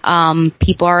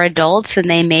 people are adults and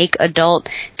they make adult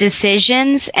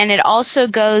decisions. And it also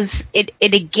goes, it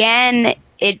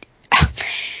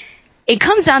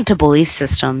comes down to belief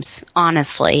systems,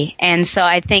 honestly. And so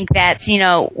I think that's,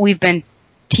 we've been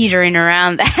teetering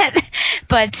around that.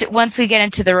 But once we get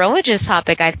into the religious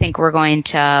topic, I think we're going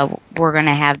to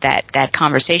have that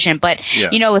conversation. But Yeah.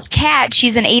 you know, with Kat,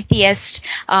 she's an atheist.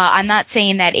 I'm not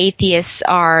saying that atheists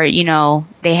are, you know,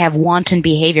 they have wanton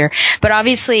behavior, but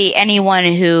obviously anyone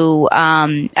who,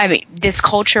 I mean, this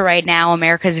culture right now,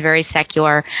 America is very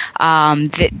secular.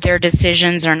 Their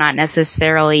decisions are not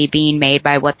necessarily being made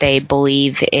by what they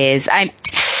believe is.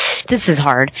 This is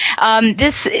hard.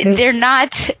 They're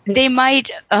not, they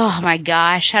might, oh my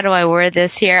gosh, how do I word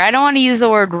this here? I don't want to use the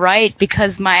word right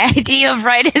because my idea of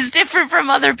right is different from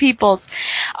other people's.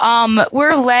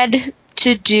 We're led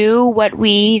to do what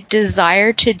we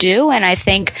desire to do, and I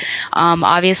think,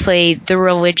 obviously the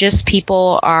religious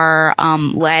people are,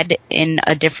 led in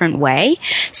a different way.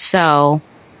 So,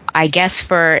 I guess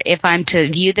if I'm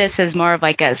to view this as more of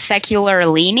like a secular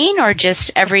leaning or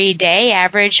just everyday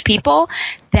average people,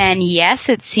 then yes,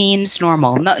 it seems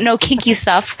normal. No kinky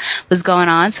stuff was going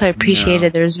on, so I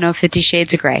appreciated there's no 50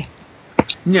 Shades of Grey.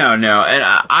 No, and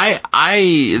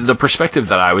I the perspective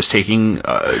that I was taking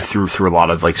through a lot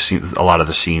of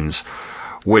the scenes,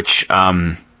 which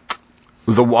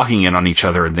the walking in on each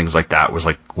other and things like that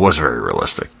was very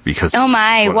realistic because oh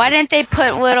my, why didn't they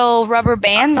put little rubber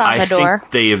bands on the door? I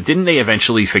think didn't they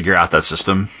eventually figure out that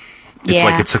system? It's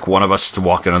like it took one of us to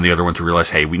walk in on the other one to realize,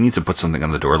 hey, we need to put something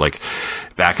on the door, like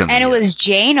back in. And it was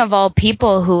Jane of all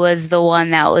people who was the one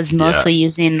that was mostly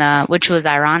using which was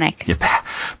ironic. Yeah,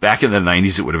 back in the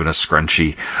 90s, it would have been a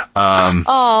scrunchie.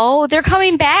 Oh, they're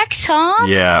coming back, Tom?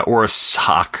 Yeah, or a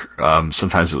sock.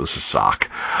 Sometimes it was a sock.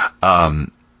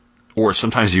 Or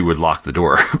sometimes you would lock the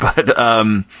door.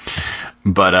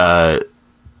 But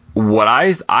what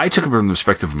I took from the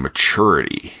perspective of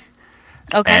maturity.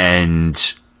 Okay.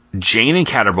 And Jane and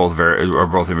Kat are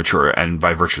both immature, and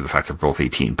by virtue of the fact they're both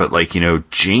 18. But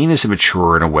Jane is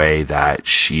immature in a way that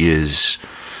she is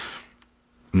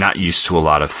not used to a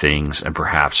lot of things, and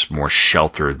perhaps more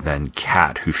sheltered than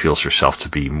Kat, who feels herself to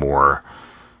be more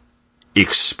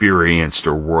experienced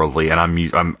or worldly, and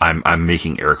I'm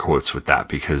making air quotes with that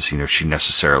because she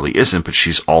necessarily isn't, but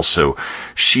she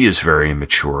is very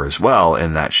immature as well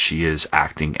in that she is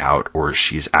acting out, or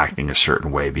she's acting a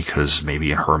certain way because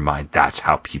maybe in her mind that's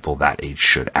how people that age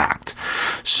should act.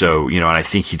 So and I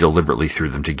think he deliberately threw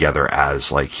them together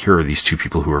as like, here are these two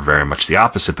people who are very much the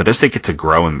opposite, but as they get to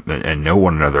grow and know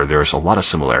one another, there's a lot of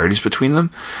similarities between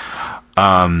them.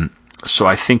 So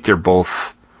I think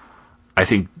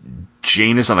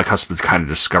Jane is on the cusp of kind of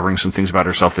discovering some things about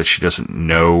herself that she doesn't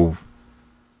know,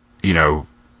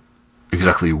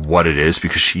 exactly what it is,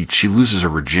 because she loses her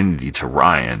virginity to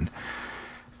Ryan.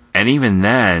 And even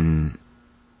then,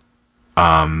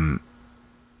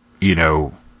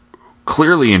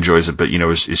 clearly enjoys it, but,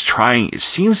 it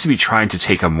seems to be trying to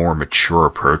take a more mature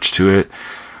approach to it,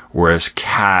 whereas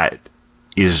Kat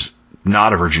is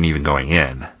not a virgin even going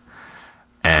in.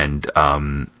 And,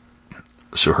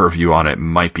 so her view on it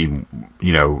might be,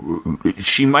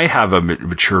 she might have a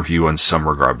mature view in some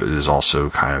regard, but is also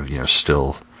kind of,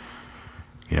 still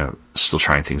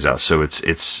trying things out. So it's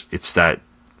that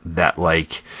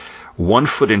like 1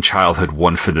 foot in childhood,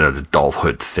 1 foot in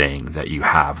adulthood thing that you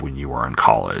have when you are in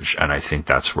college. And I think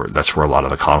that's where a lot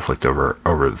of the conflict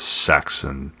over the sex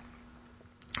and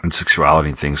sexuality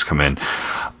and things come in.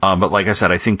 But like I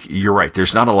said, I think you're right.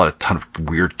 There's not a ton of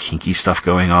weird kinky stuff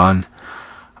going on.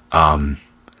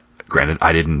 Granted,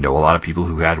 I didn't know a lot of people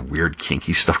who had weird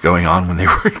kinky stuff going on when they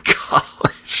were in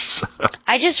college. So.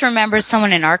 I just remember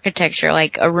someone in architecture,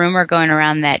 like a rumor going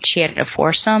around that she had a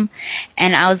foursome,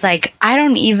 and I was like, I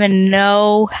don't even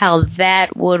know how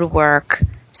that would work.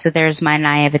 So there's my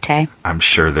naivete. I'm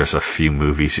sure there's a few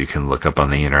movies you can look up on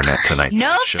the internet tonight.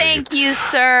 No, thank you,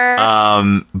 sir.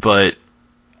 But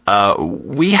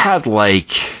we had I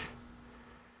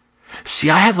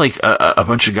had a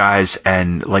bunch of guys,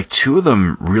 and two of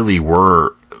them really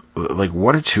were,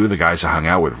 1 or 2 of the guys I hung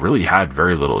out with really had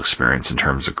very little experience in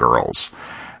terms of girls.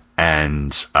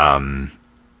 And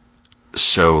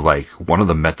so one of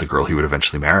them met the girl he would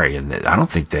eventually marry, and I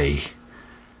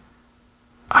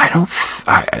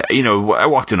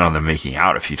walked in on them making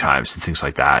out a few times and things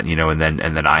like that, and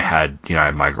then I had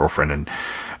my girlfriend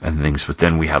and things, but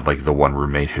then we had the one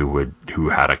roommate who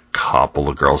had a couple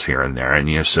of girls here and there,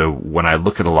 and so when I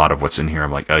look at a lot of what's in here,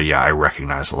 I'm like, oh yeah, I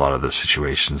recognize a lot of the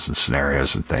situations and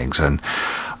scenarios and things, and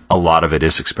a lot of it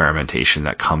is experimentation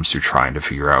that comes through trying to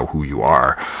figure out who you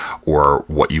are, or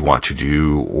what you want to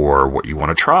do, or what you want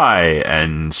to try,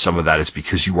 and some of that is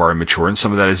because you are immature, and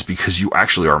some of that is because you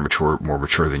actually are more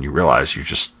mature than you realize. You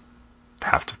just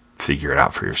have to figure it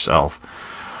out for yourself.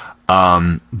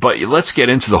 But let's get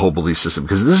into the whole belief system,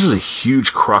 because this is a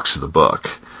huge crux of the book.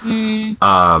 Jane,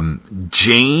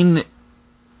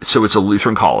 so it's a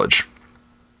Lutheran college.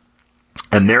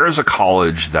 And there is a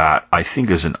college that I think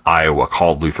is in Iowa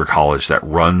called Luther College that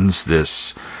runs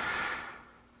this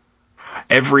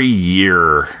every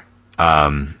year.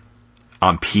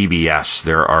 On PBS,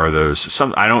 there are those.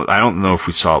 I don't know if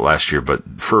we saw it last year, but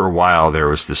for a while there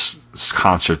was this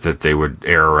concert that they would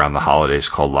air around the holidays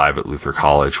called Live at Luther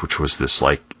College, which was this,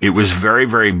 like, it was very,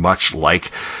 very much like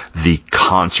the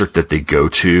concert that they go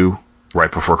to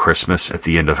right before Christmas at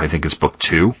the end of, I think it's book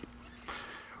 2,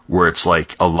 where it's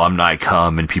like alumni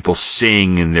come and people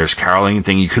sing and there's caroling and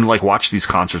thing. You can, like, watch these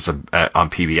concerts on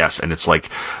PBS, and it's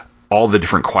like all the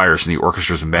different choirs and the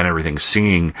orchestras and band and everything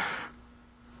singing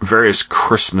various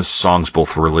Christmas songs,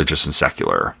 both religious and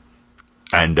secular.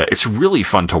 And it's really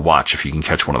fun to watch if you can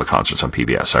catch one of the concerts on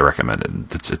PBS. I recommend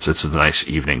it. It's a nice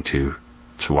evening to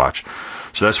watch.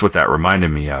 So that's what that reminded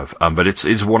me of. But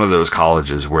it's one of those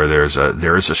colleges where there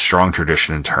is a strong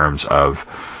tradition in terms of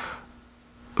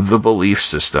the belief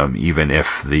system, even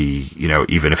if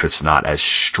it's not as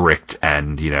strict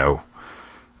and hell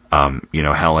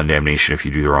and damnation if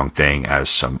you do the wrong thing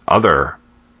as some other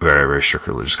very, very strict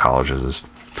religious colleges is.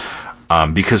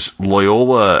 Because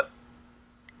Loyola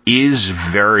is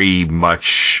very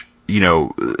much,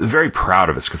 very proud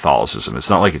of its Catholicism. It's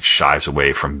not like it shies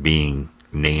away from being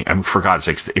named. I mean, for God's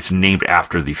sakes, it's named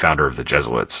after the founder of the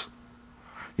Jesuits,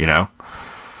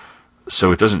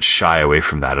 So it doesn't shy away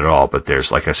from that at all. But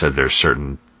there's, like I said, there's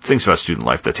certain things about student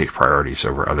life that take priorities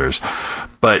over others.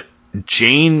 But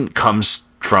Jane comes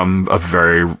from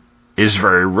is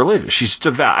very religious. She's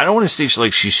devout. I don't want to say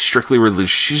she's strictly religious.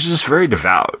 She's just very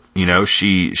devout.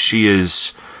 She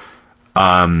is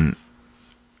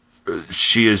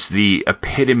the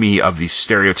epitome of the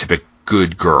stereotypic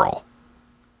good girl.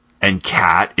 And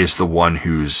Kat is the one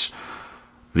who's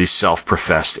the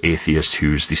self-professed atheist,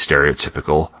 who's the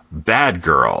stereotypical bad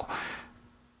girl.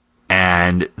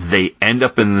 And they end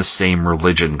up in the same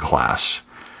religion class.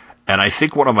 And I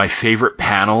think one of my favorite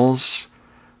panels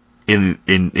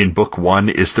in book 1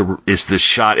 is the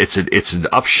shot. It's an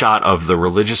upshot of the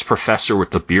religious professor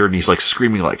with the beard, and he's like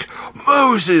screaming like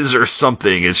Moses or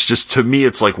something. It's just, to me,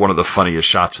 it's like one of the funniest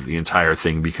shots of the entire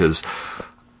thing, because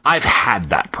I've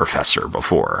had that professor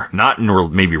before, not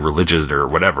in maybe religion or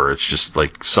whatever. It's just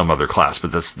like some other class,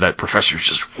 but that professor's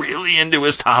just really into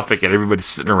his topic, and everybody's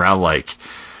sitting around like,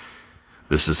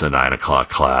 this is a 9 o'clock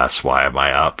class. Why am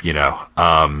I up?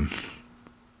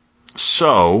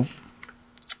 So.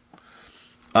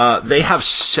 They have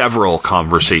several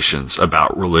conversations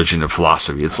about religion and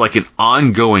philosophy. It's like an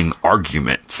ongoing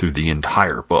argument through the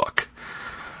entire book.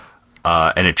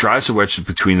 And it drives a wedge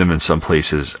between them in some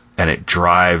places, and it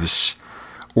brings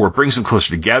them closer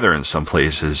together in some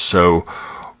places. So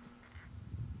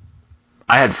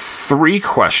I had 3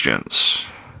 questions.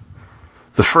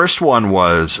 The first one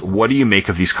was, what do you make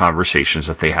of these conversations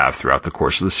that they have throughout the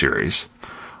course of the series?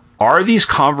 Are these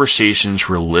conversations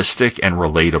realistic and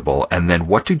relatable? And then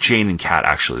what do Jane and Kat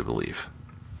actually believe?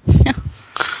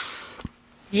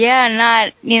 Yeah,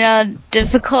 not,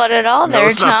 difficult at all there,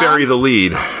 let's not Tom. bury the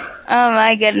lead. Oh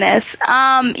my goodness.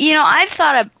 I've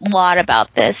thought a lot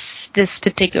about this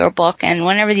particular book, and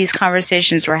whenever these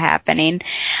conversations were happening,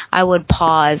 I would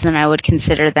pause and I would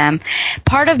consider them.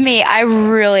 Part of me, I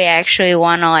really actually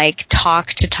want to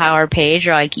talk to Tyler Page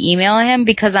or email him,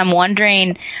 because I'm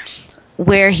wondering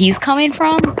where he's coming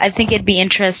from. I think it'd be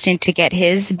interesting to get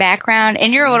his background.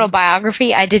 In your little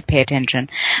biography, I did pay attention,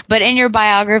 but in your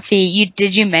biography,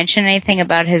 did you mention anything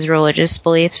about his religious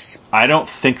beliefs? I don't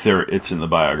think it's in the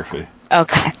biography.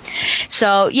 Okay.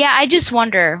 So, yeah, I just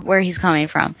wonder where he's coming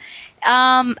from.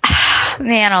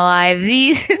 Man alive,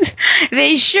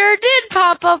 they sure did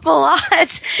pop up a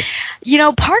lot.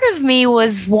 Part of me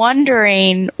was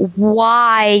wondering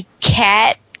why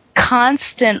Kat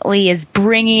constantly is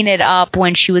bringing it up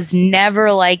when she was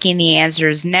never liking the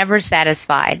answers, never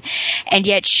satisfied. And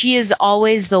yet she is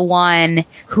always the one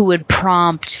who would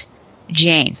prompt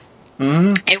Jane.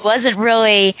 Mm-hmm. It wasn't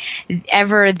really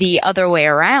ever the other way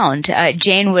around.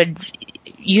 Jane would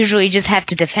usually just have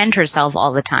to defend herself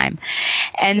all the time.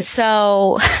 And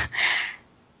so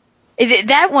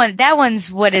that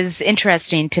one's what is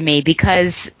interesting to me,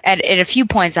 because at a few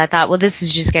points I thought, well, this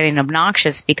is just getting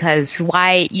obnoxious, because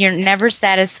why, you're never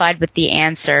satisfied with the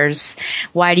answers.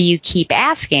 Why do you keep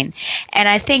asking? And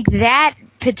I think that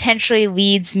potentially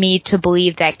leads me to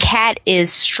believe that Kat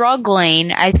is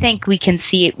struggling. I think we can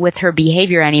see it with her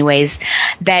behavior anyways,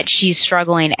 that she's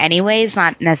struggling anyways,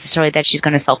 not necessarily that she's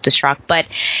going to self-destruct. But,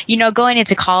 going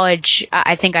into college,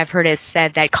 I think I've heard it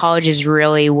said that college is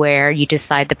really where you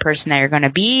decide the person that you're going to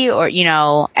be, or,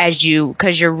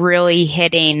 because you're really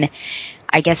hitting,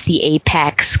 I guess, the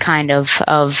apex kind of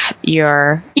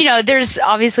your, there's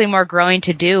obviously more growing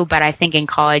to do, but I think in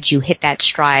college you hit that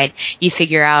stride. You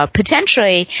figure out,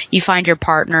 potentially, you find your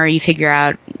partner, you figure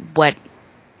out what,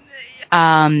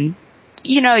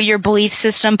 your belief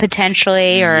system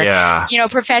potentially, or,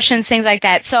 professions, things like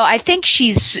that. So I think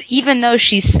even though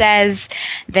she says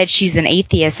that she's an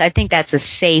atheist, I think it's a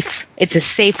safe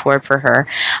word for her,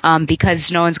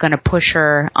 because no one's going to push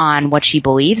her on what she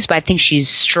believes, but I think she's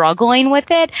struggling with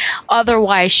it.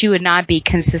 Otherwise, she would not be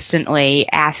consistently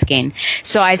asking.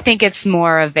 So I think it's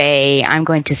more of I'm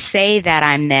going to say that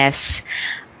I'm this,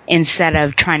 instead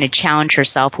of trying to challenge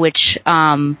herself, which,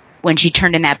 when she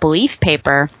turned in that belief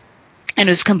paper, and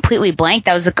it was completely blank,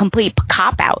 that was a complete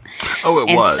cop-out. Oh,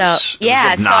 it was. So, it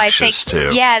was obnoxious, so I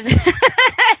think, too. Yeah,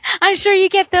 I'm sure you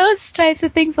get those types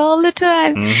of things all the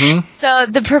time. Mm-hmm. So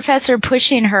the professor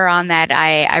pushing her on that,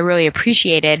 I really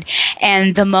appreciated.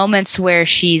 And the moments where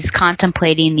she's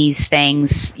contemplating these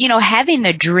things, having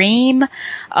the dream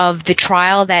of the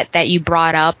trial that you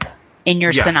brought up in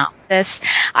your synopsis,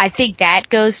 I think that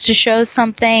goes to show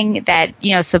something that,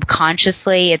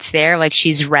 subconsciously it's there, like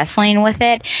she's wrestling with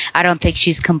it. I don't think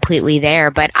she's completely there,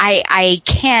 but I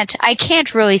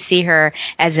can't really see her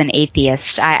as an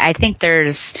atheist. I think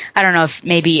I don't know if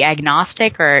maybe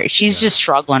agnostic, or she's just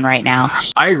struggling right now.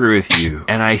 I agree with you.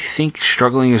 And I think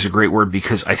struggling is a great word,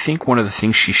 because I think one of the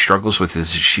things she struggles with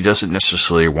is she doesn't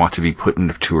necessarily want to be put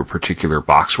into a particular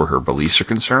box where her beliefs are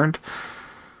concerned.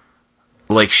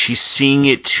 Like, she's seeing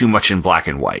it too much in black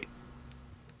and white.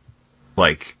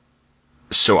 Like,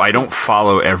 so I don't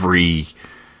follow every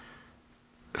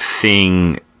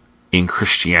thing in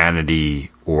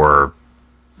Christianity, or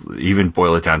even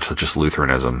boil it down to just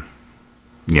Lutheranism,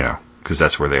 because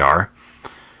that's where they are.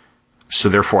 So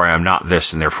therefore I am not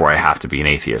this, and therefore I have to be an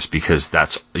atheist, because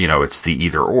that's, it's the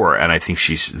either or. And I think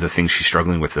the thing she's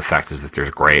struggling with, the fact is that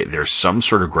there's some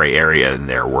sort of gray area in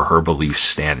there where her beliefs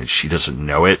stand and she doesn't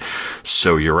know it.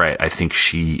 So you're right. I think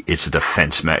it's a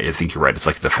defense I think you're right. It's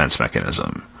like a defense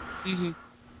mechanism. Mm-hmm.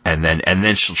 And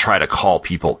then she'll try to call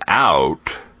people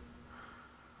out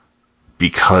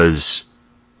because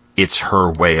it's her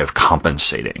way of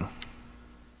compensating,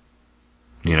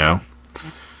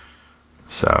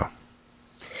 So.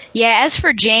 Yeah, as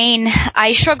for Jane,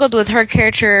 I struggled with her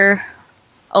character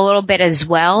a little bit as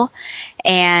well,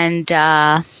 and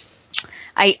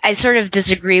I sort of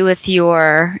disagree with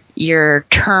your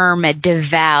term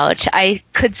devout. I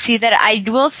could see that. I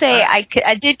will say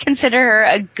I did consider her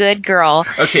a good girl.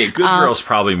 Okay, good girl's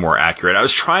probably more accurate. I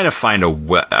was trying to find a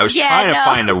word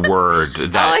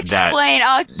that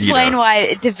I'll explain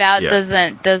why devout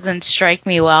doesn't strike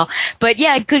me well. But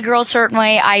yeah, good girl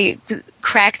certainly. I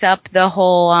cracked up the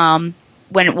whole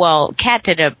Kat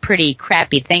did a pretty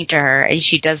crappy thing to her, and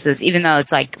she does this even though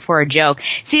it's like for a joke.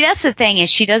 See, that's the thing, is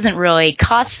she doesn't really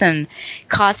cause and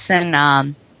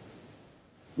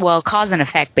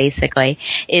effect basically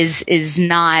is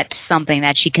not something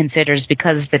that she considers,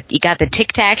 because you got the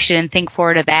Tic Tac, she didn't think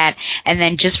forward of that, and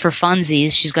then just for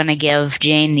funsies, she's going to give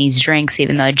Jane these drinks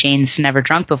even though Jane's never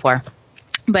drunk before.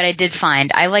 But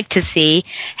I like to see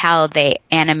how they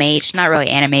not really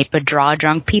animate, but draw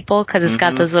drunk people, because it's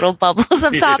got those little bubbles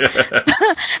up top.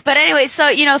 But anyway, so,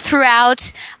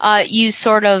 throughout, you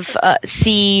sort of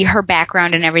see her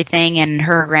background and everything, and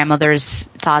her grandmother's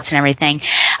thoughts and everything.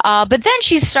 But then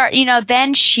she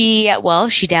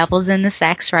dabbles in the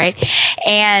sex, right?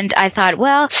 And I thought,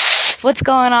 well, what's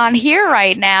going on here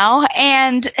right now?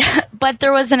 But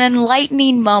there was an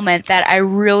enlightening moment that I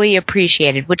really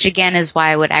appreciated, which again is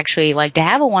why I would actually like to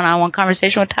have a one-on-one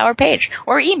conversation with Tyler Page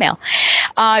or email.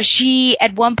 She,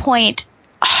 at one point,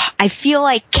 I feel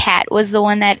like Kat was the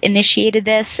one that initiated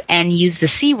this and used the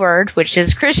C word, which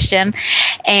is Christian,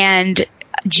 and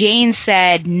Jane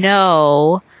said,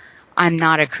 "No, I'm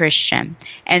not a Christian."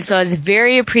 And so I was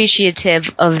very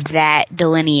appreciative of that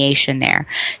delineation there.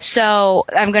 So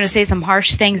I'm going to say some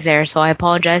harsh things there, so I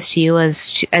apologize to you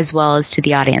as well as to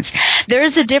the audience. There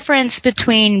is a difference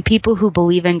between people who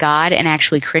believe in God and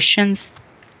actually Christians,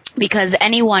 because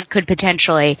anyone could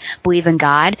potentially believe in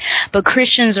God, but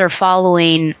Christians are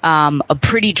following a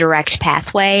pretty direct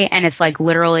pathway, and it's like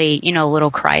literally,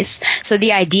 little Christ. So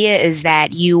the idea is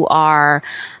that you are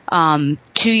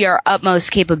to your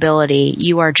utmost capability,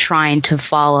 you are trying to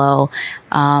follow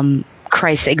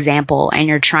Christ's example and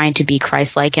you're trying to be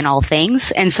Christ-like in all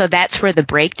things. And so that's where the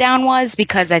breakdown was,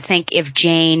 because I think if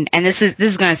Jane, and this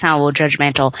is going to sound a little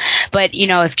judgmental, but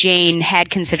if Jane had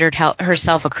considered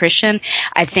herself a Christian,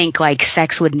 I think like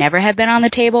sex would never have been on the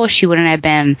table. She wouldn't have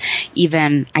been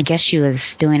even, I guess she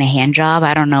was doing a hand job.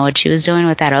 I don't know what she was doing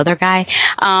with that other guy,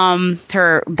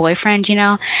 her boyfriend,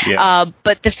 Yeah.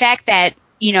 But the fact that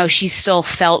she still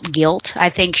felt guilt.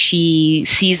 I think she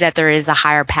sees that there is a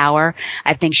higher power.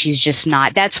 I think she's just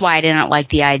not. That's why I didn't like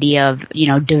the idea of,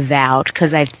 devout,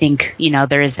 because I think,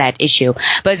 there is that issue.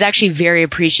 But I was actually very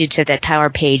appreciative that Tyler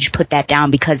Page put that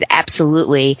down, because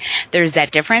absolutely there's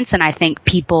that difference. And I think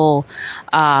people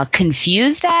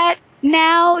confuse that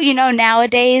now,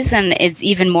 nowadays. And it's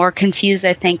even more confused,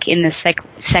 I think, in the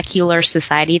secular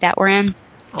society that we're in.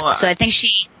 Well, so I think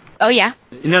Oh, yeah.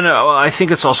 No. Well, I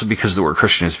think it's also because the word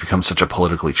Christian has become such a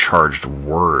politically charged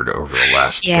word over the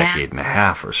last decade and a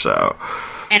half or so.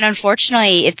 And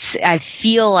unfortunately, I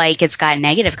feel like it's got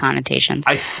negative connotations.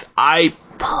 I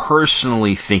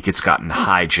personally think it's gotten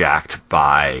hijacked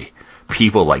by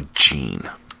people like Gene.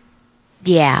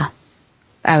 Yeah,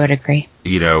 I would agree.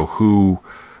 Who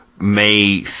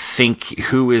may think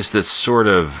who's the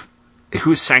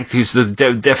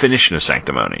definition of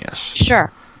sanctimonious.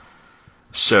 Sure.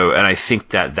 So, and I think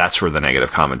that's where the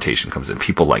negative connotation comes in.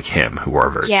 People like him who are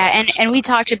very and we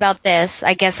talked about this.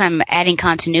 I guess I'm adding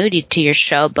continuity to your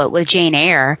show, but with Jane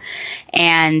Eyre,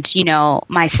 and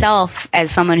myself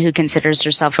as someone who considers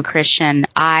herself a Christian,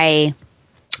 I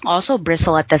also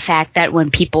bristle at the fact that when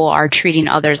people are treating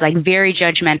others like very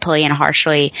judgmentally and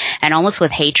harshly and almost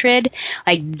with hatred,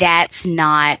 like that's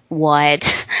not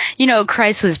what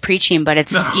Christ was preaching, but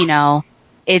it's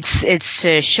It's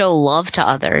to show love to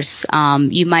others.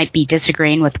 You might be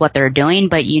disagreeing with what they're doing,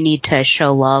 but you need to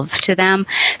show love to them.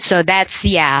 So that's,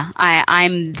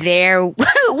 I'm there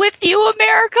with you,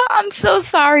 America. I'm so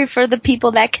sorry for the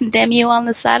people that condemn you on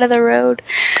the side of the road.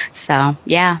 So,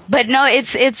 yeah. But no,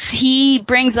 he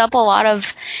brings up a lot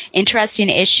of interesting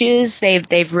issues.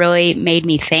 They've really made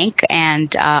me think.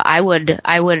 And, I would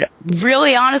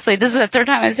really honestly, this is the third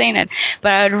time I'm saying it,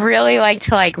 but I would really like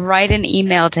to write an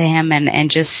email to him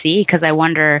and just see, because I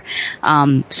wonder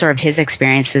sort of his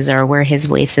experiences or where his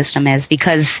belief system is,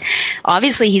 because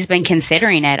obviously he's been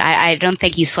considering it. I don't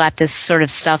think you slap this sort of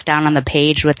stuff down on the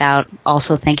page without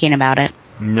also thinking about it.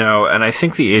 No, and I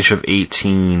think the age of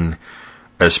 18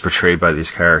 as portrayed by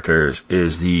these characters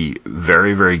is the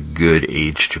very, very good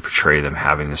age to portray them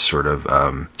having this sort of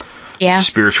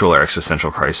spiritual or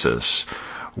existential crisis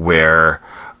where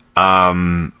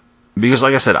because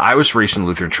like I said, I was raised in the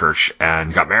Lutheran Church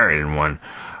and got married in one,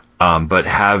 but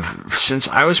have, since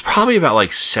I was probably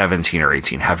about 17 or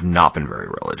 18, have not been very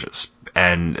religious.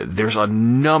 And there's a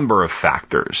number of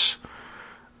factors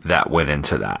that went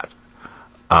into that,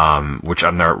 which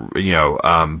I'm not,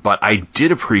 but I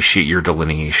did appreciate your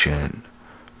delineation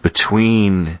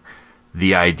between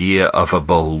the idea of a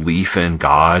belief in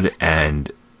God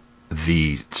and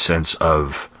the sense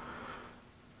of,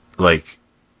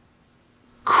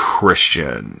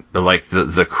 Christian,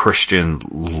 the Christian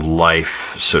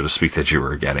life, so to speak, that you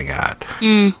were getting at,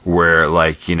 where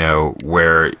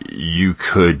where you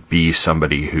could be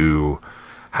somebody who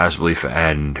has belief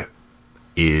and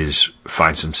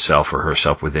finds himself or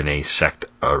herself within a sect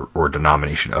or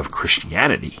denomination of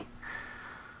Christianity,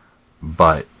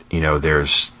 but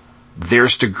there's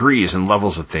degrees and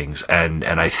levels of things, and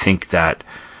I think that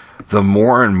the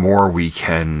more and more we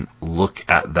can look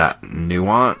at that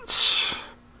nuance.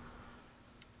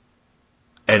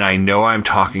 And I know I'm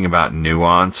talking about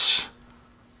nuance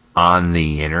on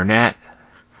the internet,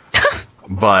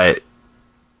 but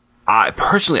I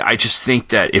just think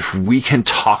that if we can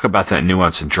talk about that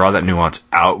nuance and draw that nuance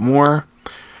out more,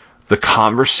 the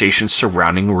conversation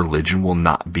surrounding religion will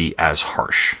not be as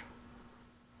harsh.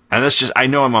 And that's just, I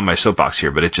know I'm on my soapbox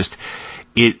here, but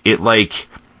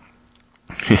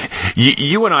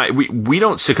you and I, we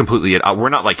don't sit completely we're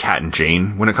not like Kat and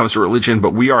Jane when it comes to religion,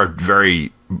 but we are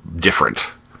very different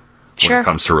when it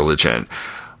comes to religion.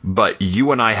 But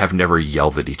you and I have never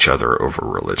yelled at each other over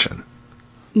religion.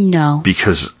 No.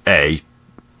 Because A,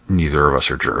 neither of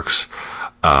us are jerks.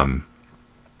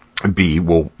 B,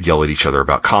 we'll yell at each other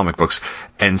about comic books.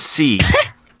 And C,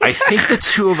 I think the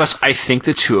two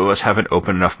of us have an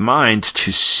open enough mind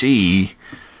to see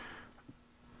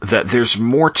that there's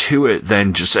more to it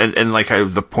than just, and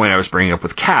the point I was bringing up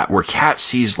with Kat, where Kat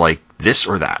sees this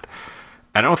or that.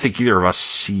 I don't think either of us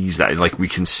sees that. We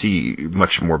can see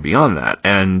much more beyond that.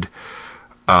 And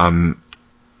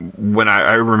when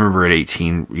I remember at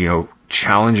 18,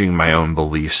 challenging my own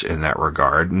beliefs in that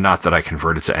regard, not that I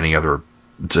converted to any other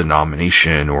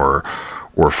denomination or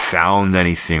or found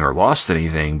anything or lost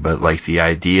anything, but like the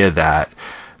idea that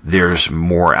there's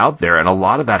more out there. And a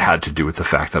lot of that had to do with the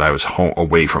fact that I was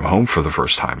away from home for the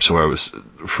first time. So I was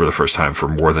for the first time for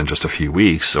more than just a few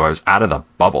weeks. So I was out of the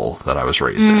bubble that I was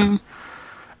raised in.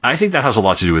 I think that has a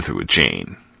lot to do with it with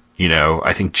Jane. You know,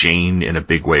 I think Jane in a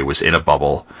big way was in a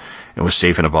bubble and was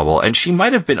safe in a bubble. And she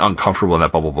might have been uncomfortable in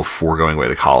that bubble before going away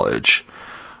to college.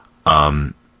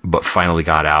 But finally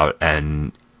got out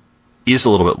and is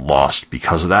a little bit lost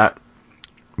because of that.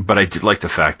 But I did like the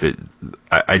fact that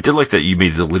I did like that you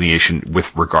made the delineation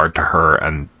with regard to her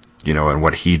and, you know, and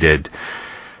what he did,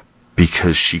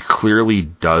 because she clearly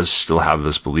does still have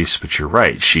those beliefs, but you're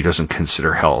right. She doesn't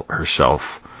consider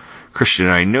herself Christian.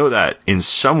 And I know that in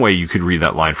some way you could read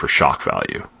that line for shock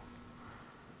value,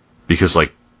 because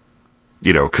like,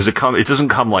 you know, because it doesn't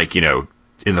come like, you know,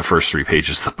 in the first 3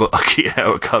 pages of the book, you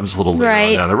know, it comes a little later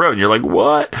on down the road and you're like,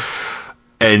 what?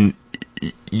 And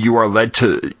you are led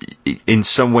to, in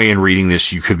some way in reading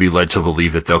this, you could be led to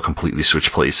believe that they'll completely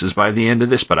switch places by the end of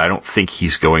this, but I don't think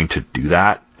he's going to do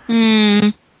that.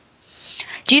 Do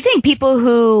you think people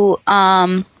who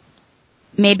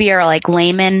maybe are like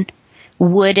laymen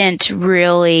wouldn't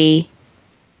really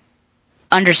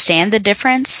understand the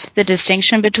difference, the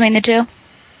distinction between the two?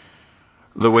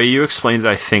 The way you explained it,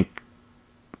 I think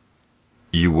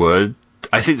you would.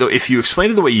 I think, though, if you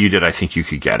explained it the way you did, I think you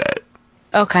could get it.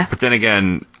 Okay. But then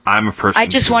again, I'm a person. I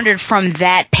just wondered from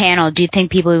that panel, do you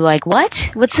think people would be like, what?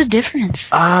 What's the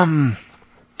difference? I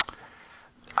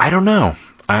don't know.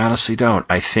 I honestly don't.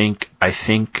 I think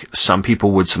some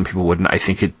people would, some people wouldn't. I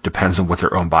think it depends on what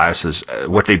their own biases,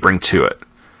 what they bring to it.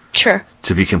 Sure.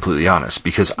 To be completely honest,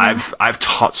 because I've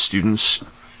taught students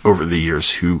over the years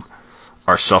who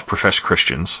are self-professed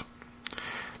Christians.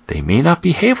 They may not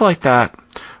behave like that,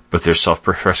 but they're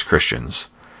self-professed Christians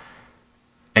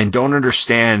and don't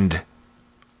understand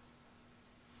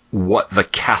what the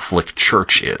Catholic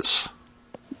Church is.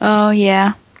 Oh,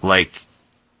 yeah. Like,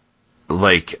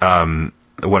 when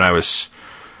I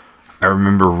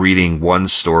remember reading one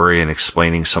story and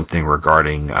explaining something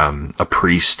regarding a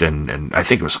priest and I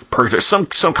think it was purgatory,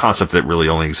 some concept that really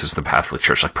only exists in the Catholic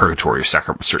Church, like purgatory or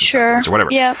certain sacraments or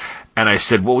whatever. Yeah. And I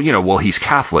said, well, he's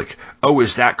Catholic. Oh,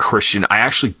 is that Christian? I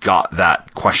actually got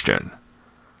that question.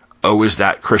 Oh, is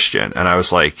that Christian? And I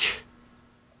was like,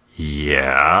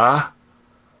 yeah.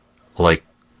 Like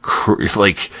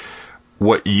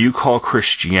what you call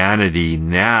Christianity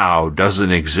now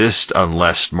doesn't exist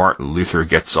unless Martin Luther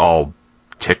gets all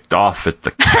ticked off at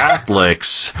the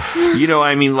Catholics. You know,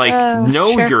 I mean, like,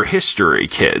 know sure. your history,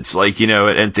 kids. Like, you know,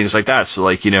 and things like that. So,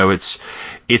 like, you know, it's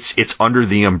under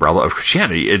the umbrella of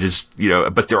Christianity. It is, you know,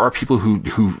 but there are people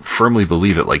who firmly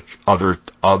believe it, like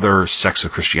other sects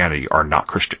of Christianity are not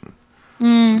Christian.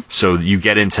 So you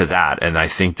get into that, and I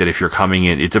think that if you're coming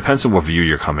in, it depends on what view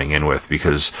you're coming in with,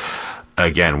 because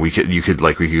again, we could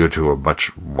go to a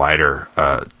much wider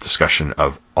discussion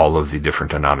of all of the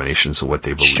different denominations of what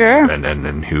they believe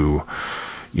and who,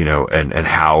 you know, and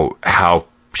how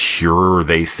pure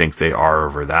they think they are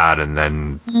over that, and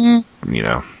then you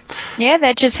know. Yeah,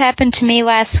 that just happened to me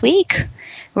last week,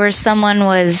 where someone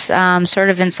was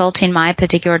sort of insulting my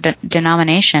particular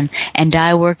denomination, and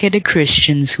I work at a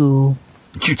Christian school.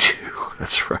 You do.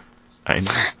 That's right. I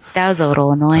know. That was a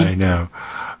little annoying. I know.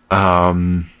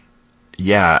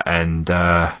 Yeah,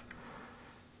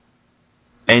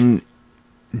 and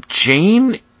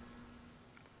Jane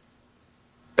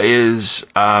is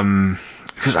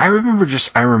because I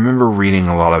remember reading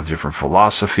a lot of different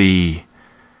philosophy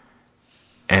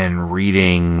and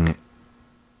reading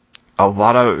a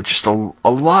lot of just a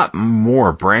lot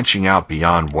more, branching out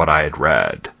beyond what I had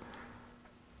read.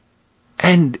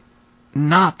 And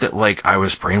not that like I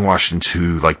was brainwashed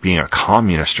into like being a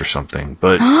communist or something,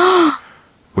 but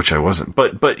which I wasn't.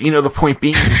 But you know, the point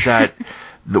being is that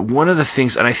one of the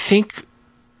things, and I think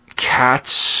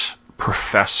Kat's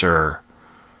professor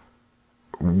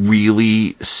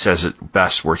really says it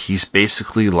best, where he's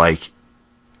basically like,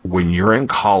 when you're in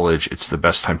college, it's the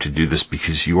best time to do this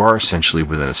because you are essentially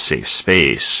within a safe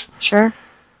space. Sure.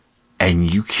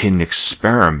 And you can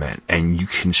experiment, and you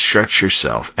can stretch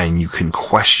yourself, and you can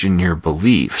question your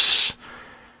beliefs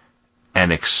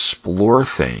and explore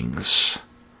things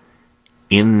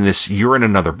in this. You're in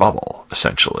another bubble,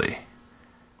 essentially.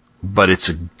 But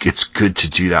it's good to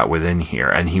do that within here.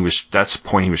 And that's the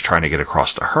point he was trying to get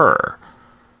across to her.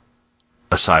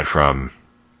 Aside from,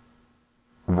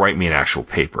 write me an actual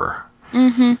paper.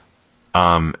 Mm-hmm.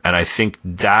 And I think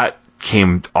that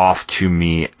came off to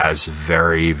me as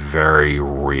very, very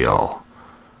real,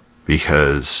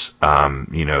 because,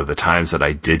 you know, the times that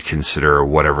I did consider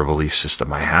whatever belief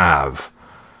system I have,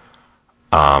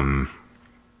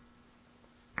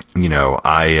 you know,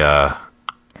 I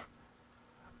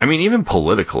mean, even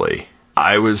politically,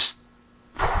 I was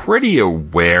pretty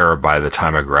aware by the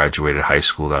time I graduated high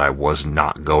school that I was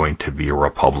not going to be a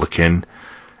Republican,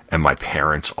 and my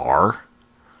parents are.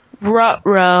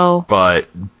 Ruh-roh. But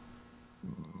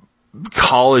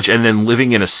college and then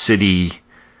living in a city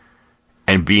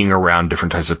and being around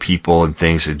different types of people and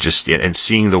things, and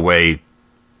seeing the way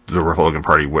the Republican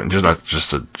Party went,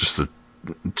 just a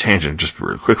tangent, just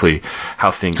real quickly,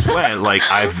 how things went. Like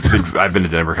I've been a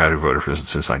Democratic voter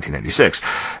since 1996,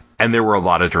 and there were a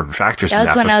lot of different factors. That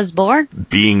was when I was born.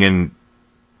 Being in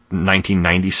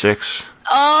 1996.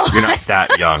 Oh, you're not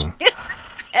that young.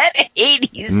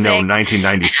 86. No,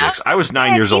 1996. I was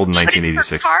 9 years old in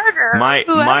 1986.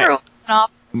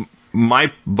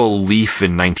 My belief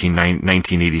in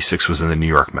 1986 was in the New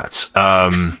York Mets.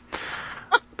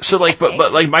 So like,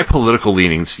 but like my political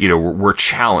leanings, you know, were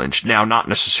challenged. Now, not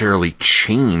necessarily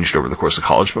changed over the course of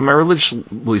college, but my religious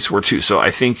beliefs were too. So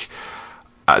I think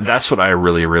that's what I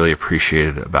really, really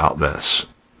appreciated about this.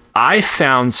 I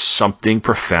found something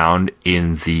profound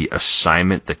in the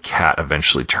assignment that Kat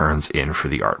eventually turns in for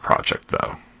the art project,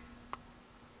 though.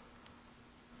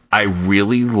 I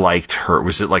really liked her.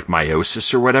 Was it like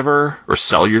meiosis or whatever? Or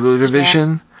cellular division?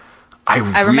 Yeah.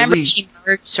 I remember she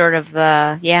merged sort of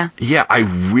the, yeah. Yeah, I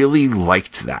really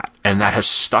liked that. And that has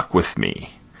stuck with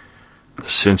me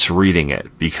since reading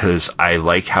it, because I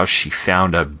like how she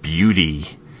found a beauty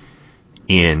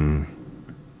in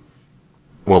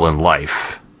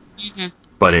life,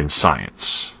 but in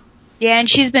science. Yeah, and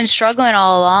she's been struggling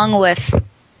all along with,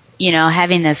 you know,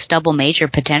 having this double major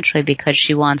potentially because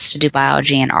she wants to do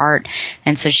biology and art,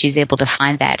 and so she's able to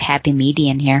find that happy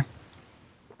median here.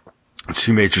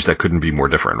 Two majors that couldn't be more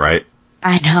different, right?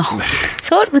 I know.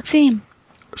 So it would seem.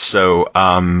 So,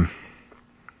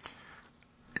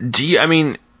 do you, I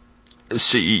mean,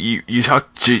 so you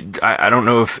talked to, I don't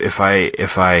know if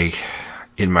I,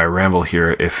 in my ramble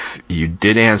here, if you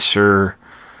did answer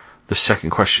the second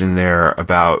question there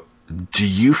about, do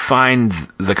you find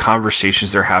the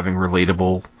conversations they're having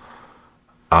relatable?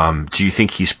 Do you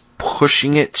think he's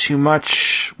pushing it too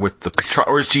much with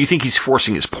or do you think he's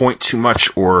forcing his point too much,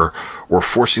 or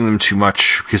forcing them too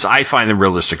much? Because I find them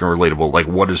realistic and relatable. Like,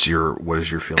 what is your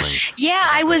feeling? Yeah,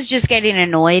 I was just getting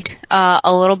annoyed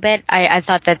a little bit. I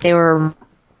thought that they were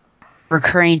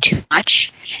recurring too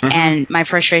much, and my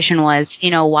frustration was, you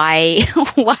know, why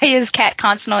is Kat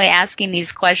constantly asking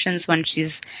these questions when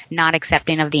she's not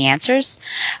accepting of the answers?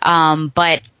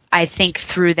 But I think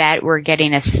through that we're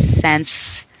getting a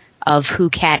sense of who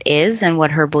Kat is and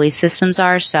what her belief systems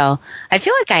are. So I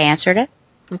feel like I answered it.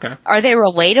 Okay. Are they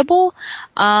relatable?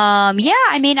 Yeah,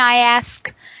 I mean, I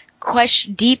ask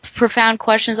deep, profound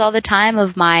questions all the time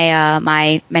of my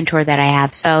my mentor that I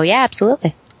have. So yeah,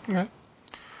 absolutely. Okay.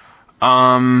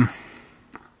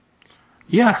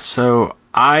 Yeah, so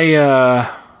I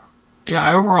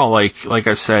overall like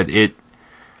I said,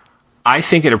 I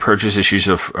think it approaches issues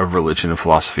of religion and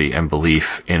philosophy and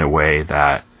belief in a way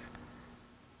that,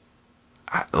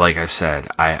 like I said,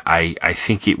 I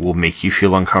think it will make you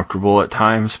feel uncomfortable at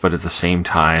times, but at the same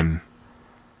time,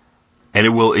 and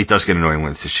it does get annoying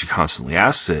when she constantly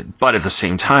asks it, but at the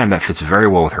same time, that fits very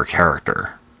well with her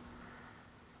character.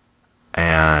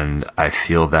 And I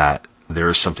feel that there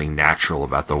is something natural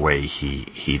about the way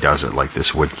he does it, like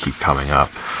this would keep coming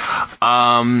up.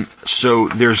 So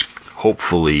there's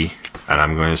hopefully, and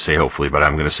I'm going to say hopefully, but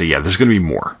I'm going to say, yeah, there's going to be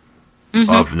more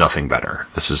of Nothing Better.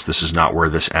 This is not where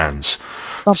this ends.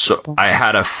 So I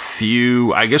had a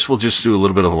few, I guess we'll just do a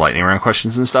little bit of a lightning round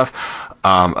questions and stuff,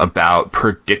 about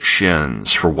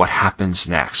predictions for what happens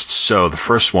next. So the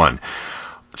first one,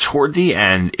 toward the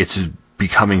end, it's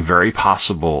becoming very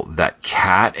possible that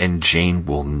Kat and Jane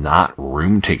will not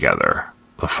room together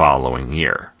the following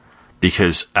year.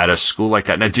 Because at a school like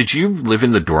that, now, did you live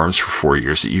in the dorms for 4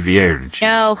 years at UVA, or did you?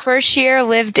 No, first year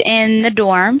lived in the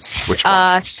dorms. Which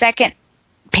one? Second,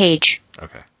 Page.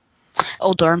 Okay.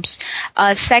 Old dorms.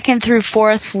 Second through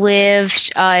fourth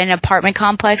lived in an apartment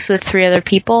complex with 3 other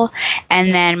people,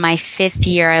 and then my 5th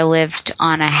year I lived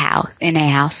in a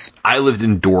house. I lived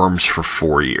in dorms for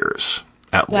 4 years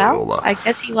at Loyola. I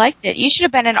guess you liked it. You should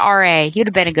have been an RA. You'd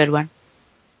have been a good one.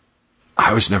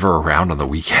 I was never around on the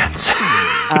weekends.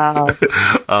 Oh,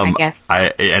 I guess.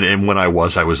 And when I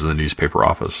was in the newspaper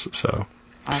office, so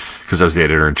because I was the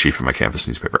editor-in-chief of my campus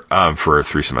newspaper for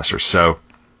 3 semesters.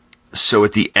 So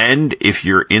at the end, if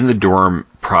you're in the dorm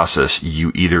process,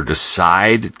 you either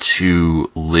decide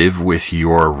to live with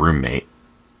your roommate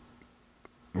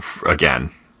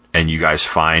again, and you guys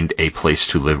find a place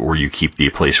to live, or you keep the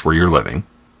place where you're living.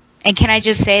 And can I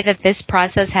just say that this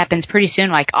process happens pretty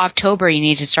soon, like October, you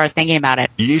need to start thinking about it.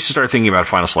 You need to start thinking about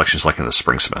final selections like in the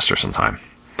spring semester sometime.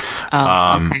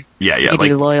 Okay. Yeah.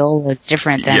 Maybe Loyola is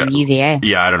different than UVA.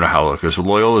 Yeah, I don't know how it goes.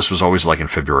 Loyola's was always like in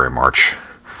February, March.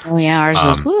 Oh, yeah, ours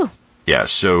was, woo. Yeah,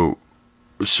 so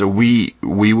we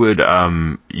would,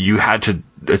 you had to,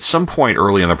 at some point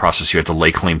early in the process, you had to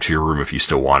lay claim to your room if you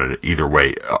still wanted it. Either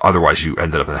way, otherwise you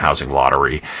ended up in the housing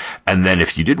lottery. And then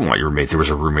if you didn't want your roommate, there was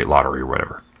a roommate lottery or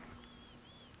whatever.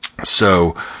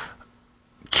 So,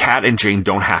 Kat and Jane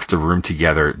don't have to room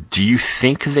together. Do you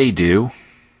think they do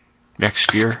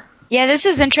next year? Yeah, this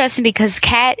is interesting because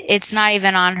Kat, it's not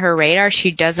even on her radar. She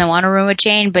doesn't want to room with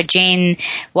Jane, but Jane,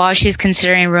 while she's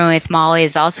considering rooming with Molly,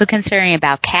 is also considering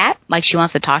about Kat. Like, she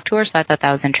wants to talk to her, so I thought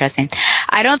that was interesting.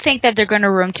 I don't think that they're going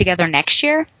to room together next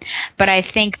year, but I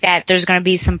think that there's going to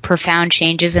be some profound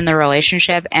changes in the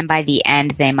relationship, and by the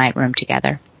end, they might room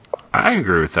together. I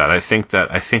agree with that. I think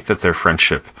that their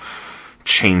friendship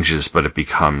changes, but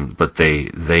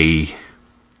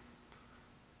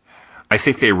I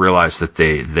think they realize that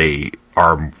they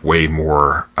are way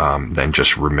more than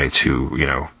just roommates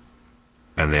who,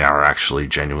 and they are actually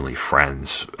genuinely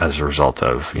friends as a result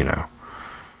of,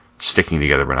 sticking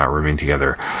together but not rooming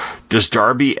together. Does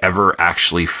Darby ever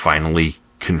actually finally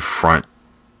confront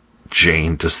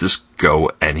Jane? Does this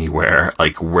go anywhere?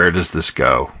 Like, where does this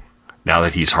go now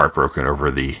that he's heartbroken over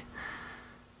the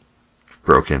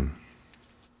broken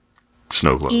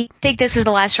snow globe? I think this is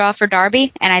the last straw for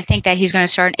Darby, and I think that he's going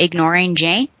to start ignoring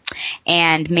Jane,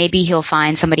 and maybe he'll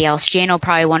find somebody else. Jane will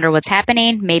probably wonder what's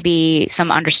happening. Maybe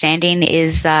some understanding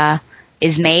is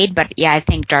made, but yeah, I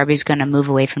think Darby's going to move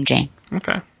away from Jane.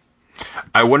 Okay.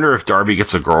 I wonder if Darby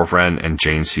gets a girlfriend and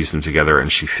Jane sees them together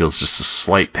and she feels just a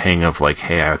slight pang of like,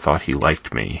 hey, I thought he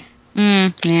liked me. Yeah.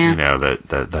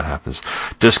 That happens.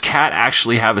 Does Kat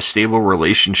actually have a stable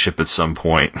relationship at some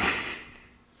point?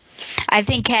 I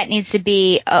think Kat needs to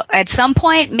be, at some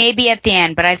point, maybe at the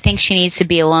end, but I think she needs to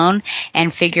be alone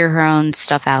and figure her own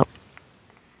stuff out.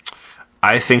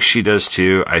 I think she does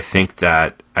too. I think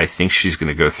she's going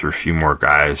to go through a few more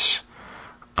guys.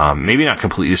 Maybe not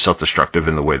completely self-destructive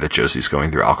in the way that Josie's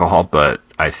going through alcohol, but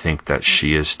I think that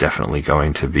she is definitely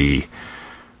going to be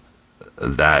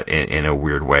that in a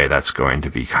weird way. That's going to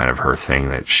be kind of her thing,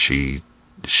 that she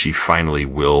finally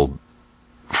will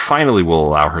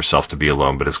allow herself to be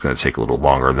alone, but it's going to take a little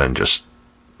longer than just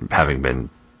having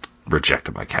been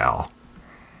rejected by Cal.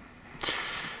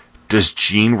 Does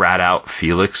Gene rat out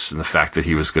Felix and the fact that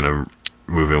he was going to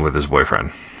move in with his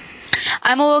boyfriend?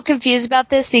 I'm a little confused about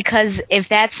this because if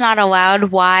that's not allowed,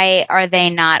 why are they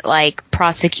not like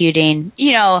prosecuting?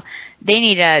 They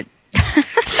need to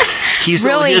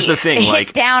really here's the thing, like,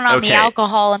 hit down on the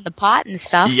alcohol and the pot and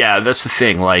stuff. Yeah, that's the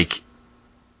thing. Like,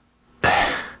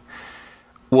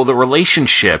 well, the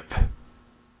relationship,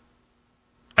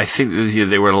 I think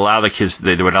they would allow the kids,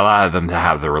 they would allow them to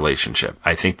have the relationship.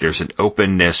 I think there's an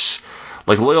openness,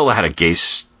 like Loyola had a gay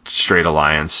straight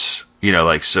alliance,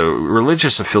 so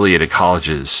religious affiliated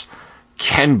colleges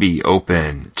can be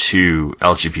open to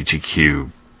LGBTQ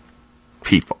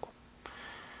people.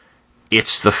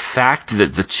 It's the fact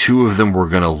that the two of them were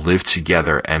going to live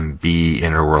together and be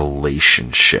in a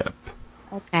relationship.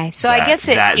 Okay, so I guess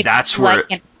that's where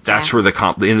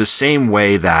in the same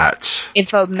way that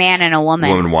if a man and a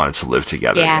woman wanted to live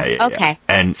together. Yeah. Okay.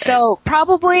 And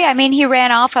probably, he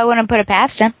ran off. I wouldn't put it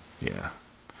past him. Yeah.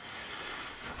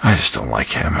 I just don't like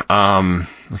him.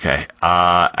 Okay.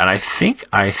 And I think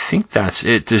that's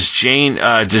it. Does Jane,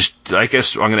 I guess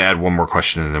I'm going to add one more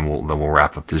question and then we'll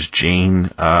wrap up. Does Jane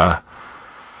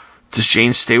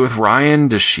stay with Ryan?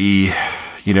 Does she,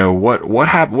 what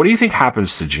do you think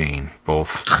happens to Jane?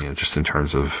 Both, just in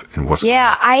terms of, and what's.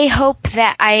 Yeah, I hope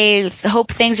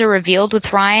things are revealed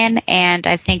with Ryan, and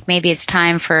I think maybe it's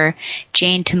time for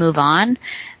Jane to move on.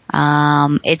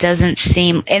 It doesn't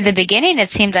seem, in the beginning it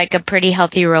seemed like a pretty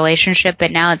healthy relationship, but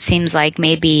now it seems like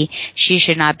maybe she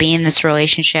should not be in this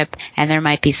relationship and there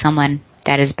might be someone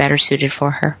that is better suited for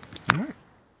her. All right.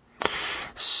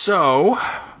 So,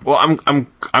 well,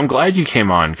 I'm glad you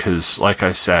came on because, like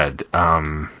I said,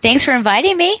 thanks for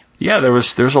inviting me. Yeah, there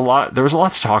was a lot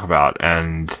to talk about,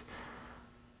 and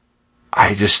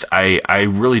I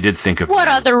really did think of what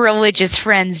other religious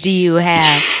friends do you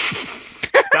have?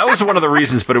 That was one of the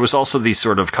reasons, but it was also the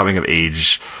sort of coming of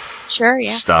age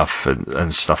stuff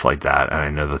and stuff like that. And I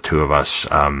know the two of us,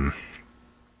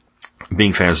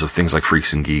 being fans of things like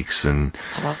Freaks and Geeks and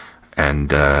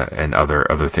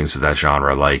other things of that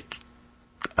genre, like,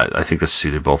 I think this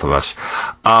suited both of us.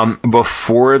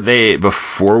 Before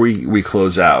we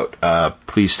close out,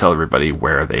 please tell everybody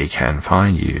where they can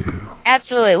find you.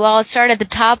 Absolutely. Well, I'll start at the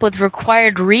top with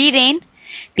required reading,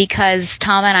 because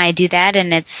Tom and I do that,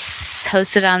 and it's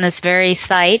hosted on this very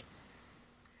site,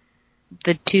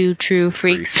 the Two True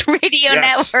Freaks Radio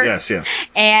Network. Yes.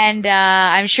 And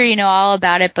I'm sure you know all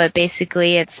about it, but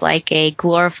basically it's like a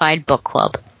glorified book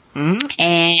club. Mm-hmm.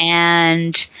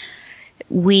 And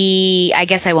I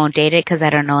guess I won't date it because I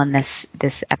don't know when this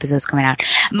episode's coming out.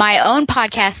 My own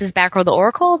podcast is Backroll the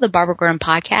Oracle, the Barbara Gordon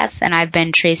podcast, and I've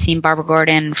been tracing Barbara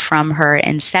Gordon from her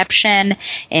inception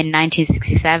in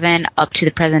 1967 up to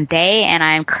the present day, and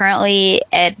I'm currently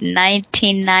at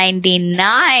 1999,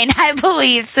 I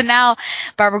believe. So now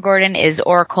Barbara Gordon is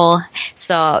Oracle.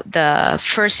 So the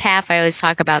first half I always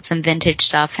talk about some vintage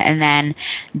stuff, and then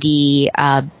the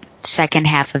second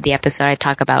half of the episode I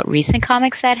talk about recent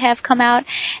comics that have come out.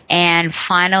 And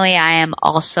finally, I am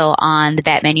also on the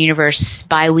Batman Universe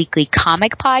bi-weekly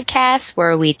comic podcast,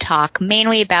 where we talk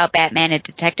mainly about Batman and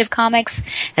Detective Comics,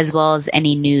 as well as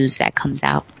any news that comes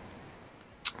out.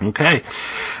 Okay.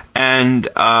 And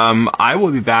I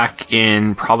will be back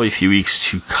in probably a few weeks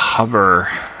to cover,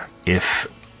 if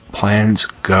plans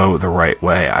go the right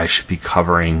way, I should be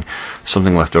covering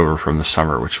something left over from the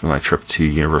summer, which was my trip to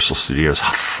Universal Studios,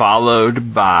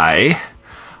 followed by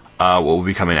what will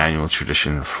become an annual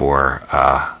tradition for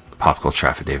Pop Culture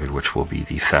Affidavit, which will be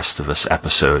the Festivus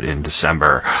episode in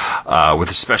December, with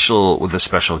a special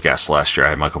guest. Last year I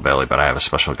had Michael Bailey, but I have a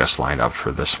special guest lined up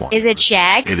for this one. Is it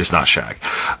Shag? It is not Shag.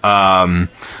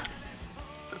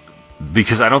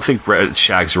 Because I don't think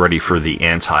Shag's ready for the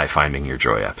anti-Finding Your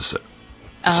Joy episode.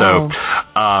 Oh. So,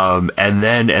 and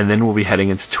then we'll be heading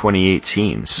into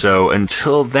 2018. So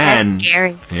until then, that's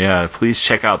scary. Yeah, please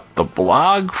check out the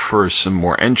blog for some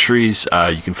more entries.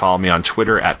 You can follow me on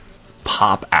Twitter at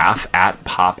PopAff,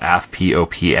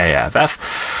 POPAFF.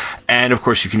 And of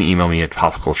course, you can email me at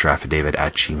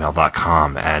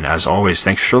popcultureaffidavit@gmail.com. And as always,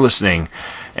 thanks for listening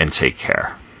and take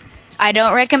care. I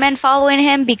don't recommend following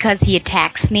him because he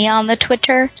attacks me on the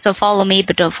Twitter. So follow me,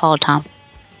 but don't follow Tom.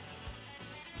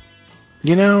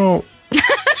 You know,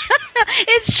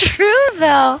 it's true,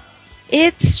 though.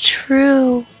 It's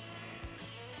true.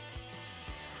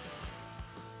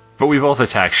 But we both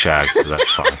attacked Shag, so that's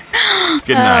fine.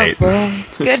 Good night.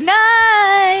 Good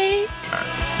night.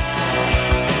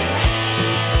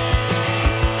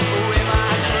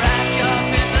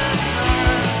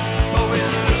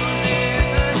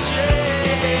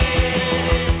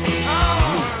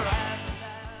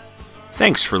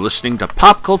 Thanks for listening to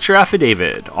Pop Culture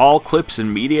Affidavit. All clips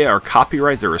and media are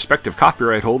copyright their respective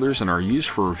copyright holders and are used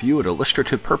for review and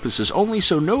illustrative purposes only,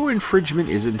 so no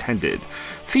infringement is intended.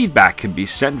 Feedback can be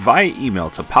sent via email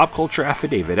to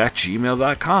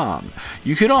popcultureaffidavit@gmail.com.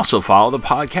 You can also follow the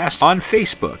podcast on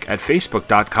Facebook at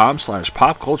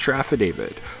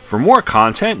facebook.com/popcultureaffidavit. For more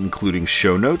content, including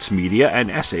show notes, media,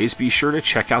 and essays, be sure to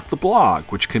check out the blog,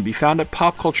 which can be found at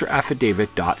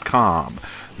popcultureaffidavit.com.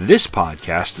 This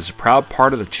podcast is a proud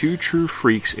part of the Two True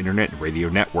Freaks Internet Radio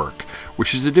Network,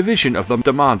 which is a division of the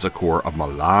Damanza Corps of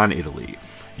Milan, Italy.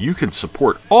 You can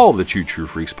support all the Two True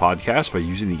Freaks podcasts by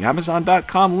using the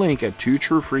Amazon.com link at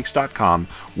twotruefreaks.com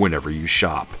whenever you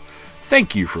shop.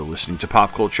 Thank you for listening to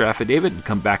Pop Culture Affidavit, and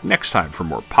come back next time for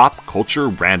more pop culture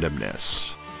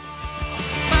randomness.